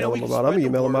And, I'm you know, emailing we him can about. I'm spread the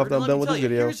emailing him word. after I'm And done let with me this tell you,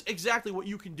 video. here's exactly what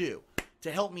you can do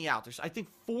to help me out. I think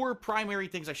 4 primary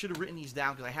things. I should have written these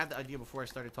down because I had the idea before I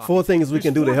started talking. 4 things we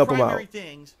can do to help him out. 4 primary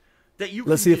things that you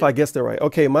Let's can see if do. I guessed it right.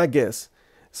 Okay, my guess: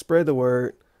 spread the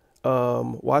word,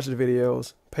 watch the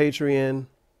videos, Patreon,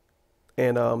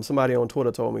 and somebody on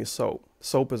Twitter told me soap.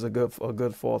 Soap is a good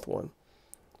 4th one.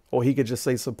 Or he could just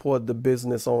say support the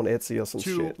business on Etsy or some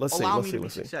to shit. Let's see. allow Let's me see. to be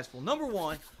Let's see. successful. Number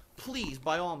 1, please,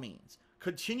 by all means,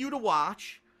 continue to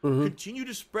watch, Mm-hmm. continue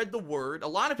to spread the word. A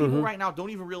lot of people right now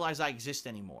don't even realize I exist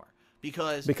anymore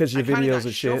because your I kinda videos got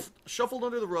are shit. shuffled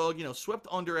under the rug, you know, swept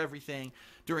under everything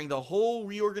during the whole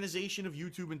reorganization of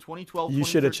YouTube in 2012. You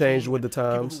should have 2013, changed with the people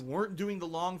times. who weren't doing the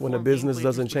long When the form business gameplay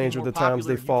doesn't throughs change became with the more times,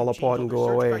 they popular. fall YouTube changed apart all and their go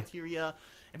search away. criteria.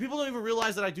 And people don't even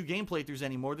realize that I do game playthroughs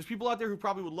anymore. There's people out there who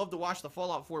probably would love to watch the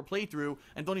Fallout 4 playthrough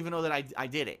and don't even know that I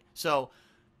did it. So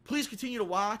please continue to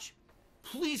watch.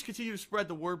 Please continue to spread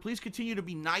the word. Please continue to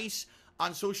be nice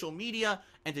on social media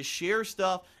and to share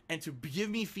stuff and to give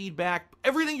me feedback.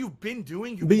 Everything you've been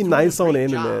doing, you've Be been doing nice a on the great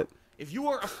job. internet. If you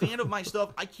are a fan of my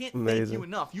stuff, I can't thank Amazing. you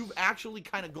enough. You've actually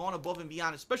kind of gone above and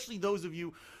beyond, especially those of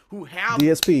you who have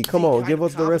DSP, come the on, kind give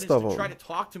us the rest confidence of to try them. to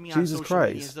talk to me on Jesus social media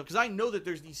and Christ. stuff, because I know that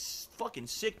there's these fucking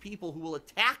sick people who will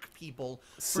attack people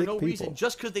for Sick no people. reason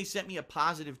just because they sent me a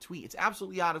positive tweet. It's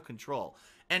absolutely out of control.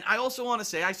 And I also want to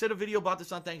say, I said a video about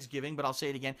this on Thanksgiving, but I'll say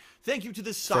it again. Thank you to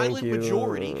the silent you.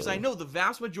 majority, because I know the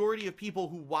vast majority of people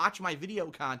who watch my video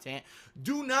content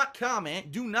do not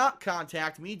comment, do not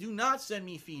contact me, do not send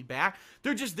me feedback.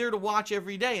 They're just there to watch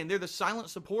every day, and they're the silent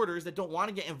supporters that don't want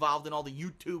to get involved in all the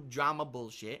YouTube drama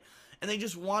bullshit, and they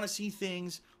just want to see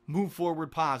things move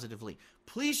forward positively.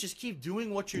 Please just keep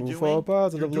doing what you're Move doing. forward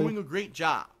positively. You're doing a great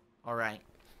job, all right?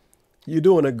 You're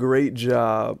doing a great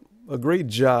job. A great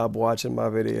job watching my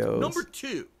videos. Number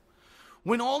 2,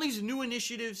 when all these new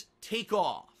initiatives take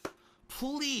off,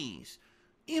 please,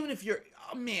 even if you're,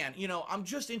 oh man, you know, I'm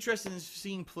just interested in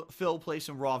seeing Phil play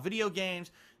some raw video games.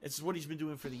 It's what he's been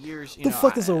doing for the years. The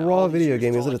fuck is a raw video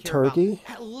game? Is it a turkey?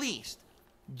 At least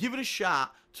give it a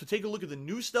shot to take a look at the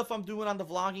new stuff I'm doing on the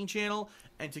vlogging channel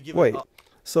and to give Wait. it a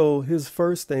So his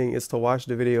first thing is to watch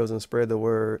the videos and spread the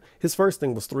word. His first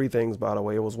thing was 3 things, by the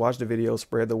way. It was watch the video,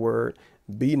 spread the word,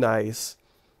 be nice.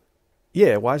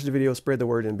 Yeah, watch the video, spread the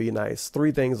word, and be nice.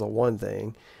 3 things are one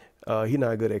thing. He's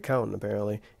not good at counting,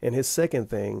 apparently. And his second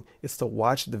thing is to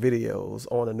watch the videos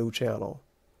on a new channel.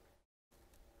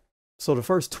 So the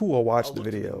first 2 are watch the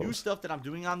look to videos. new stuff that I'm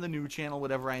doing on the new channel,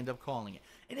 whatever I end up calling it.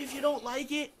 And if you don't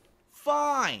like it,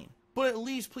 fine. But at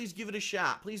least please give it a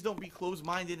shot. Please don't be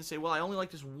closed-minded and say, well, I only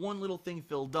like this one little thing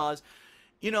Phil does.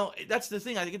 You know, that's the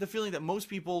thing. I get the feeling that most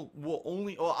people will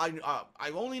only, oh, I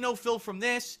only know Phil from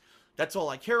this. That's all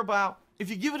I care about. If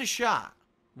you give it a shot,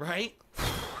 right?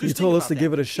 You Just told think us to about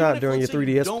give that. it a shot Even if, during your let's say,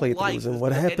 you 3DS don't playthroughs, like and what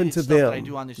the happened edited to stuff that I them?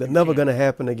 do on this They're new never channel. going to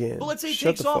happen again. But let's say it Shut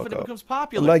takes the off fuck and it up. becomes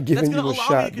popular. I'm not giving That's you going a to allow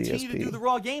shot, me to continue to DSP. do the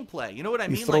raw gameplay. You know what I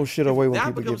mean? You throw Like, shit if away when that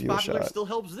people becomes give you a popular, it shot. still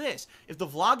helps this. If the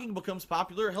vlogging becomes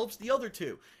popular, it helps the other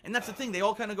 2. And that's the thing. They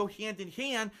all kind of go hand in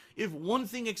hand. If one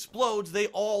thing explodes, they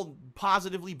all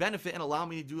positively benefit and allow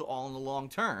me to do it all in the long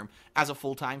term as a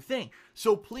full-time thing.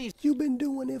 So please. You've been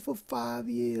doing it for 5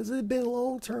 years. It's been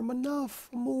long term enough.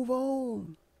 Move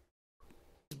on.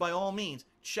 By all means,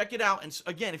 check it out. And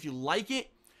again, if you like it,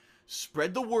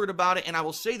 spread the word about it. And I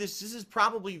will say this is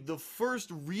probably the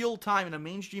first real time in a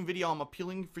mainstream video I'm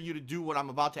appealing for you to do what I'm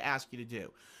about to ask you to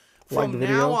do. From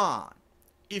now on,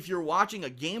 if you're watching a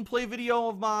gameplay video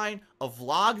of mine, a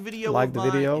vlog video of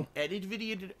mine, an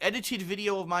edited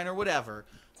video of mine or whatever,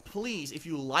 please, if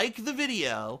you like the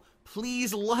video,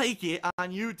 please like it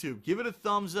on YouTube. Give it a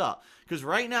thumbs up. Because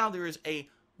right now there is a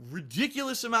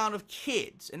ridiculous amount of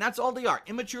kids, and that's all they are,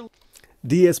 immature.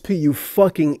 DSP, you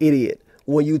fucking idiot.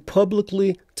 when you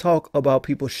publicly talk about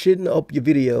people shitting up your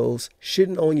videos,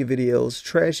 shitting on your videos,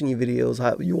 trashing your videos,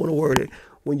 however you want to word it,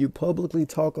 when you publicly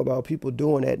talk about people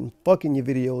doing that and fucking your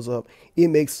videos up, it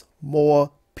makes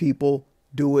more people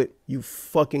do it, you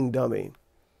fucking dummy.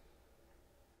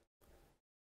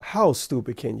 How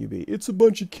stupid can you be? It's a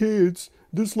bunch of kids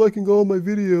disliking all my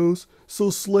videos, so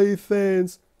slave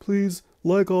fans, please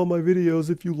like all my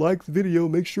videos. If you like the video,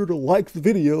 make sure to like the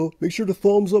video. Make sure to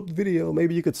thumbs up the video.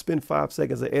 Maybe you could spend 5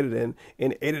 seconds of editing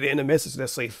and edit in a message that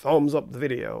say thumbs up the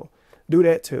video. Do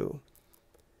that too.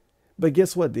 But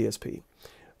guess what, DSP?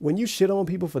 When you shit on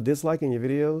people for disliking your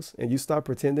videos and you stop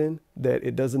pretending that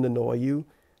it doesn't annoy you,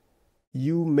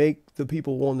 you make the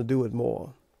people want to do it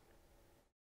more.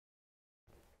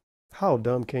 How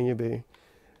dumb can you be?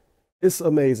 It's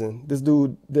amazing. This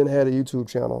dude then had a YouTube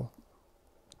channel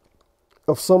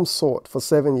of some sort for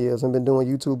 7 years and been doing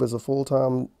YouTube as a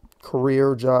full-time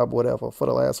career job, whatever, for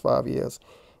the last 5 years.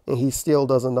 And he still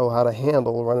doesn't know how to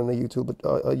handle running a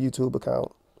YouTube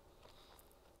account.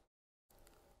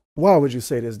 Why would you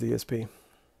say this, DSP?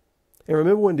 And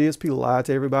remember when DSP lied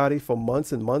to everybody for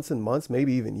months and months and months,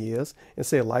 maybe even years, and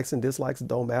said likes and dislikes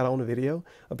don't matter on the video?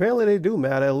 Apparently they do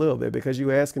matter a little bit because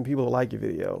you're asking people to like your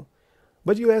video.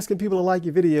 But you're asking people to like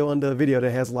your video under a video that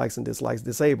has likes and dislikes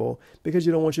disabled because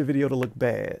you don't want your video to look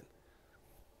bad.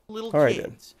 Little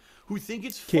kids who think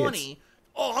it's funny.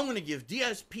 Oh, I'm going to give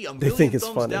DSP a million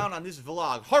thumbs down on this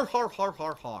vlog. Har, har, har,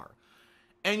 har, har.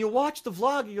 And you watch the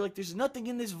vlog and you're like, there's nothing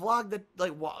in this vlog that,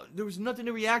 like, there was nothing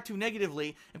to react to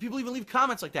negatively. And people even leave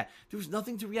comments like that. There was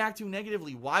nothing to react to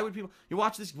negatively. Why would people, you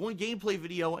watch this one gameplay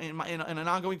video in an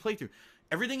ongoing playthrough.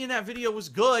 Everything in that video was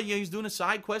good. You know, he's doing a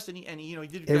side quest and he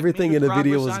did everything in the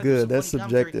video was good. That's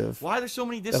subjective. Why are there so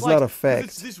many dislikes? That's not a fact.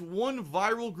 It's this one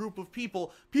viral group of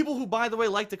people who, by the way,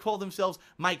 like to call themselves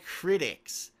my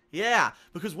critics. Yeah,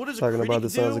 because what does a critic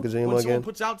do when someone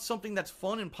puts out something that's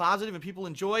fun and positive and people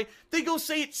enjoy? They go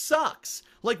say it sucks.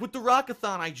 Like with the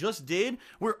Rockathon I just did,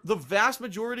 where the vast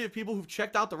majority of people who've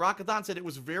checked out the Rockathon said it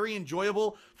was very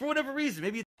enjoyable for whatever reason.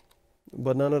 Maybe.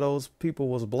 But none of those people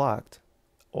was blocked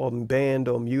or banned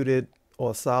or muted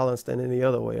or silenced in any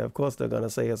other way. Of course they're going to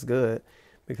say it's good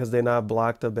because they're not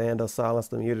blocked or banned or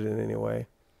silenced or muted in any way.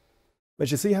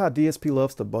 But you see how DSP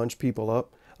loves to bunch people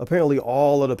up? Apparently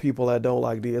all of the people that don't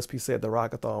like DSP said the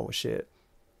Rockathon was shit.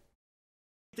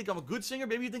 You think I'm a good singer?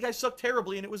 Maybe you think I suck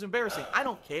terribly and it was embarrassing. I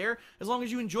don't care. As long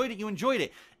as you enjoyed it, you enjoyed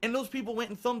it. And those people went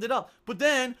and thumbed it up. But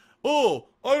then, oh,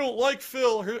 I don't like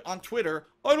Phil on Twitter.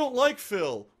 I don't like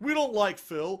Phil. We don't like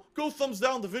Phil. Go thumbs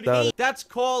down the video. That's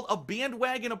called a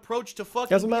bandwagon approach to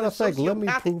fucking. As a matter of fact, let me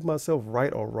prove myself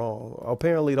right or wrong.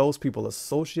 Apparently those people are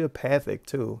sociopathic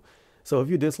too. So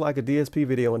if you dislike a DSP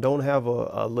video and don't have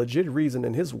a legit reason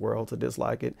in his world to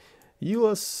dislike it, you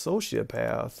a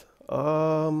sociopath.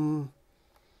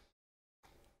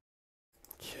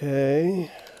 Okay.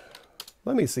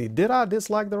 Let me see. Did I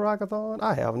dislike the Rockathon?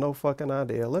 I have no fucking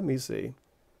idea. Let me see.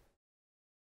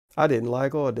 I didn't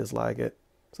like or dislike it.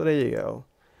 So there you go.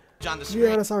 To be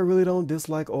honest, I really don't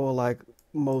dislike or like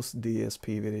most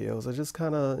DSP videos. I just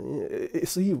kind of,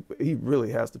 so he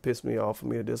really has to piss me off for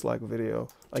me to dislike a video.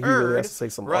 Like he really has to say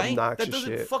some obnoxious shit. That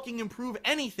doesn't fucking improve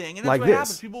anything. And that's what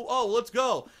happens. People, oh, let's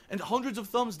go. And hundreds of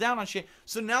thumbs down on shit.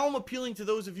 So now I'm appealing to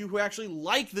those of you who actually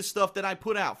like the stuff that I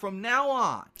put out. From now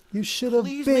on, you should have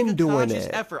been doing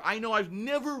that. Effort. I know I've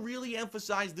never really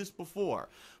emphasized this before,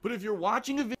 but if you're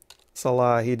watching a video, it's a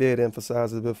lie. He did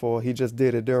emphasize it before. He just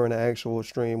did it during the actual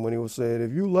stream when he was saying,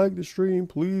 if you like the stream,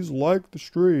 please like the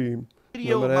stream.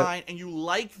 Video of mine and you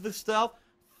like the stuff,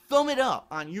 thumb it up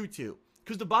on YouTube.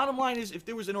 Because the bottom line is, if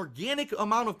there was an organic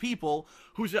amount of people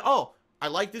who said, oh, I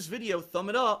like this video, thumb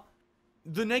it up,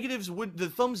 the negatives would, the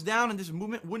thumbs down and this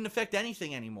movement wouldn't affect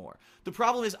anything anymore. The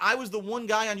problem is I was the one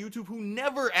guy on YouTube who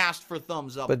never asked for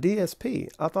thumbs up. But DSP,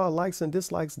 I thought likes and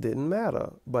dislikes didn't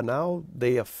matter. But now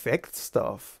they affect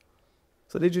stuff.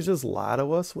 So did you just lie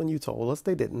to us when you told us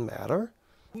they didn't matter?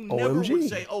 Who never would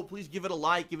say, oh, please give it a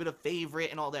like, give it a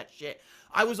favorite, and all that shit.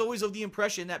 I was always of the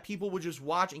impression that people would just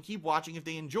watch and keep watching if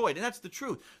they enjoyed. And that's the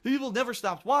truth. The people never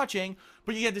stopped watching,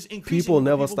 but you get this increasing people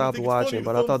never stopped watching,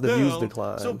 but I thought the views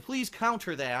declined. So please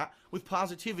counter that with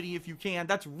positivity if you can.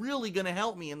 That's really going to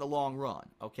help me in the long run,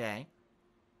 okay?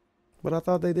 But I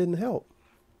thought they didn't help.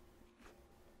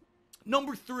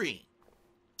 Number 3.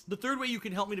 The third way you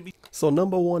can help me to be... So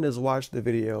number 1 is watch the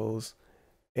videos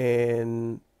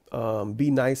and be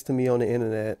nice to me on the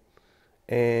internet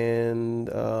and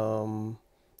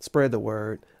spread the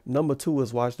word. Number 2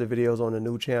 is watch the videos on the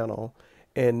new channel.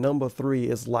 And number 3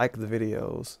 is like the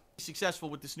videos. Successful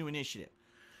with this new initiative.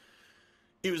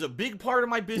 It was a big part of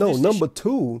my No, business. number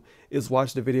 2 is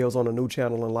watch the videos on a new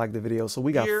channel and like the video. So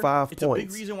we got 5 It's points. a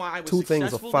big reason why I was 2 things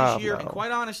successful of 5 this year, now. and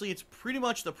quite honestly, it's pretty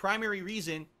much the primary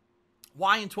reason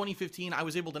why in 2015 I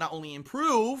was able to not only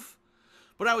improve,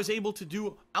 but I was able to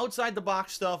do outside the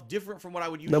box stuff different from what I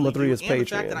would usually Number 3 do. is And the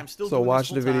fact that I'm Patreon. still So doing watch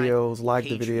this the full-time, videos, like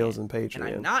the videos, and Patreon.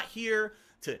 And I'm not here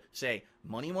to say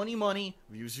money, money, money,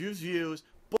 views, views, views.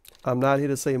 I'm not here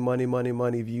to say money, money,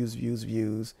 money, views, views,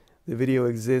 views. The video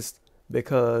exists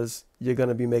because you're going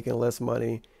to be making less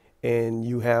money and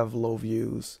you have low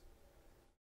views.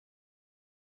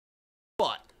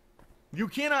 But you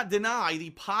cannot deny the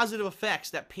positive effects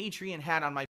that Patreon had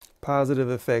on my Positive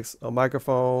effects: a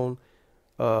microphone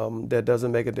that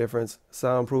doesn't make a difference,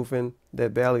 soundproofing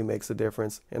that barely makes a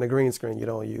difference, and a green screen you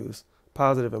don't use.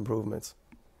 Positive improvements.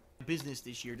 business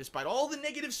this year, despite all the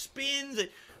negative spins and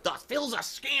Phil's a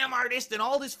scam artist and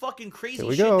all this fucking crazy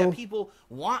shit that people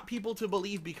want people to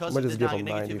believe because of the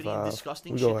negativity and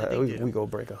disgusting shit that they do. We go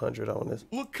break 100 on this.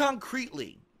 Look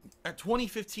concretely at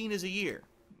 2015 as a year.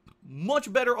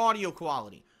 Much better audio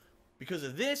quality because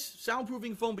of this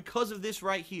soundproofing foam, because of this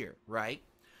right here, right?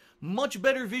 Much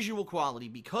better visual quality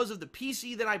because of the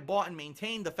PC that I bought and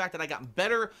maintained, the fact that I got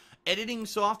better editing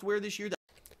software this year.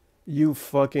 You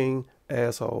fucking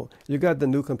asshole. You got the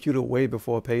new computer way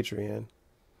before Patreon.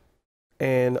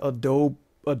 And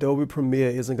Adobe Premiere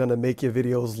isn't going to make your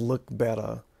videos look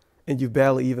better. And you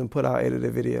barely even put out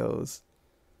edited videos.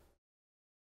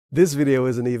 This video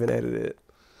isn't even edited.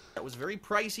 That was very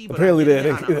pricey, but apparently that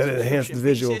enhanced the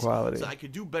visual quality. So I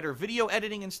could do better video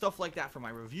editing and stuff like that for my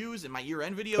reviews and my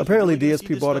year-end videos. Apparently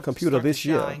DSP bought a computer this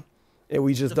year, and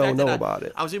we just don't know about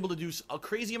it. I was able to do a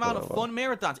crazy amount of fun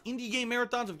marathons, indie game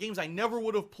marathons of games I never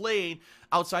would have played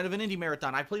outside of an indie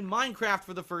marathon. I played Minecraft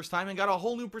for the first time and got a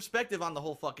whole new perspective on the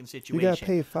whole fucking situation. You got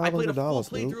paid $500, I played a full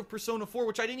playthrough of Persona 4,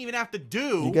 which I didn't even have to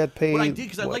do. You got paid, but I did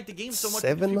because I liked the game so much.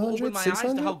 People opened my eyes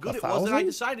to how good it was that I 1,000?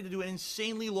 decided to do an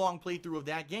insanely long playthrough of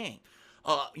that game.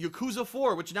 Yakuza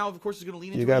 4, which now, of course, is going to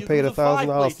lean into you got paid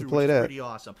 $1,000 to play that. Pretty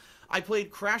awesome. I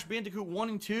played Crash Bandicoot 1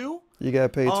 and 2. You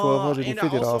got paid $1,250 to play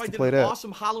that. And also, I did an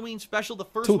awesome Halloween special, the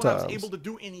first one I was able to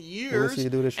do in years.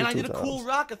 And I did a cool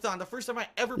rockathon, the first time I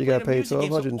ever played a music game. You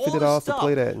got paid $1,250 to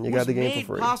play that, and you got the game for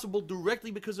free. Made possible directly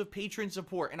because of patron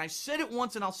support. And I said it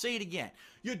once, and I'll say it again.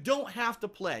 You don't have to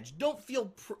pledge. Don't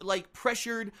feel like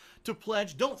pressured to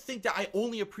pledge. Don't think that I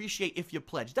only appreciate if you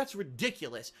pledge. That's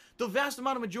ridiculous. The vast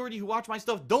amount of majority who watch my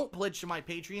stuff don't pledge to my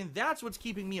Patreon. That's what's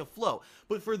keeping me afloat.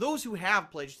 But for those who have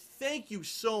pledged, thank you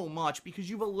so much because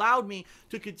you've allowed me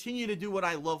to continue to do what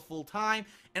I love full time.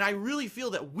 And I really feel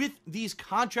that with these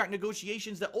contract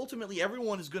negotiations that ultimately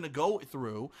everyone is going to go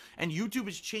through, and YouTube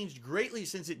has changed greatly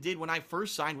since it did when I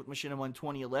first signed with Machinima in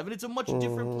 2011. It's a much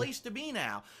different place to be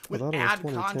now with ad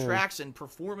contracts and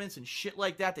performance and shit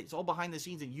like that. That's all behind the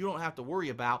scenes and you don't have to worry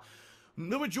about.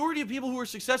 The majority of people who are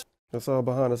successful. That's all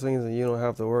behind the scenes and you don't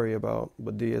have to worry about,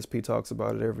 but DSP talks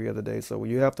about it every other day. So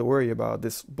you have to worry about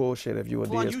this bullshit if you're a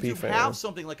DSP on YouTube fan. Have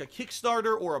something like a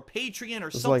Kickstarter or a Patreon or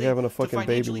it's something like having a to fucking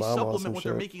financially baby mama supplement what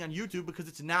shit. they're making on YouTube because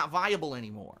it's not viable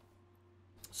anymore.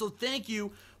 So thank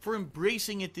you for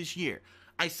embracing it this year.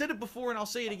 I said it before and I'll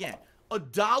say it again.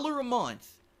 $1 a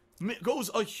month goes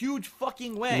a huge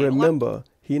fucking way. Remember,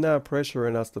 he not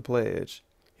pressuring us to pledge.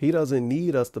 He doesn't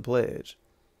need us to pledge.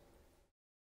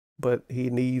 But he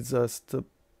needs us to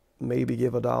maybe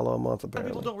give $1 a month,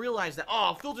 apparently. People don't realize that,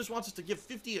 oh, Phil just wants us to give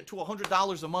 $50 to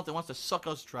 $100 a month and wants to suck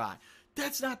us dry.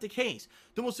 That's not the case.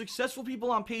 The most successful people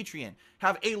on Patreon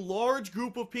have a large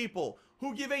group of people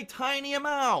who give a tiny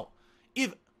amount.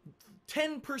 If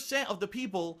 10% of the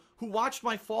people who watched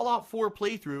my Fallout 4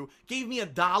 playthrough gave me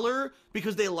 $1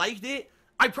 because they liked it,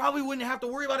 I probably wouldn't have to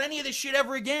worry about any of this shit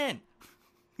ever again.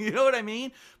 You know what I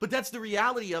mean? But that's the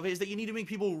reality of it, is that you need to make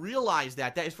people realize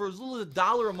that is for as little as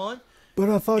 $1 a month. But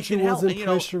I thought you wasn't pressuring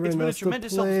us to pledge. It's been a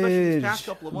tremendous help, especially these past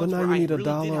couple of months where I really did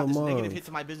have this $1 negative hit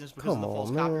to my business because of the false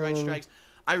copyright strikes.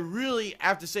 I really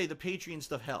have to say the Patreon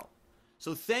stuff helped.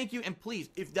 So thank you, and please,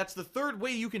 if that's the third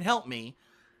way you can help me,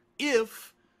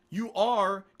 if you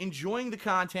are enjoying the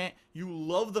content, you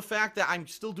love the fact that I'm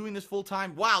still doing this full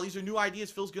time. Wow, these are new ideas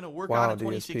Phil's going to work on in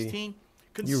 2016.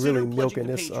 You're really milking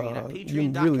this. You're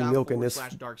really milking this.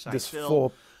 This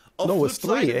full. No, it's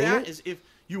 3, ain't it? Is if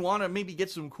you want to maybe get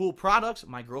some cool products,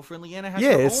 my girlfriend Leanna has her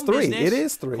own it's 3. business. It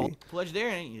is 3. Pledge there,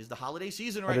 and it's the holiday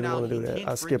season right now. I didn't want to do that.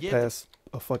 I skipped past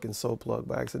a fucking soul plug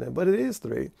by accident, but it is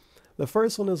 3. The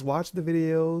first one is watch the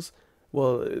videos.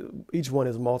 Well, each one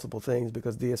is multiple things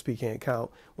because DSP can't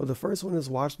count. Well, the first one is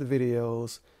watch the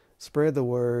videos, spread the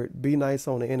word, be nice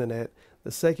on the internet.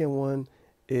 The second one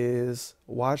is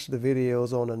watch the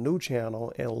videos on a new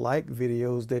channel and like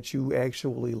videos that you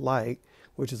actually like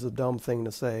which is a dumb thing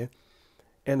to say.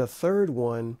 And the third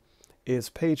one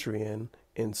is Patreon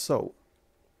and Soap.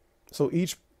 So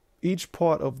each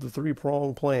part of the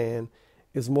three-pronged plan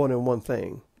is more than one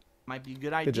thing. Might be a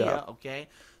good idea, okay?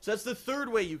 So that's the third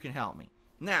way you can help me.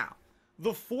 Now,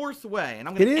 the fourth way, and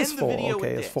I'm going to end the video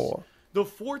with this. It's 4. The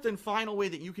fourth and final way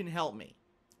that you can help me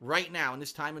right now in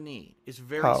this time of need is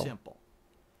very simple.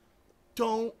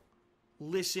 Don't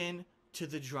listen to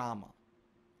the drama.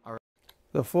 All right.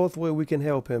 The fourth way we can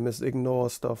help him is ignore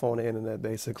stuff on the internet,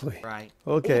 basically. Right.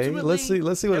 Okay. Ultimately,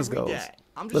 let's see where this goes. Day,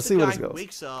 I'm just a guy who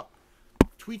wakes up,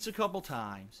 tweets a couple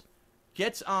times,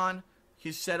 gets on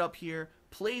his setup here,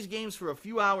 plays games for a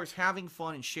few hours, having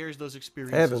fun, and shares those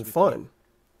experiences. Having fun. You.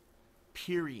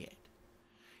 Period.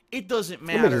 It doesn't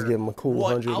matter. Let me just give him a cool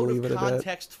what 100 out and leave of it at that.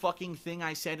 context fucking thing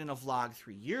I said in a vlog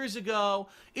 3 years ago.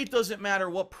 It doesn't matter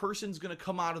what person's gonna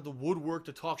come out of the woodwork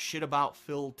to talk shit about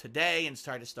Phil today and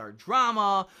start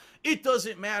drama. It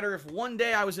doesn't matter if one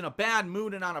day I was in a bad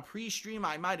mood and on a pre-stream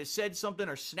I might have said something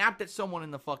or snapped at someone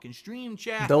in the fucking stream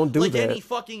chat. Don't do like that. any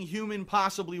fucking human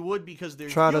possibly would, because they're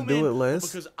Try human, to do it less.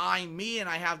 because I'm me and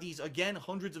I have these, again,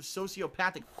 hundreds of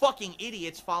sociopathic fucking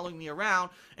idiots following me around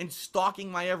and stalking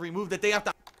my every move that they have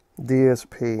to.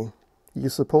 DSP, you're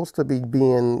supposed to be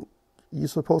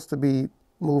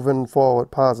moving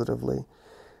forward positively.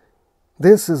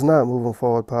 This is not moving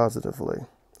forward positively.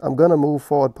 I'm going to move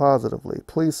forward positively.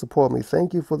 Please support me.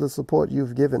 Thank you for the support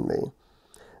you've given me.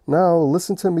 Now,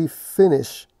 listen to me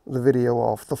finish the video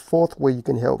off. The fourth way you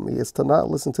can help me is to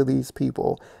not listen to these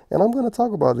people. And I'm going to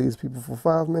talk about these people for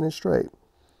 5 minutes straight.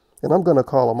 And I'm going to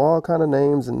call them all kind of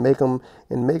names and make them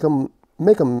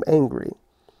angry.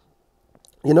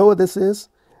 You know what this is?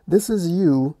 This is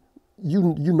you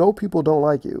know people don't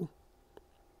like you.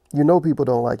 You know people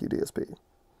don't like you, DSP.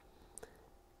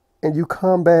 And you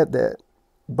combat that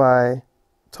by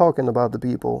talking about the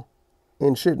people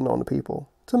and shitting on the people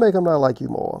to make them not like you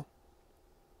more.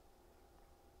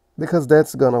 Because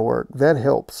that's going to work. That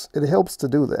helps. It helps to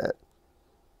do that.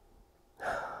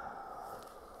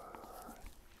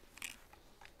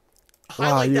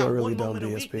 Wow, you're a really dumb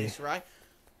DSP. Weakness, right?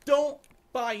 Don't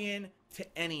buy in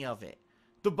to any of it.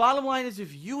 The bottom line is,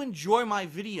 if you enjoy my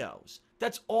videos,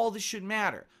 that's all that should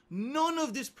matter. None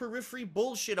of this periphery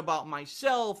bullshit about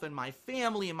myself and my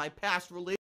family and my past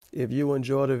relationships. If you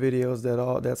enjoy the videos,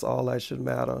 that's all that should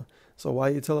matter. So why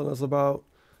are you telling us about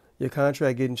your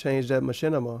contract getting changed at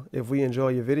Machinima? If we enjoy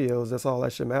your videos, that's all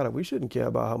that should matter. We shouldn't care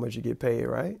about how much you get paid,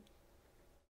 right?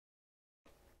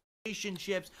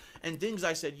 Relationships and things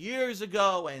I said years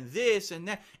ago and this and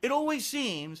that. It always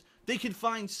seems they can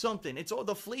find something. It's all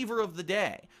the flavor of the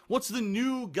day. What's the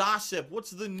new gossip?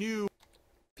 What's the new...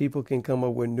 People can come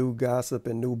up with new gossip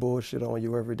and new bullshit on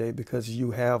you every day because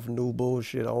you have new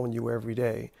bullshit on you every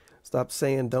day. Stop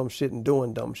saying dumb shit and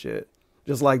doing dumb shit.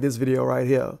 Just like this video right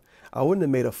here. I wouldn't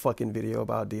have made a fucking video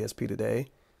about DSP today.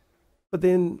 But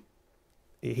then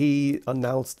he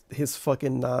announced his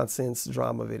fucking nonsense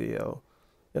drama video.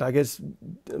 And I guess,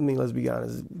 I mean, let's be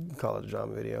honest, call it a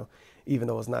drama video, even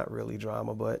though it's not really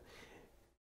drama, but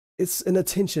it's an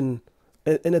attention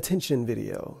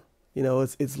video. You know,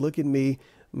 it's look at me,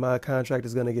 my contract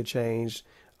is going to get changed.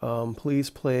 Please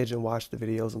pledge and watch the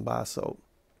videos and buy soap.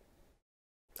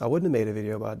 I wouldn't have made a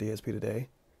video about DSP today,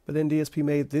 but then DSP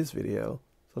made this video.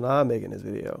 So now I'm making this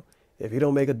video. If he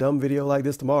don't make a dumb video like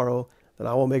this tomorrow, then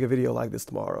I won't make a video like this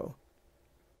tomorrow.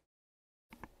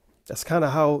 That's kind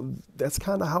of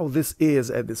how this is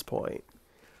at this point.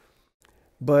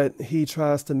 But he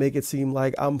tries to make it seem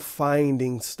like I'm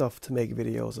finding stuff to make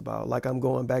videos about. Like I'm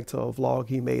going back to a vlog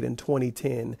he made in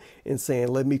 2010 and saying,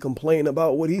 let me complain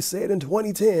about what he said in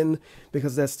 2010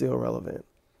 because that's still relevant.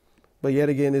 But yet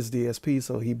again, it's DSP,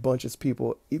 so he bunches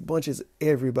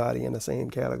everybody in the same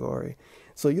category.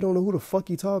 So you don't know who the fuck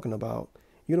he talking about.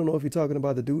 You don't know if you're talking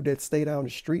about the dude that stayed down the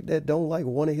street that don't like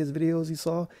one of his videos he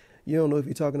saw. You don't know if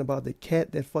you're talking about the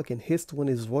cat that fucking hissed when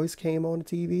his voice came on the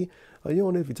TV. Or you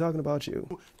don't know if you're talking about you.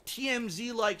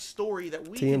 TMZ-like story that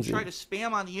we can try to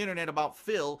spam on the internet about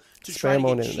Phil to try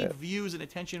to get cheap views and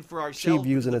attention for ourselves. Cheap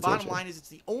views and attention. The bottom line is, it's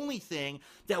the only thing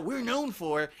that we're known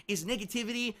for is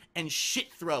negativity and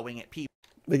shit throwing at people.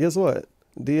 But guess what?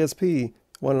 DSP,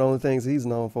 one of the only things he's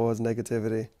known for is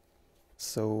negativity.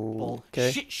 So,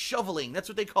 okay. Shit shoveling. That's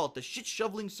what they call it. The shit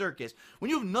shoveling circus. When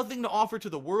you have nothing to offer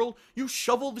to the world, you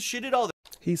shovel the shit at others.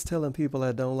 He's telling people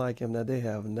that don't like him that they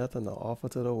have nothing to offer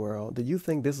to the world. Do you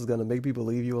think this is going to make people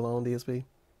leave you alone, DSP?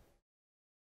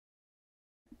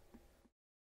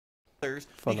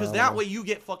 Because that way you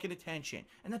get fucking attention.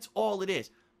 And that's all it is.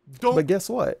 But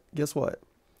guess what? Guess what?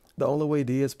 The only way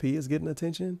DSP is getting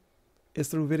attention is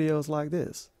through videos like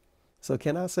this. So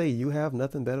can I say you have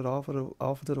nothing better to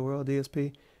offer to the world,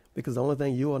 DSP? Because the only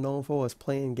thing you are known for is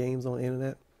playing games on the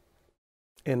internet.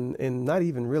 And not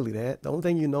even really that. The only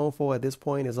thing you're known for at this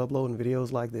point is uploading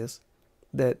videos like this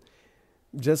that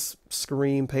just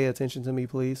scream, pay attention to me,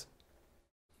 please.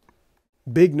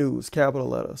 Big news, capital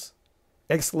letters,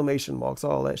 exclamation marks,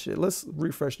 all that shit. Let's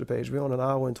refresh the page. We're on an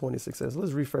hour and 26 minutes.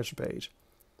 Let's refresh the page.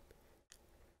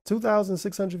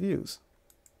 2,600 views.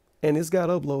 And it's got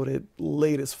uploaded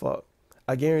late as fuck.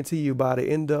 I guarantee you by the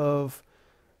end of,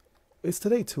 it's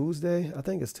today Tuesday? I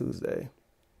think it's Tuesday.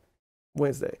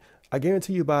 Wednesday. I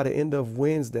guarantee you by the end of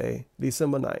Wednesday,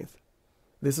 December 9th,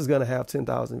 this is going to have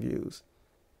 10,000 views.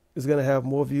 It's going to have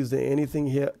more views than anything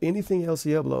else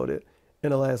he uploaded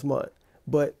in the last month.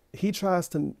 But he tries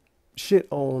to shit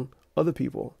on other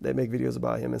people that make videos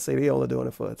about him and say they only doing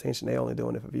it for attention. They only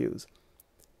doing it for views.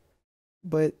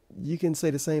 But you can say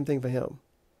the same thing for him.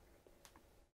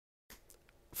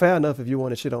 Fair enough if you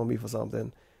want to shit on me for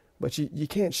something, but you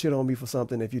can't shit on me for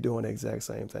something if you're doing the exact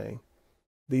same thing.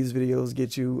 These videos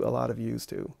get you a lot of views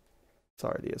too.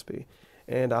 Sorry, DSP.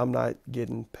 And I'm not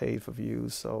getting paid for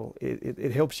views, so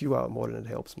it helps you out more than it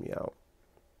helps me out.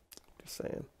 Just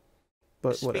saying.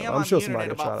 But whatever. I'm sure somebody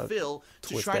will try to Phil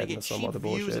to try to get cheap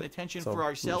views and attention for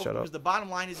ourselves, because the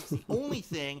bottom line is it's the only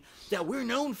thing that we're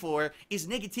known for is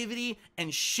negativity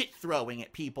and shit throwing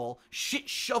at people, shit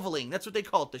shoveling. That's what they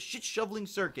call it, the shit shoveling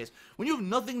circus. When you have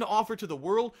nothing to offer to the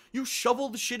world, you shovel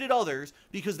the shit at others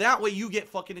because that way you get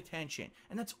fucking attention,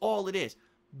 and that's all it is.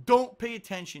 Don't pay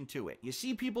attention to it. You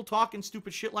see people talking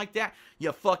stupid shit like that,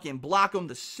 you fucking block them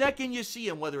the second you see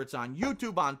them, whether it's on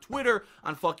YouTube, on Twitter,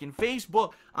 on fucking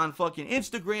Facebook, on fucking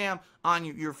Instagram, on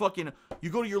your fucking, you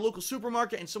go to your local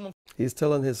supermarket and someone... He's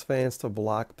telling his fans to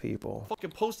block people.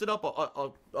 Fucking posted up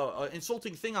a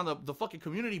insulting thing on the fucking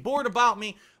community board about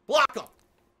me. Block them.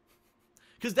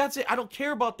 Because that's it. I don't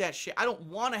care about that shit. I don't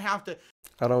want to have to...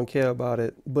 I don't care about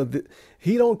it. But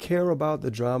he don't care about the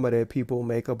drama that people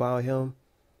make about him.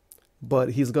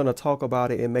 But he's going to talk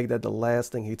about it and make that the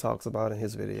last thing he talks about in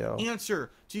his video.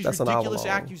 Answer to these ridiculous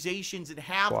accusations and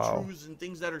half-truths and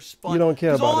things that are spun. You don't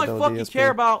care about all it, though, I fucking DSP. care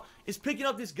about is picking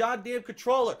up this goddamn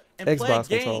controller and playing Xbox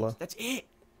games. controller. That's it.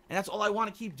 And that's all I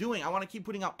want to keep doing. I want to keep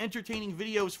putting out entertaining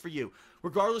videos for you.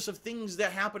 Regardless of things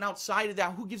that happen outside of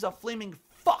that, who gives a flaming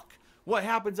fuck what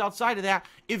happens outside of that?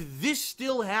 If this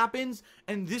still happens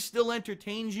and this still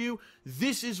entertains you,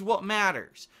 this is what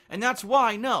matters. And that's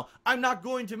why, no, I'm not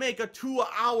going to make a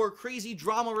 2-hour crazy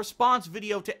drama response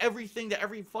video to everything, to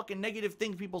every fucking negative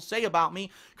thing people say about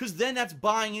me, because then that's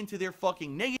buying into their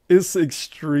fucking negative. It's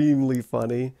extremely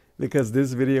funny because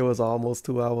this video is almost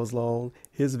 2 hours long.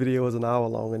 His video is an hour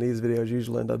long, and these videos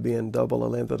usually end up being double the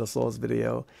length of the source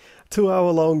video.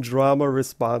 2-hour long drama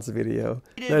response video.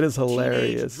 That is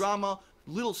hilarious. Drama,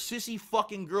 little sissy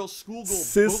fucking girl schoolgirl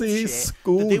sissy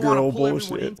schoolgirl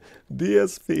bullshit.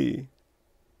 DSP,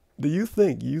 do you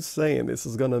think you saying this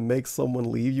is gonna make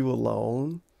someone leave you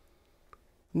alone?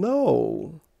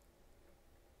 No.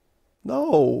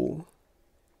 No.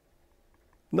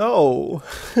 No.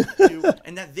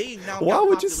 And that they now why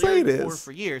would you say this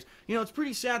for years. You know, it's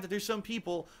pretty sad that there's some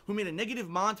people who made a negative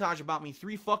montage about me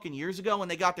 3 fucking years ago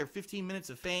and they got their 15 minutes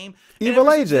of fame. Evil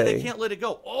AJ. They can't let it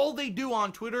go. All they do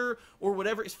on Twitter or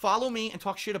whatever is follow me and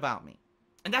talk shit about me.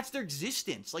 And that's their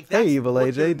existence. Like, that's hey, Evil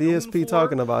AJ, DSP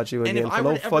talking about you again for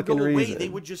no fucking reason. They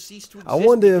would just cease to exist. I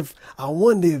wonder if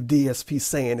DSP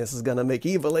saying this is gonna make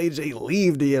Evil AJ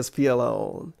leave DSP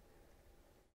alone.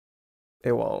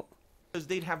 It won't. Because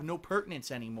they'd have no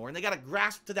pertinence anymore, and they gotta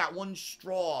grasp to that one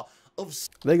straw of...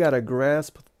 They gotta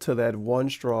grasp to that one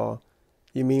straw.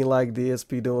 You mean like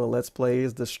DSP doing Let's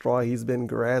Plays, the straw he's been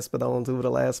grasping onto for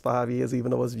the last 5 years,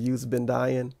 even though his views have been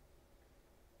dying?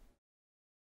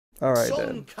 All right,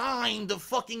 some kind of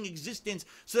fucking existence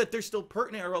so that they're still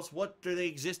pertinent, or else what do they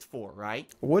exist for, right?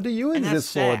 What do you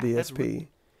exist for, DSP?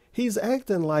 He's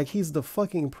acting like he's the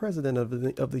fucking president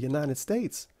of the United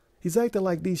States. He's acting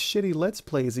like these shitty Let's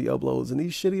Plays he uploads and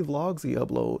these shitty vlogs he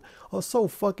uploads are so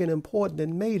fucking important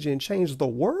and major and change the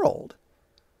world.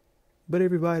 But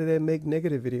everybody that make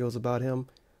negative videos about him,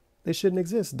 they shouldn't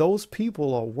exist. Those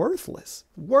people are worthless.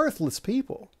 Worthless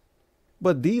people.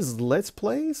 But these Let's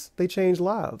Plays, they change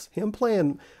lives. Him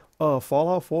playing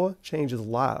Fallout 4 changes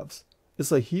lives.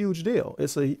 It's a huge deal.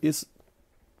 It's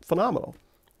phenomenal.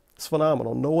 It's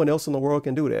phenomenal. No one else in the world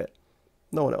can do that.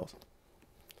 No one else.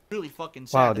 Really fucking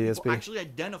sad that people actually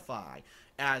identify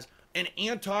as an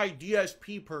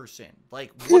anti-DSP person.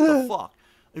 Like, what the fuck?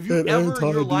 If you ever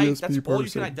in your life, that's DSP all you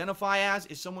person. can identify as,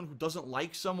 is someone who doesn't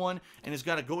like someone and has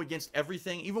got to go against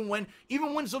everything, even when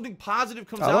something positive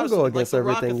comes I out don't of go something like against the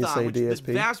everything you Rockathon, say, which the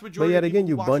DSP. vast But majority yet of again, people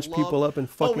you who watch bunch love, people up in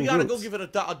fucking we gotta groups. go give it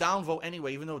a downvote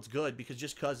anyway, even though it's good, because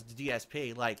it's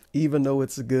DSP. Like, even though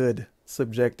it's good,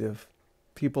 subjective,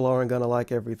 people aren't gonna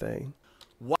like everything.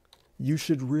 what? You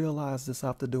should realize this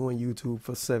after doing YouTube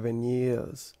for 7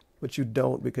 years. But you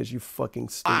don't because you fucking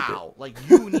stupid. Wow, like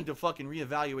you need to fucking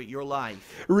reevaluate your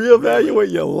life. Reevaluate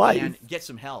really, your life. and get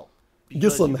some help. Get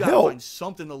Because some you gotta help. find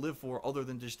something to live for other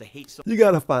than just to hate someone. You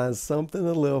gotta find something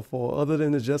to live for other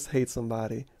than to just hate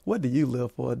somebody. What do you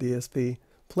live for, DSP?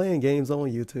 Playing games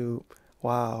on YouTube.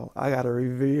 Wow, I gotta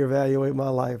reevaluate my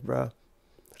life, bro.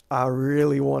 I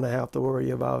really want to have to worry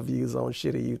about views on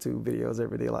shitty YouTube videos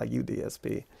every day like you,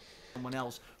 DSP. Someone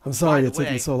else. I'm sorry By it the took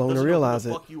me way, so long to doesn't know who realize the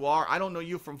it. fuck you are. I don't know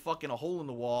you from fucking a hole in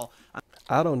the wall.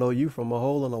 I don't know you from a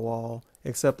hole in the wall,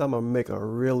 except I'm gonna make a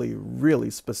really, really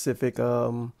specific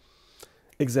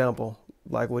example,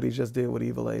 like what he just did with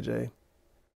Evil AJ.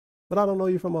 But I don't know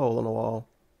you from a hole in the wall,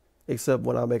 except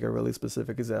when I make a really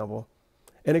specific example,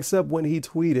 and except when he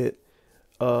tweeted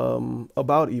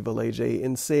about Evil AJ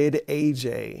and said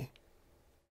AJ.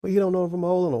 But you don't know him from a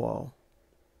hole in the wall.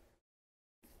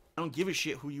 I don't give a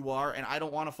shit who you are, and I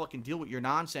don't want to fucking deal with your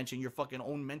nonsense and your fucking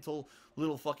own mental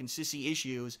little fucking sissy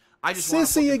issues. I just want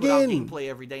to fucking put out gameplay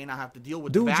every day and not have to deal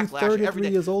with the backlash every day. 33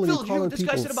 years old and Phil, you calling this guy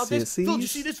people said about this? Phil, did you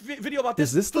see this video about this?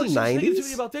 Is this Phil, the did you see this 90s?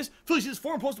 video about this? Phil, did you see this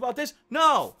forum post about this?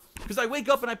 No, because I wake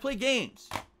up and I play games.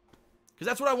 Because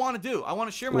that's what I want to do. I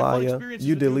want to share my fun experiences.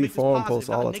 You with you and delete make this forum positive, posts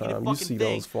not a all the negative time. You fucking see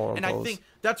thing. those forum and posts. I think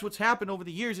that's what's happened over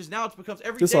the years. Is now it becomes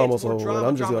every This day it's almost more over. drama,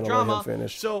 I'm just drama, gonna let him drama.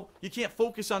 finish. So you can't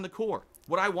focus on the core.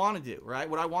 What I want to do, right?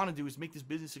 What I want to do is make this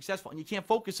business successful, and you can't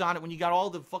focus on it when you got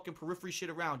all the fucking periphery shit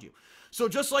around you. So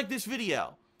just like this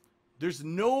video, there's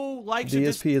no likes.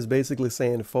 DSP is basically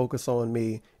saying focus on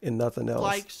me and nothing else.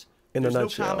 Likes. In There's a no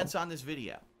nutshell. comments on this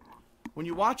video. When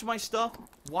you watch my stuff,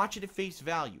 watch it at face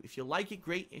value. If you like it,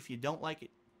 great. If you don't like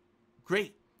it,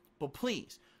 great. But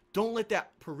please, don't let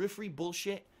that periphery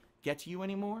bullshit get to you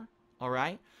anymore, all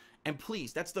right? And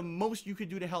please, that's the most you could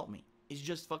do to help me, is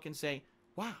just fucking say,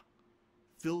 wow,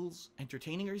 Phil's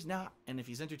entertaining or he's not, and if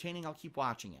he's entertaining, I'll keep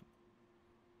watching him.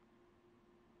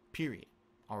 Period.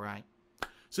 All right?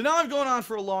 So now I've gone on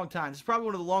for a long time. This is probably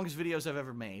one of the longest videos I've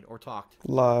ever made or talked.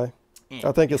 Lie.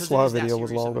 I think his Slaw video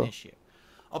was longer.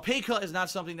 A pay cut is not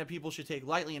something that people should take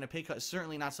lightly, and a pay cut is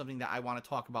certainly not something that I want to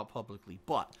talk about publicly.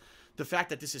 But the fact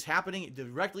that this is happening, it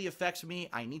directly affects me.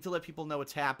 I need to let people know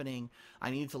it's happening. I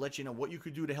need to let you know what you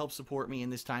could do to help support me in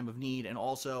this time of need, and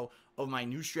also of my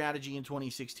new strategy in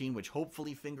 2016, which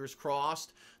hopefully, fingers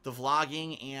crossed, the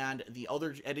vlogging and the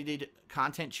other edited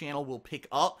content channel will pick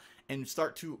up and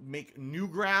start to make new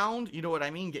ground. You know what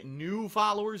I mean? Get new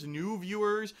followers, new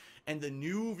viewers, and the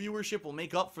new viewership will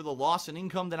make up for the loss in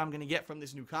income that I'm going to get from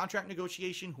this new contract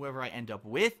negotiation, whoever I end up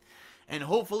with. And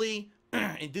hopefully,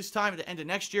 at this time, at the end of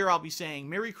next year, I'll be saying,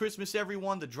 Merry Christmas,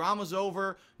 everyone. The drama's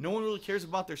over. No one really cares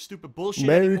about their stupid bullshit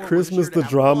anymore. Merry Christmas, the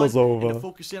drama's over. And to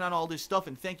focus in on all this stuff,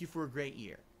 and thank you for a great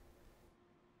year.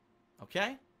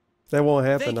 Okay? That won't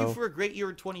happen, Thank you for a great year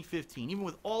in 2015. Even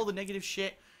with all the negative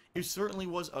shit, it certainly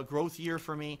was a growth year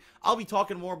for me. I'll be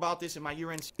talking more about this in my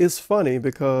year-end. It's funny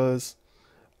because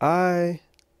I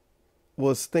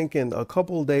was thinking a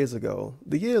couple of days ago,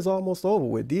 the year is almost over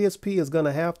with. DSP is going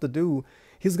to have to do,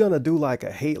 he's going to do like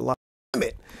a hate live. Damn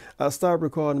it. I started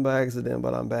recording by accident,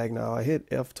 but I'm back now. I hit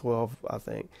F12, I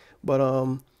think. But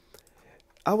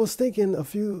I was thinking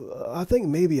I think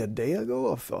maybe a day ago,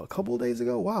 a couple of days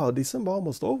ago, wow, December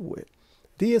almost over with.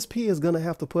 DSP is going to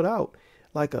have to put out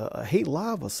like a hate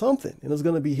live or something, and it's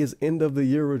going to be his end of the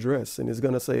year address, and he's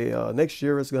going to say next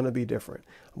year it's going to be different.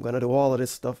 I'm going to do all of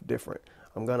this stuff different.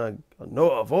 I'm going to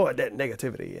avoid that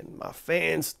negativity, and my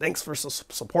fans, thanks for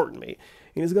supporting me.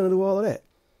 And he's going to do all of that.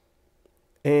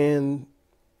 And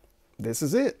this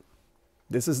is it.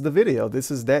 This is the video.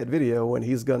 This is that video when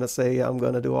he's going to say, I'm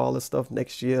going to do all this stuff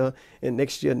next year, and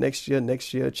next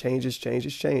year,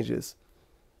 changes.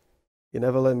 You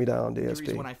never let me down,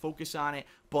 DSP. When I focus on it,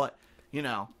 but you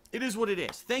know, it is what it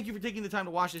is. Thank you for taking the time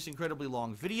to watch this incredibly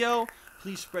long video.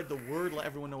 Please spread the word. Let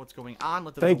everyone know what's going on.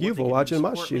 Let them Thank know you for watching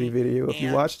my shitty video. If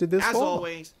you watched it this far. As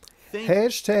always,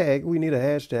 hashtag, we need a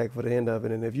hashtag for the end of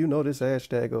it. And if you know this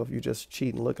hashtag or if you just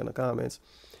cheat and look in the comments,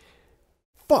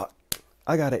 fuck,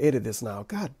 I got to edit this now.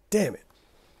 God damn it.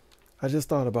 I just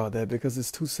thought about that because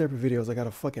it's 2 separate videos. I got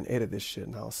to fucking edit this shit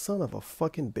now. Son of a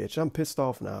fucking bitch. I'm pissed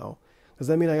off now. Does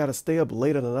that mean I got to stay up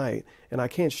later tonight and I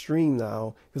can't stream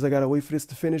now because I got to wait for this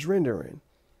to finish rendering?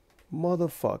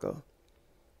 Motherfucker.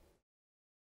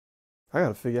 I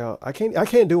gotta figure out. I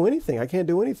can't do anything. I can't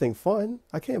do anything fun.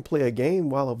 I can't play a game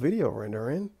while a video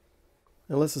rendering,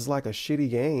 unless it's like a shitty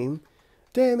game.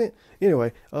 Damn it.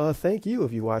 Anyway, thank you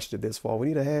if you watched it this far. We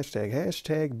need a hashtag.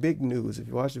 Hashtag big news. If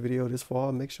you watched the video this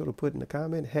far, make sure to put in the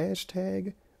comment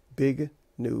hashtag big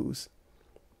news.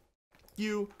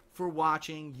 You for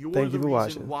watching. You're Thank the you for reason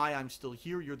watching. why I'm still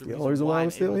here. You're the only reason why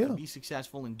I'm still here. To be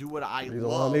successful and do what I The reason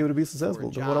love. why I'm able to be successful.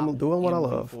 Doing what I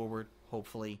love. Forward,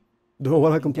 hopefully. Doing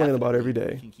what I complain about every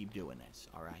day. You can keep doing this.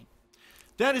 All right.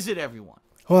 That is it, everyone.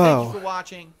 Wow. Thank you for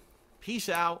watching. Peace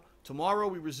out. Tomorrow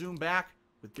we resume back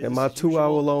with business And my as usual.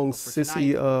 2-hour-long But for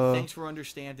sissy. tonight, thanks for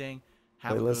understanding.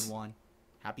 Have a let's- good one.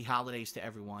 Happy holidays to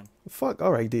everyone. Fuck.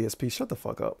 All right, DSP. Shut the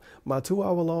fuck up. My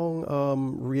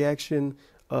 2-hour-long reaction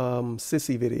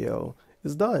sissy video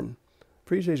is done.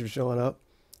 Appreciate you for showing up.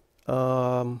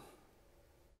 That's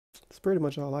pretty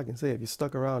much all I can say. If you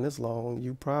stuck around this long,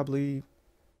 you probably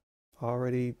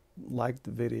already liked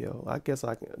the video. I guess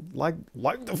I can like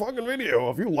the fucking video.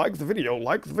 If you like the video,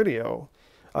 like the video.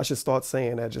 I should start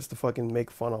saying that just to fucking make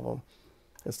fun of them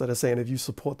instead of saying if you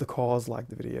support the cause, like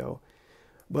the video.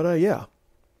 But yeah.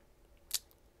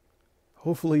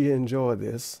 Hopefully you enjoy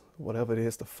this, whatever it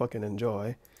is to fucking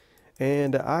enjoy.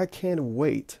 And I can't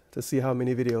wait to see how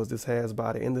many videos this has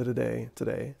by the end of the day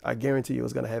today. I guarantee you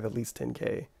it's going to have at least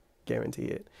 10K. Guarantee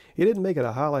it. He didn't make it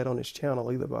a highlight on his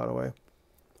channel either, by the way,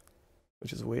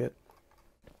 which is weird.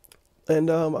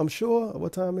 And I'm sure,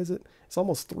 what time is it? It's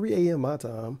almost 3 a.m. my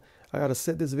time. I got to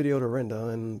set this video to render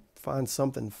and find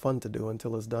something fun to do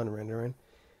until it's done rendering.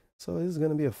 So this is going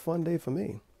to be a fun day for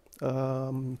me.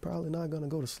 Probably not going to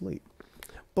go to sleep.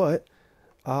 But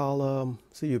I'll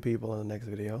see you people in the next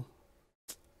video.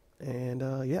 And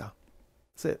yeah,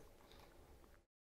 that's it.